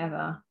put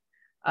together,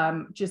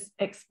 just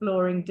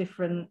exploring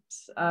different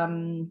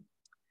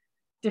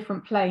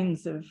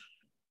planes of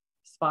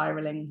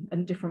spiraling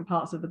and different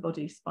parts of the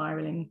body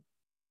spiraling.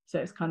 So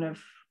it's kind of,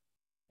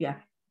 so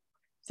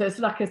it's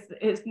like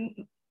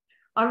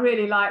I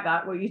really like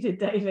that, what you did,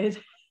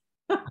 David.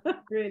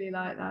 Really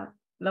like that.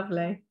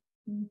 Lovely.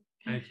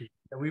 Thank you.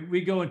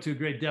 We go into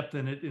great depth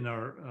in it in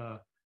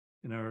our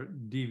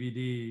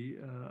DVD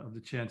of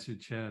the Chan Su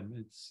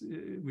Chin.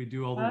 We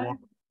do all the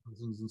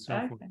walk-ons and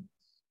so forth.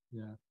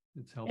 Yeah,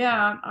 it's helpful.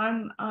 Yeah,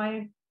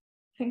 I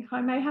think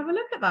I may have a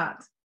look at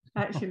that,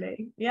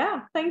 actually.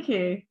 Yeah, thank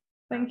you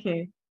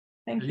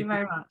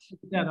very much.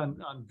 That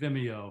on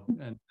Vimeo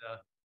and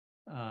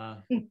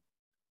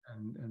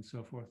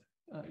so forth.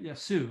 Yeah,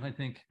 Sue, I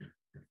think.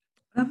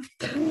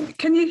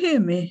 Can you hear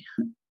me?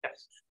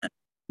 Yes.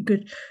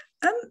 Good.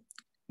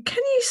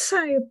 Can you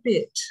say a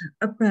bit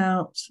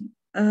about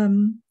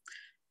the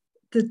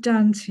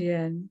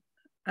Dantian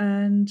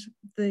and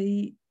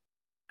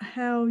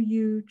how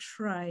you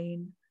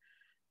train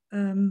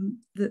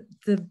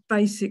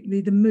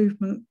basically the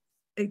movement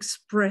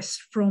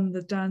expressed from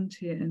the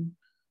Dantian?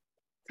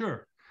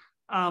 Sure.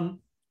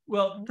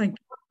 Well, thank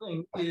you.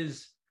 One thing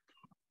is,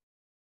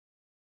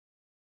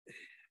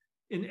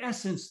 in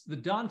essence, the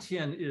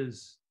Dantian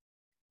is,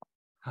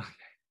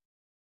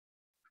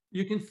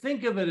 you can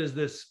think of it as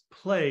this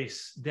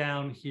place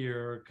down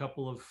here, a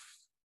couple of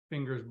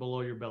fingers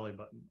below your belly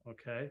button,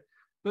 okay?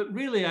 But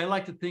really, I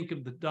like to think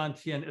of the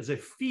Dantian as a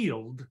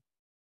field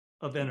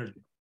of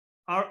energy.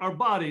 Our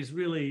bodies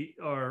really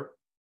are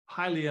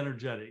highly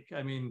energetic.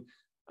 I mean,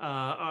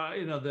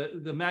 you know,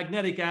 the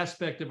magnetic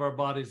aspect of our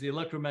bodies, the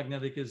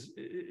electromagnetic is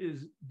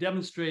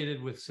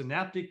demonstrated with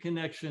synaptic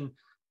connection,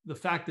 the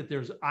fact that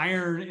there's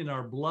iron in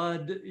our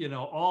blood, you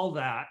know, all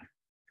that.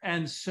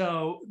 And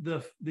so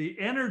the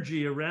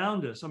energy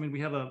around us, I mean, we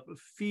have a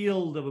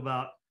field of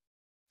about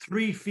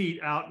 3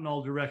 feet out in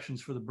all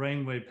directions for the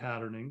brainwave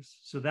patternings.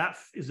 So that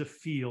is a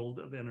field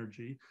of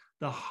energy.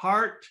 The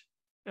heart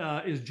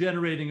is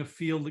generating a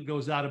field that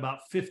goes out about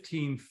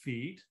 15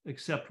 feet,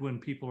 except when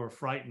people are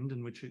frightened,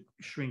 in which it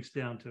shrinks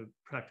down to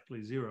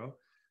practically 0.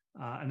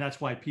 And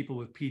that's why people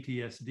with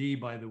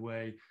PTSD, by the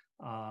way,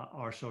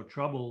 are so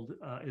troubled,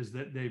 is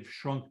that they've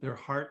shrunk their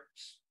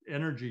heart's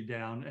energy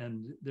down,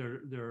 and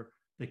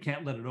they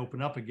can't let it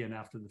open up again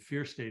after the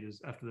fear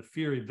after the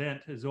fear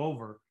event is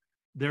over.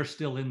 They're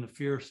still in the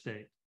fear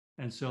state,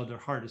 and so their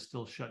heart is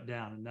still shut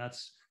down. And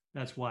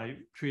that's why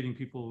treating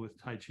people with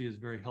Tai Chi is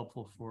very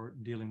helpful for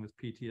dealing with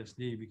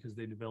PTSD, because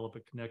they develop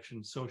a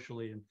connection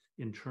socially and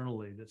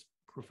internally that's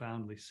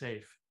profoundly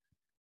safe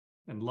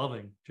and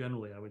loving,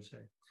 generally, I would say.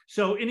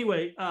 So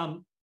anyway,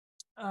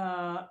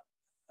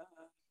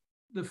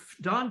 the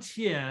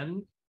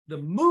Dantian, the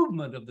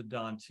movement of the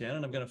Dantian,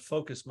 and I'm going to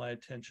focus my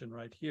attention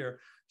right here.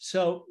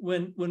 So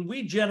when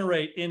we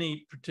generate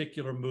any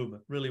particular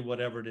movement, really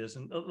whatever it is,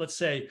 and let's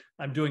say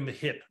I'm doing the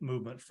hip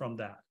movement from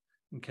that,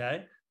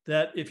 okay?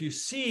 That if you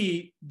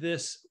see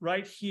this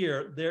right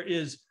here, there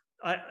is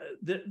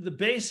the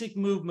basic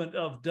movement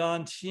of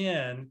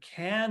Dantian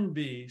can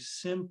be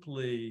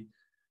simply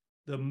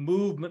the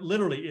movement,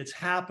 literally, it's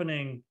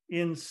happening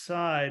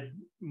inside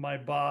my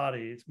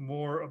body. It's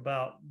more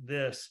about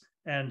this.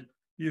 And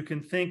you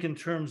can think in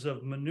terms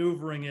of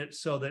maneuvering it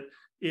so that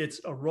it's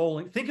a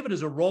rolling, think of it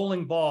as a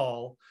rolling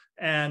ball.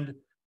 And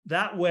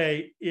that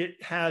way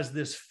it has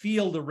this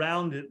field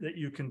around it that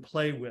you can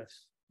play with,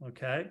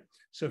 okay?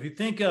 So if you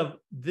think of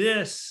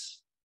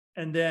this,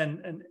 and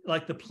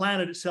like the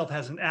planet itself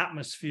has an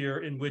atmosphere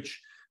in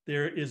which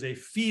there is a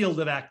field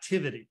of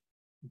activity,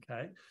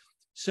 okay?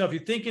 So if you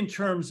think in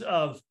terms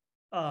of,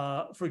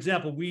 for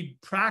example, we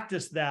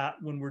practice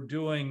that when we're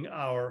doing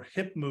our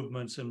hip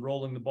movements and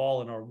rolling the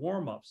ball in our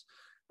warm-ups.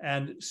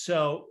 And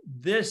so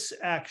this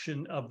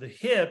action of the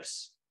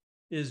hips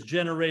is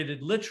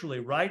generated literally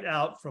right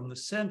out from the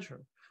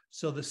center.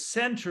 So the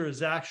center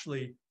is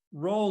actually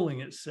rolling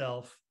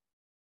itself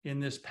in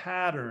this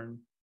pattern,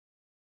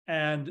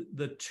 and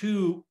the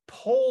 2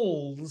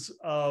 poles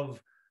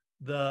of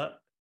the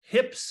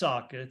hip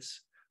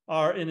sockets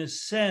are, in a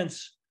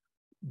sense,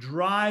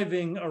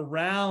 driving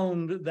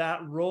around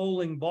that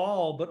rolling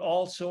ball, but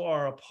also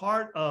are a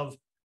part of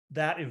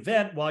that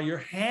event, while your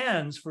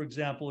hands, for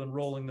example, in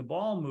rolling the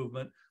ball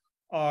movement,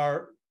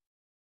 are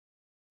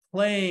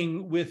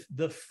playing with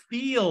the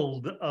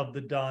field of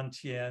the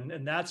Dantian.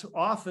 And that's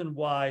often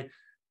why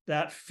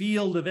that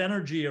field of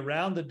energy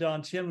around the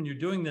Dantian, when you're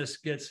doing this,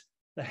 gets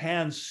the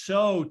hands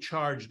so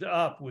charged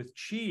up with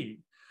qi,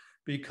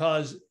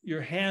 because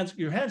your hands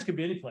could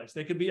be any place.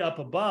 They could be up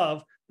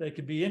above, they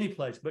could be any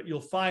place, but you'll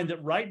find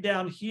that right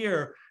down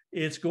here,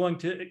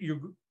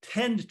 you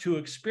tend to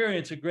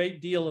experience a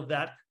great deal of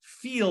that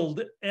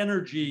field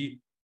energy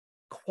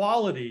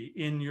quality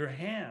in your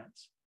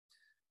hands.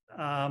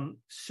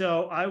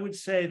 So I would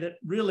say that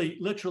really,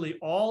 literally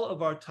all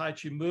of our Tai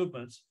Chi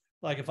movements,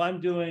 like if I'm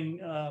doing,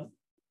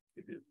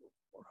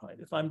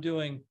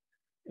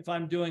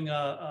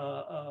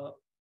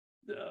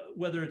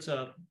 whether it's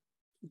a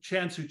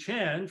Chan Su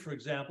Chen, for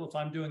example, if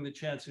I'm doing the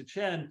Chan Su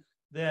Chen,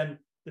 then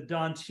the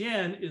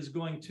Dantian is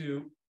going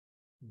to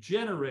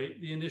generate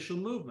the initial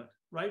movement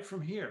right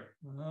from here.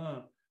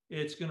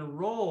 It's going to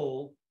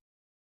roll,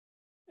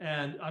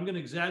 and I'm going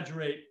to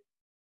exaggerate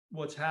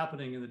what's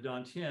happening in the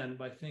Dantian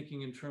by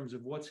thinking in terms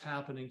of what's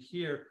happening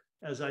here.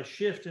 As I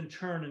shift and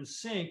turn and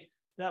sink,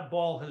 that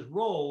ball has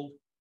rolled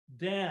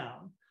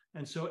down.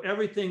 And so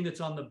everything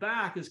that's on the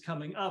back is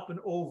coming up and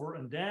over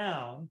and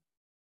down,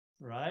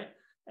 right?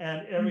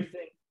 And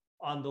everything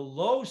on the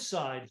low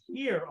side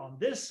here on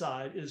this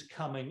side is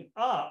coming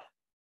up.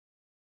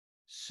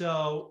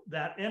 So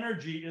that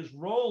energy is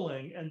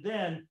rolling, and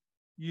then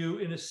you,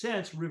 in a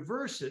sense,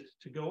 reverse it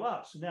to go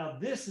up. So now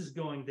this is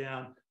going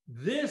down,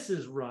 this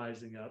is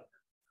rising up,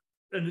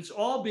 and it's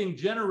all being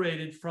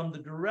generated from the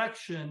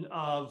direction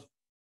of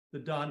the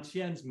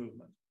Dantian's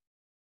movement.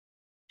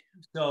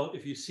 So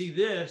if you see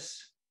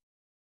this,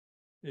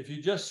 if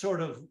you just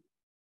sort of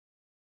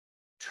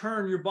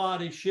turn your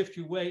body, shift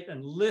your weight,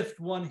 and lift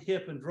one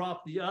hip and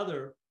drop the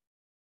other,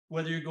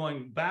 whether you're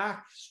going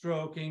back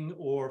stroking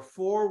or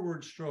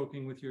forward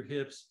stroking with your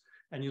hips,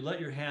 and you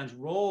let your hands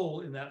roll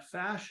in that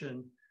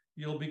fashion,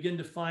 you'll begin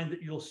to find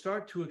that you'll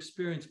start to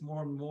experience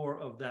more and more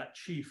of that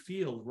qi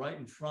field right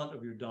in front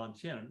of your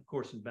Dantian. And of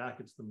course, in back,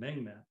 it's the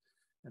Meng Man,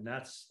 and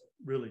that's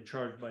really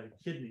charged by the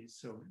kidneys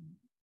so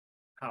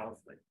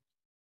powerfully.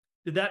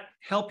 Did that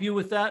help you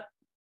with that?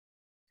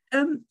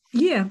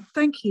 Yeah,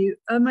 thank you.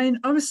 I mean,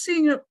 I was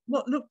seeing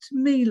what looked to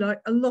me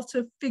like a lot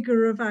of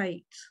figure of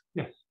 8.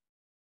 Yes.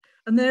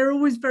 And they're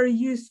always very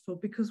useful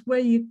because where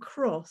you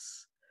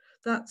cross,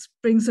 that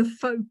brings a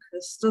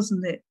focus,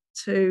 doesn't it,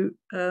 to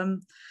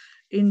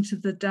into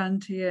the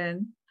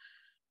Dantian.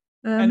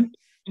 And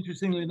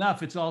interestingly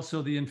enough, it's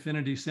also the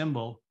infinity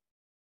symbol.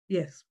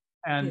 Yes.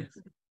 And yes.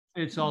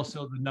 it's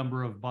also the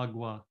number of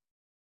Bagua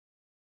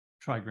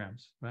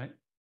trigrams, right?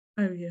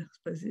 Oh, yeah, I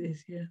suppose it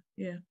is. Yeah,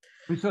 yeah.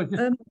 And so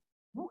just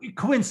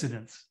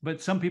coincidence,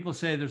 but some people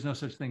say there's no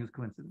such thing as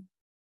coincidence.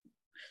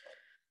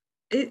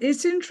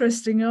 It's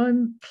interesting.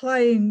 I'm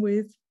playing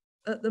with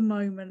at the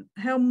moment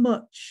how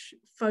much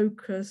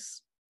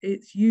focus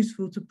it's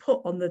useful to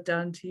put on the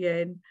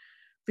Dantian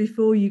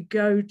before you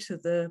go to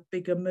the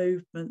bigger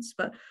movements.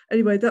 But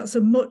anyway, that's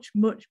a much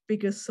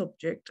bigger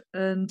subject.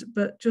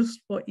 But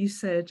just what you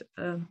said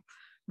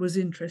was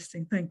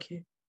interesting. Thank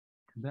you.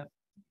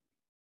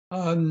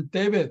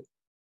 David,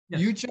 yes.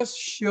 You just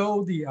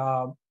show the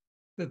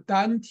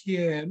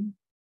Dantian,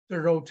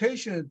 the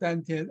rotation of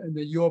Dantian, and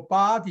your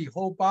body,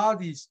 whole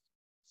body's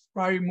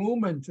spiral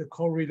movement, the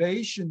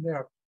correlation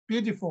there,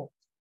 beautiful.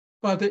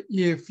 But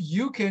if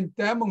you can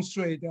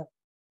demonstrate the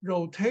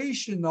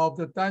rotation of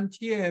the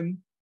Dantian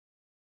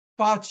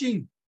Fa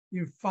Jing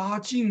in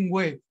Fa Jing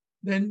way,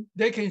 then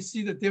they can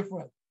see the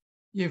difference.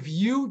 If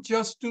you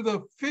just do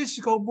the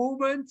physical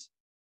movement,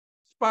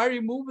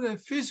 spiral movement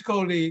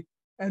physically,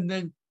 and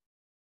then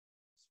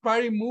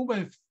spiral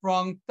movement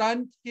from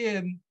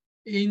Dantian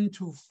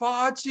into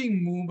Fa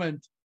Jing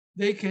movement,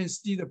 they can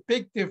see the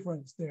big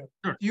difference there.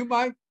 Sure. Do you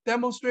mind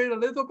demonstrate a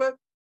little bit?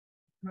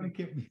 Trying to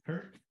get me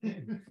hurt.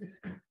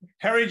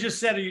 Harry just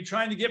said, are you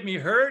trying to get me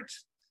hurt?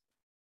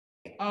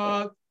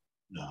 No.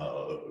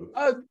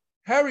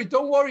 Harry,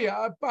 don't worry.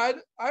 I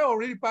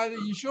already buy the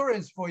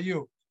insurance for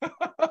you.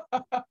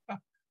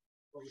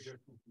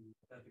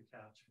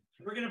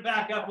 We're going to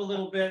back up a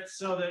little bit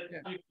so that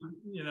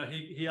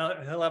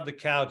he'll have the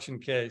couch in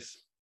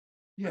case.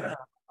 Yeah.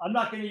 I'm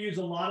not going to use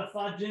a lot of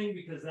Fa Jing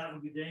because that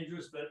would be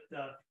dangerous, but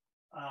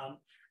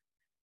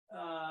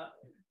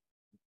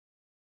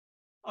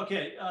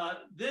okay,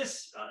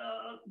 this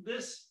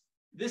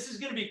is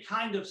going to be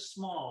kind of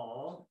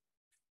small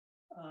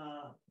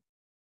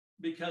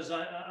because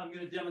I'm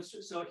going to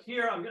demonstrate. So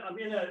here I'm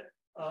in a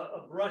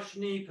brush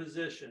knee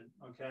position,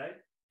 okay,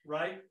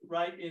 right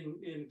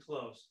in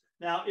close.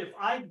 Now, if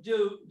I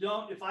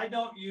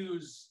don't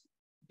use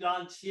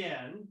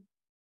Dantian,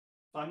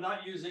 if I'm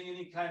not using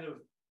any kind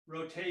of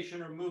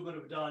rotation or movement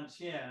of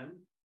Dantian,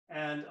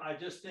 and I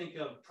just think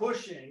of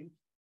pushing,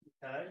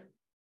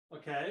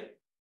 okay,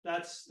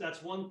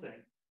 that's one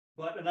thing.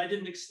 And I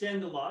didn't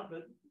extend a lot,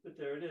 but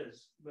there it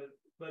is.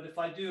 But if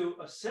I do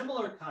a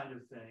similar kind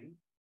of thing,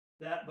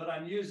 but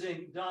I'm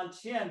using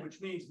Dantian,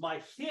 which means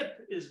my hip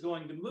is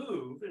going to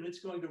move and it's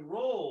going to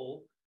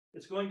roll.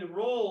 It's going to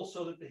roll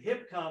so that the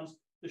hip comes,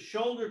 the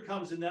shoulder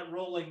comes in that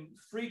rolling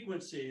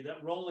frequency,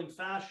 that rolling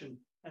fashion,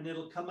 and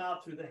it'll come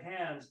out through the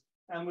hands.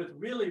 And with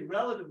really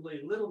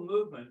relatively little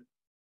movement.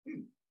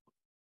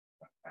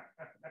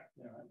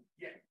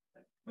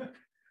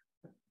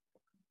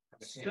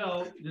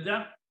 So does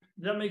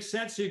that make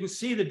sense? So you can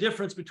see the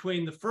difference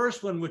between the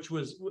first one, which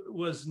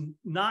was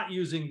not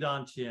using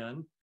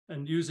Dantian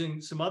and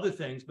using some other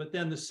things, but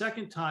then the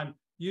second time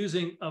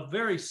using a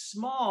very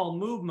small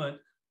movement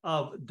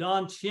of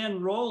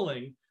Dantian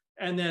rolling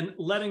and then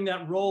letting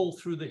that roll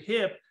through the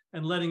hip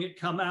and letting it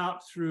come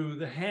out through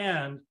the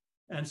hand.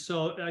 And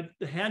so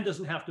the hand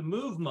doesn't have to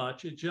move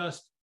much. It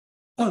just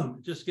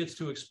gets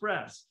to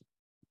express,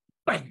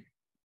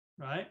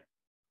 right?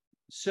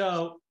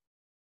 So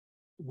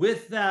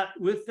with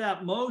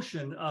that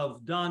motion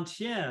of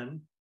Dantian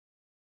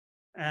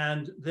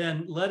and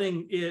then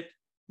letting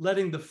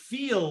the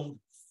field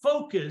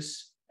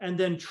focus and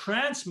then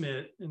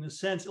transmit in a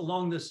sense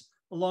along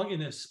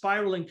in a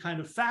spiraling kind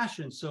of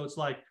fashion. So it's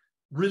like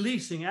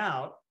releasing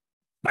out,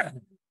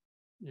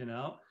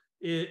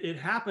 it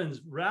happens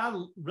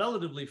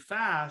relatively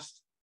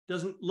fast,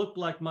 doesn't look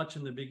like much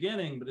in the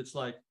beginning, but it's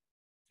like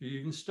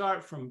you can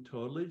start from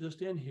totally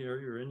just in here,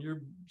 you're in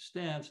your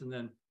stance, and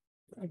then,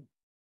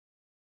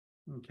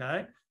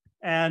 okay.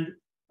 And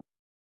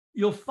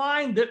you'll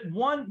find that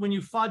when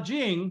you Fa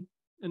Jing,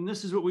 and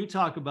this is what we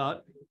talk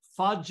about,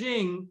 Fa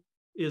Jing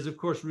is, of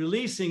course,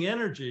 releasing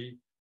energy,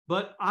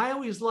 but I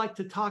always like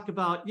to talk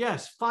about,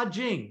 yes, Fa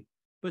Jing,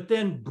 but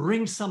then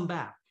bring some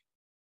back,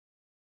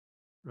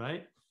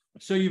 right?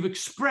 So you've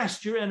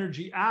expressed your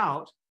energy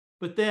out,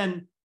 but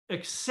then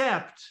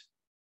accept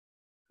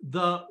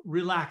the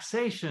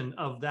relaxation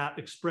of that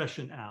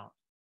expression out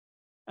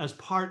as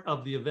part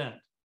of the event.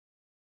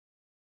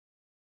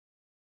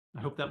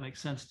 I hope that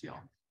makes sense to y'all.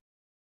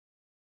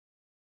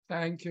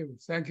 Thank you.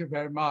 Thank you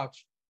very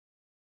much.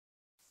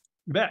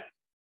 You bet.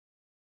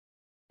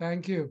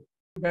 Thank you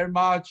very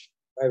much.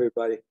 Bye,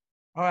 everybody.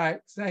 All right.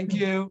 Thank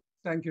you.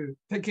 Thank you.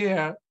 Take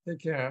care.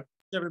 Take care.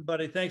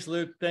 Everybody. Thanks,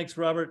 Luke. Thanks,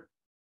 Robert.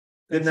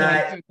 Good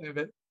night. Thank you,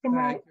 David. Good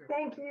night. Thank you.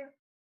 Thank you.